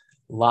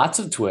 Lots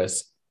of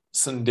twists,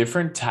 some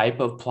different type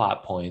of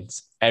plot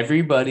points.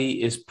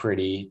 Everybody is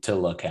pretty to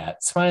look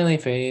at. Smiley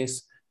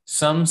face,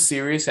 some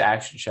serious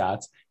action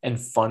shots, and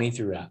funny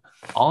throughout.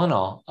 All in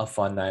all, a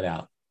fun night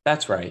out.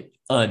 That's right,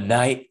 a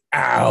night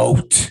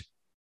out.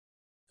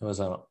 It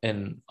was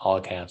in all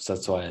caps.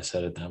 That's why I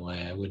said it that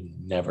way. I would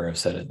never have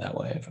said it that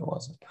way if it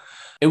wasn't.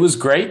 It was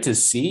great to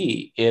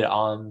see it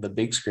on the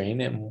big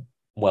screen and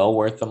well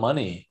worth the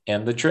money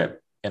and the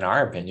trip, in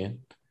our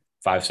opinion.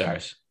 5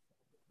 stars.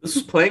 This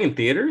was playing in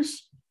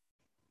theaters?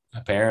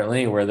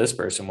 Apparently, where this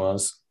person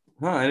was.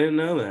 Oh, I didn't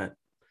know that.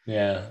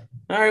 Yeah.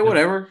 All right,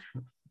 whatever.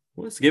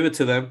 Let's give it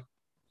to them.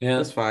 Yeah.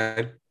 That's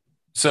fine.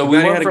 So we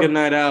had a good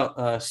night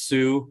out,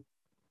 Sue.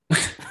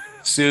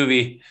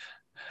 Suvi.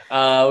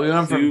 We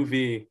went from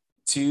V.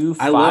 to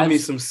 5. I love me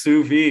some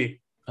sous vide.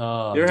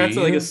 Oh, you ever had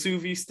like a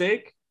sous vide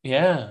steak?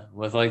 Yeah,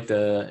 with like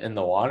in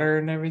the water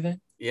and everything.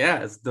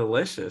 Yeah, it's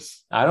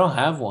delicious. I don't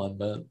have one,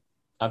 but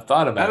I've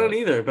thought about it. I don't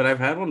either, but I've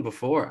had one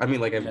before. I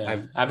mean, like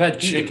I've had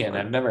chicken.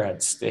 I've never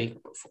had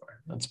steak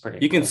before. That's pretty.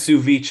 You can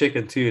sous vide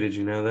chicken too. Did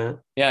you know that?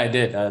 Yeah, I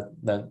did.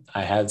 That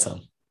I had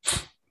some.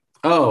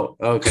 Oh,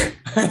 okay.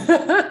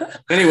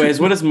 Anyways,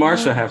 what does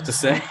Marsha have to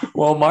say?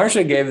 Well,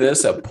 Marsha gave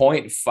this a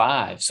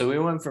 0.5. So we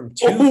went from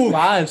 2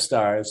 5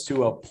 stars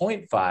to a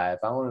 0.5.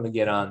 I wanted to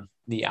get on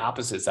the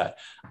opposite side.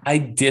 I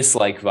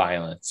dislike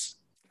violence,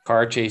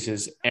 car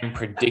chases, and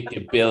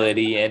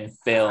predictability in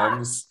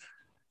films.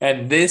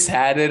 And this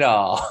had it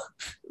all.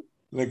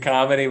 The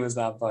comedy was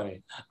not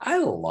funny. I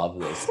love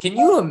this. Can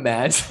you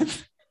imagine?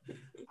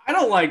 I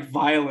don't like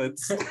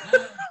violence.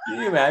 Can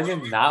you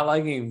imagine not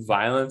liking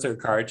violence or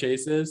car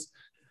chases?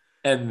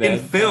 And then in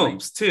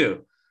films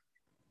too.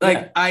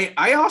 Like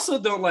I also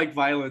don't like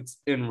violence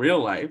in real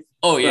life.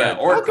 Oh yeah,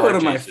 or I'll go to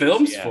my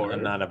films for it.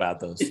 I'm not about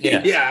those.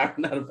 Yeah,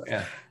 I'm not about.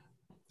 Yeah.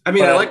 I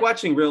mean, I like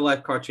watching real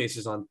life car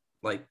chases on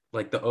like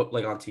on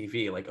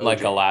TV, like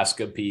OJ.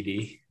 Alaska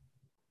PD.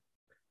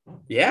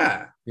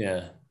 Yeah.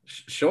 Yeah.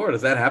 Sure.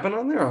 Does that happen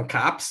on there on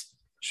Cops?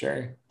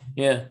 Sure.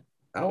 Yeah.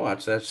 I'll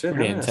watch that shit.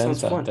 Pretty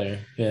intense out there.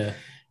 Yeah.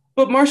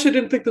 But Marsha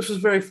didn't think this was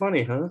very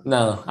funny, huh?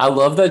 No. I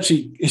love that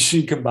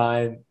she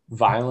combined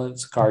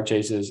violence, car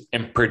chases,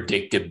 and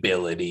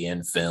predictability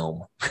in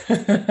film.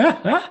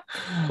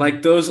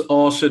 Like those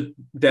all should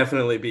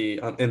definitely be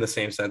in the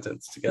same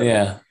sentence together.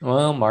 Yeah.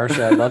 Well,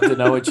 Marsha, I'd love to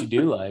know what you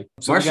do like.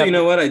 So Marsha, you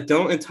know what? I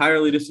don't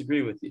entirely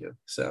disagree with you.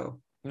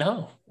 So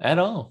no, at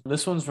all.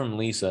 This one's from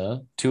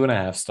Lisa,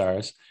 2.5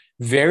 stars.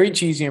 Very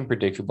cheesy and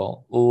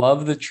predictable.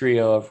 Love the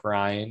trio of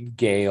Ryan,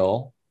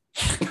 Gail,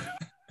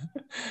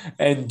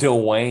 and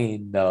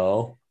Dwayne,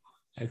 though.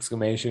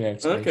 Exclamation.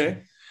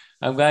 Okay.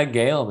 I'm glad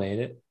Gail made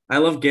it. I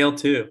love Gail,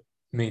 too.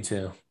 Me,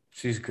 too.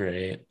 She's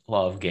great.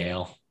 Love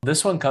Gail.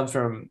 This one comes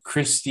from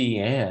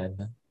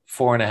Christiane,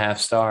 4.5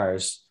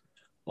 stars.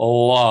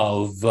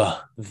 Love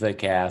the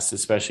cast,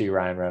 especially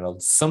Ryan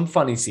Reynolds. Some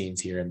funny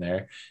scenes here and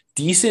there.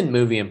 Decent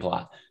movie and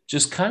plot.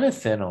 Just kind of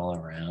thin all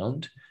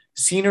around.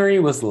 Scenery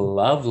was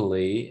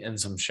lovely in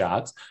some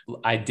shots.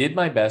 I did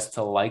my best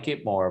to like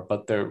it more,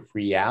 but the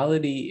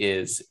reality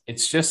is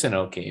it's just an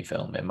okay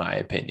film, in my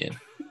opinion.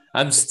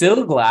 I'm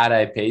still glad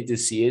I paid to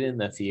see it in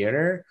the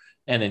theater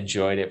and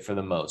enjoyed it for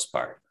the most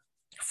part.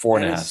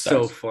 4.5 stars.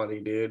 So funny,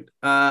 dude.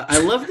 I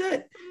love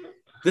that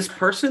this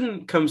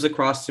person comes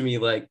across to me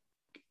like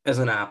as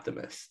an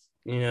optimist.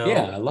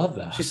 Yeah, I love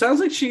She that. sounds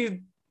like she's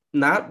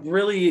not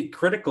really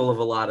critical of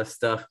a lot of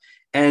stuff,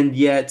 and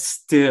yet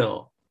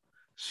still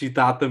she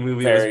thought the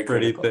movie was Very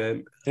pretty critical.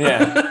 thin.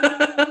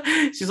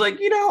 Yeah. She's like,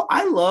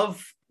 I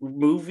love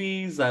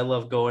movies. I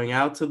love going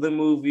out to the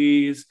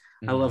movies.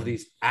 I love Mhm.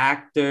 these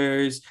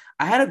actors.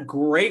 I had a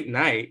great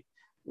night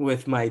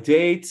with my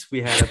dates.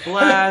 We had a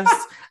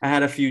blast. I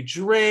had a few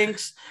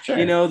drinks.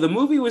 Sure. The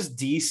movie was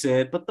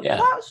decent, but the Yeah.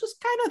 plot was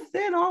just kind of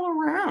thin all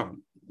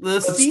around. But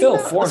still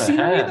four The and a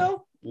scenery half.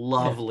 though,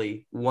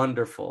 lovely,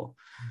 wonderful.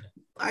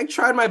 I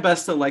tried my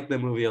best to like the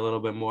movie a little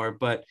bit more,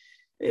 but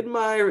in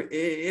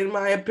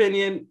my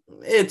opinion,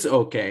 it's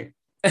okay.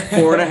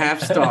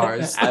 4.5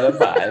 stars. Out of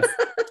 5.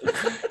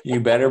 You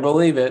better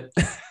believe it.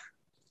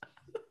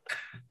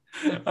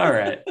 All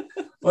right.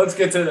 Let's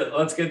get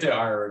to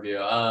our review.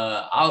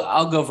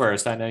 I'll go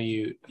first. I know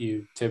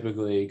you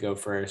typically go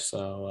first,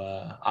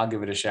 so I'll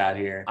give it a shot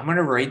here. I'm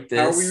gonna rate this.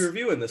 How are we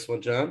reviewing this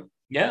one, John?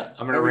 Yeah,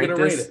 I'm How gonna are we rate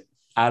gonna rate this it?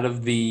 out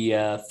of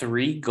the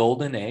 3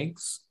 golden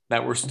eggs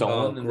that were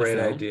stolen in the Great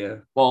film.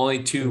 idea. Well,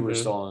 only 2 were Mhm.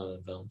 stolen in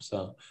the film,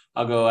 so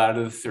I'll go out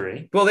of the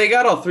 3. Well, they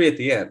got all 3 at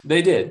the end.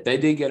 They did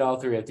get all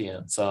 3 at the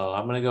end, so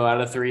I'm gonna go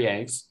out of 3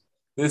 eggs.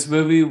 This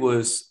movie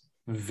was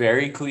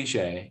very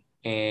cliche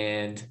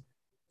and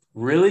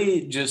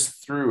really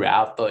just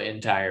throughout the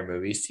entire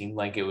movie seemed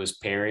like it was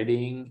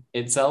parodying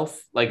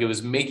itself, like it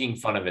was making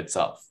fun of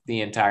itself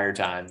the entire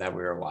time that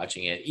we were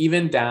watching it,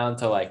 even down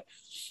to like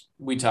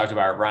we talked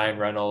about Ryan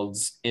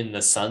Reynolds in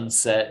the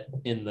sunset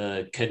in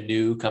the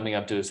canoe coming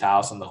up to his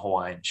house in the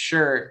Hawaiian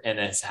shirt and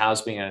his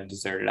house being on a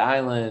deserted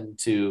island,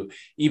 to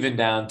even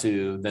down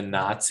to the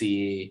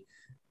Nazi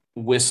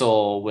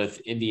whistle with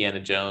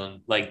Indiana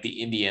Jones, like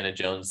the Indiana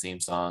Jones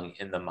theme song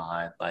in the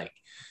mind. Like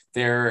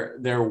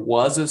there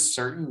was a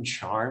certain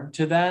charm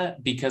to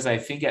that, because I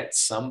think at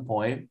some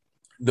point,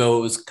 though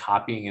it was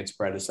copying its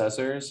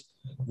predecessors,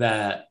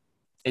 that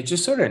it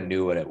just sort of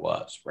knew what it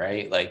was,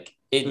 right? Like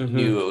it Mhm.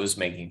 knew it was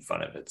making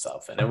fun of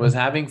itself and it was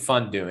having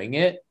fun doing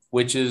it,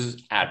 which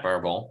is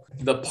admirable.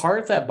 The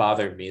part that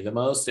bothered me the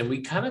most, and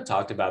we kind of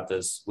talked about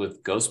this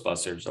with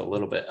Ghostbusters a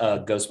little bit,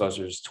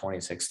 Ghostbusters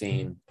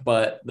 2016,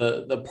 but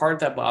the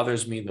part that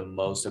bothers me the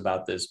most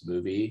about this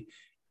movie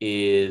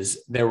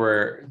is there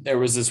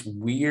was this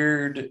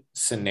weird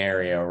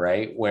scenario,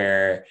 right,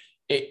 where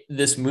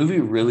this movie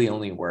really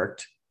only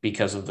worked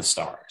because of the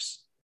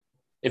stars.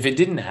 If it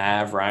didn't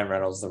have Ryan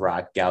Reynolds, The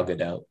Rock, Gal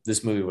Gadot,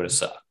 this movie would have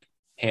sucked,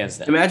 hands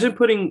down. Imagine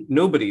putting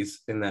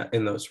nobodies in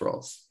those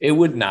roles. It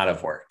would not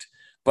have worked.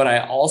 But I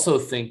also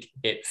think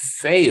it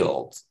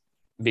failed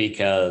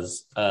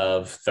because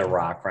of The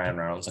Rock, Ryan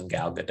Reynolds, and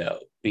Gal Gadot.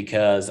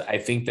 Because I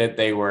think that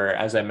they were,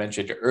 as I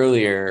mentioned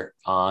earlier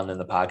on in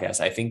the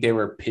podcast, I think they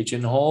were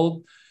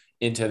pigeonholed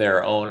into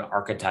their own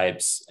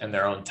archetypes and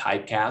their own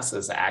typecast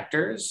as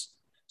actors.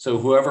 So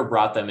whoever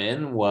brought them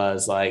in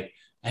was like,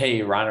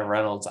 hey, Ryan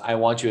Reynolds, I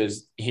want you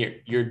as here,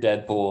 you're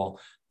Deadpool.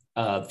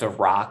 The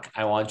Rock,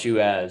 I want you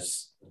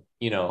as,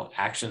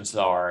 action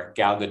star.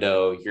 Gal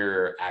Gadot,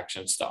 you're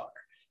action star.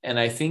 And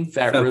I think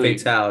that Femme really,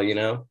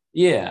 fatale.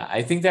 yeah,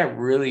 I think that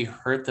really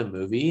hurt the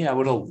movie. I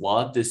would have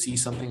loved to see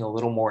something a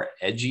little more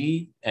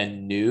edgy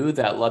and new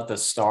that let the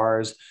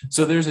stars.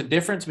 So there's a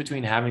difference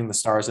between having the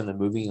stars in the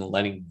movie and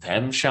letting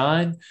them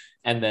shine,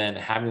 and then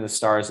having the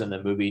stars in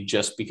the movie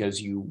just because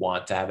you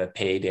want to have a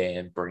payday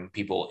and bring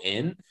people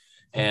in.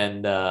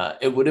 And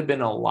it would have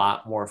been a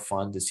lot more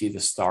fun to see the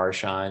star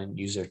shine and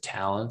use their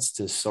talents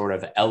to sort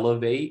of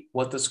elevate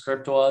what the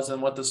script was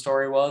and what the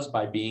story was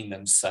by being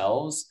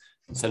themselves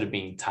instead of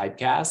being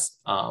typecast.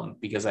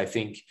 Because I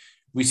think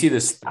we see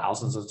this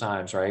thousands of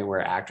times, right, where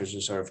actors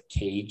are sort of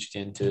caged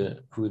into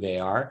who they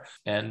are,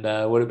 and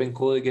it would have been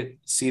cool to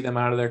see them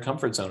out of their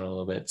comfort zone a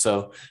little bit.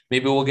 So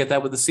maybe we'll get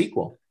that with the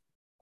sequel.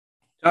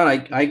 John,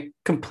 I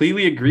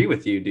completely agree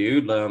with you,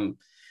 dude.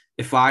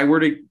 If I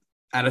were to,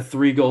 out of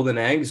 3 golden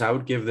eggs, I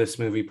would give this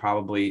movie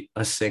probably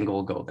a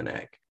single golden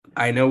egg.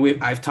 I know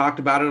I've talked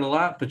about it a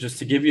lot, but just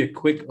to give you a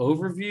quick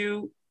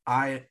overview,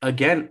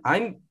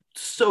 I'm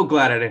so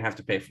glad I didn't have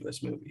to pay for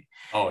this movie.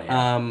 Oh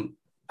yeah.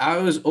 I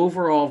was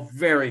overall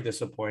very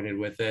disappointed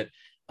with it.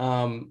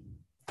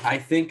 I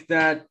think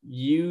that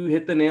you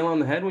hit the nail on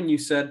the head when you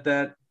said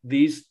that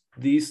these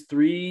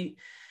 3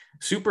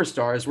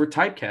 superstars were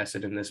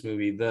typecasted in this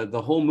movie.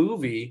 The whole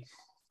movie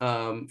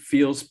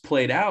feels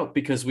played out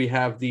because we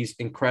have these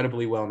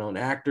incredibly well-known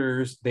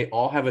actors. They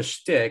all have a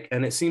shtick,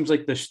 and it seems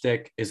like the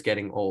shtick is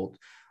getting old.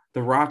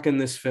 The Rock in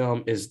this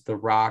film is The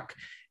Rock.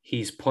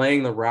 He's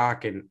playing The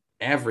Rock in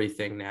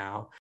everything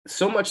now.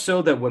 So much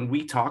so that when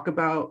we talk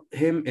about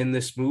him in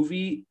this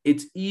movie,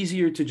 it's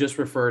easier to just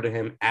refer to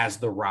him as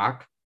The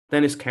Rock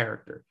than his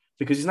character,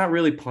 because he's not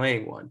really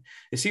playing one.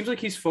 It seems like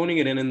he's phoning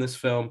it in this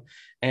film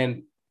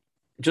and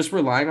just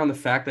relying on the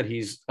fact that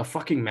he's a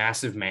fucking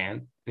massive man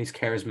and he's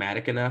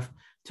charismatic enough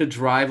to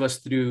drive us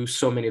through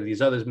so many of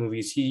these other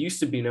movies. He used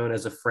to be known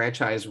as a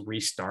franchise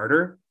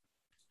restarter.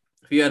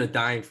 If you had a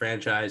dying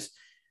franchise,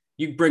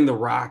 you bring The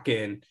Rock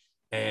in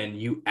and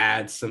you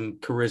add some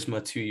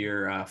charisma to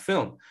your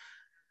film.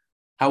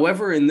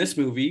 However, in this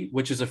movie,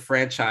 which is a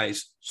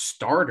franchise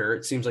starter,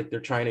 it seems like they're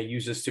trying to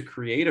use this to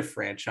create a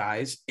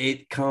franchise.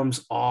 It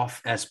comes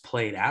off as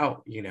played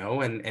out,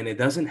 and it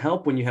doesn't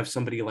help when you have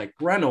somebody like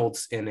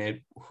Reynolds in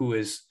it who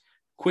is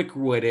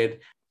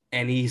quick-witted,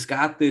 and he's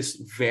got this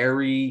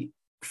very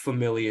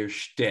familiar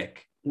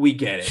shtick. We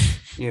get it,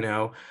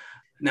 Now,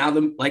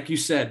 like you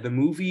said, the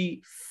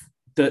movie,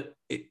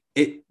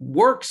 it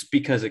works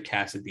because it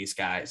casted these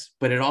guys,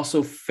 but it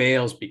also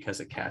fails because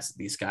it casted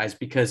these guys,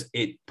 because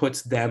it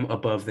puts them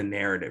above the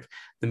narrative.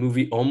 The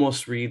movie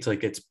almost reads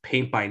like it's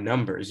paint by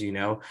numbers,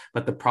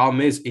 but the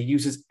problem is it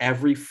uses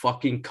every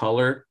fucking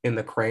color in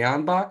the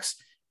crayon box.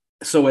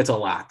 So it's a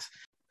lot.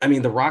 I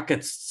mean, The Rock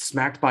gets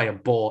smacked by a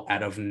bull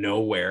out of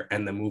nowhere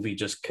and the movie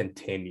just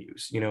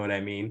continues. You know what I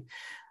mean?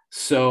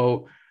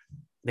 So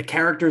the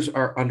characters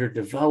are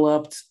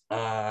underdeveloped.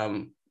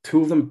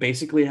 Two of them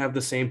basically have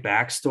the same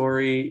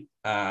backstory.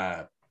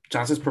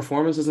 Johnson's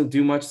performance doesn't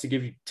do much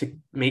to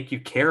make you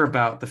care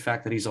about the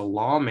fact that he's a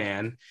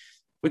lawman,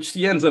 which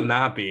he ends up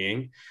not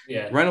being.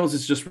 Yeah. Reynolds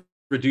is just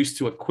reduced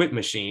to a quip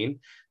machine,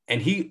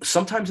 and he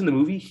sometimes in the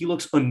movie he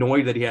looks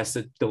annoyed that he has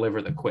to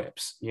deliver the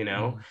quips,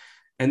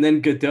 And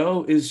then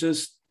Gadot is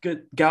just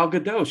Gal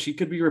Gadot. She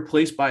could be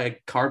replaced by a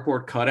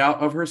cardboard cutout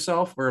of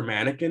herself or a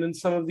mannequin in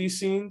some of these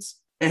scenes,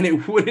 and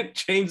it wouldn't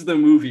change the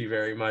movie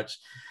very much.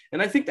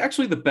 And I think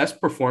actually the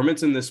best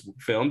performance in this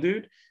film,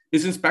 dude,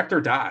 is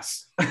Inspector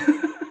Das.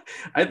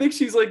 I think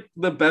she's like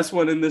the best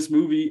one in this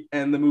movie,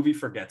 and the movie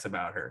forgets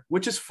about her,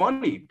 which is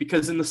funny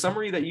because in the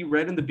summary that you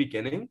read in the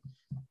beginning,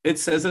 it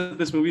says that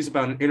this movie is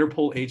about an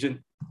Interpol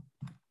agent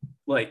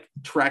like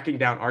tracking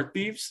down art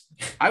thieves.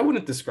 I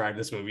wouldn't describe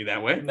this movie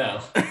that way.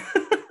 No.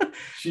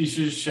 She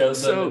just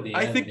shows up at the end.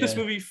 I think this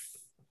movie,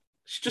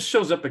 she just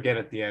shows up again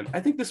at the end.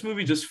 I think this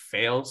movie just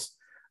fails.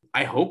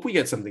 I hope we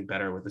get something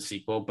better with the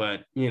sequel,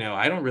 but,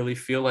 I don't really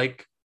feel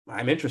like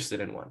I'm interested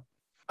in one.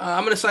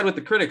 I'm going to side with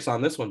the critics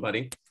on this one,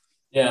 buddy.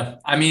 Yeah.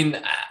 I mean,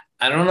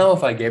 I don't know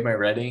if I gave my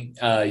rating.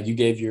 You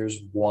gave yours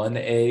 1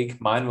 egg.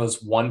 Mine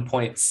was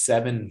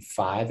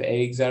 1.75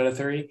 eggs out of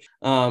 3.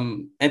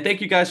 And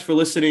thank you guys for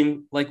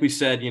listening. Like we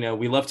said,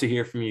 we love to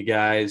hear from you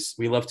guys.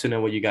 We love to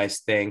know what you guys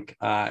think,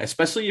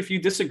 especially if you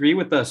disagree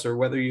with us or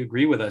whether you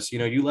agree with us.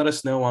 You let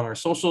us know on our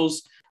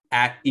socials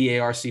at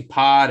EARC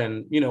Pod.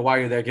 And, while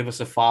you're there, give us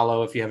a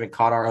follow if you haven't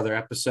caught our other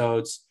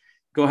episodes.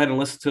 Go ahead and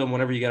listen to them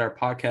whenever you get our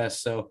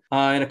podcast. So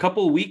in a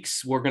couple of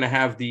weeks, we're going to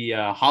have the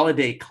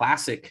holiday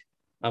classic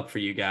up for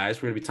you guys.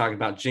 We're going to be talking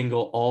about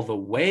Jingle All the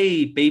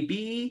Way,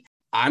 baby.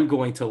 I'm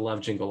going to love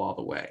Jingle All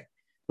the Way.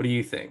 What do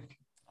you think?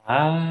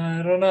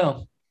 I don't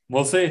know.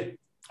 We'll see.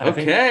 I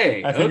think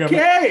I don't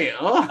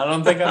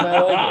think I might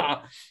like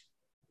it.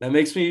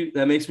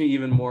 That makes me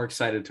even more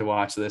excited to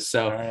watch this.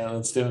 So all right,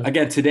 let's do it.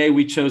 Again, today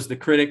we chose the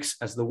critics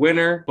as the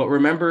winner, but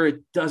remember,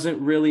 it doesn't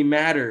really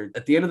matter.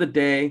 At the end of the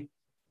day,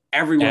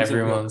 everyone's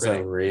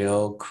a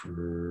real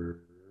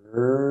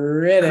critic.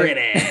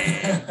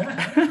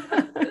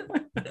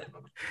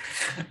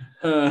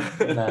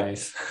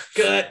 Nice.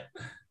 Good.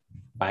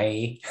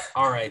 Bye.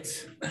 All right.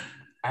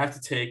 I have to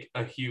take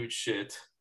a huge shit.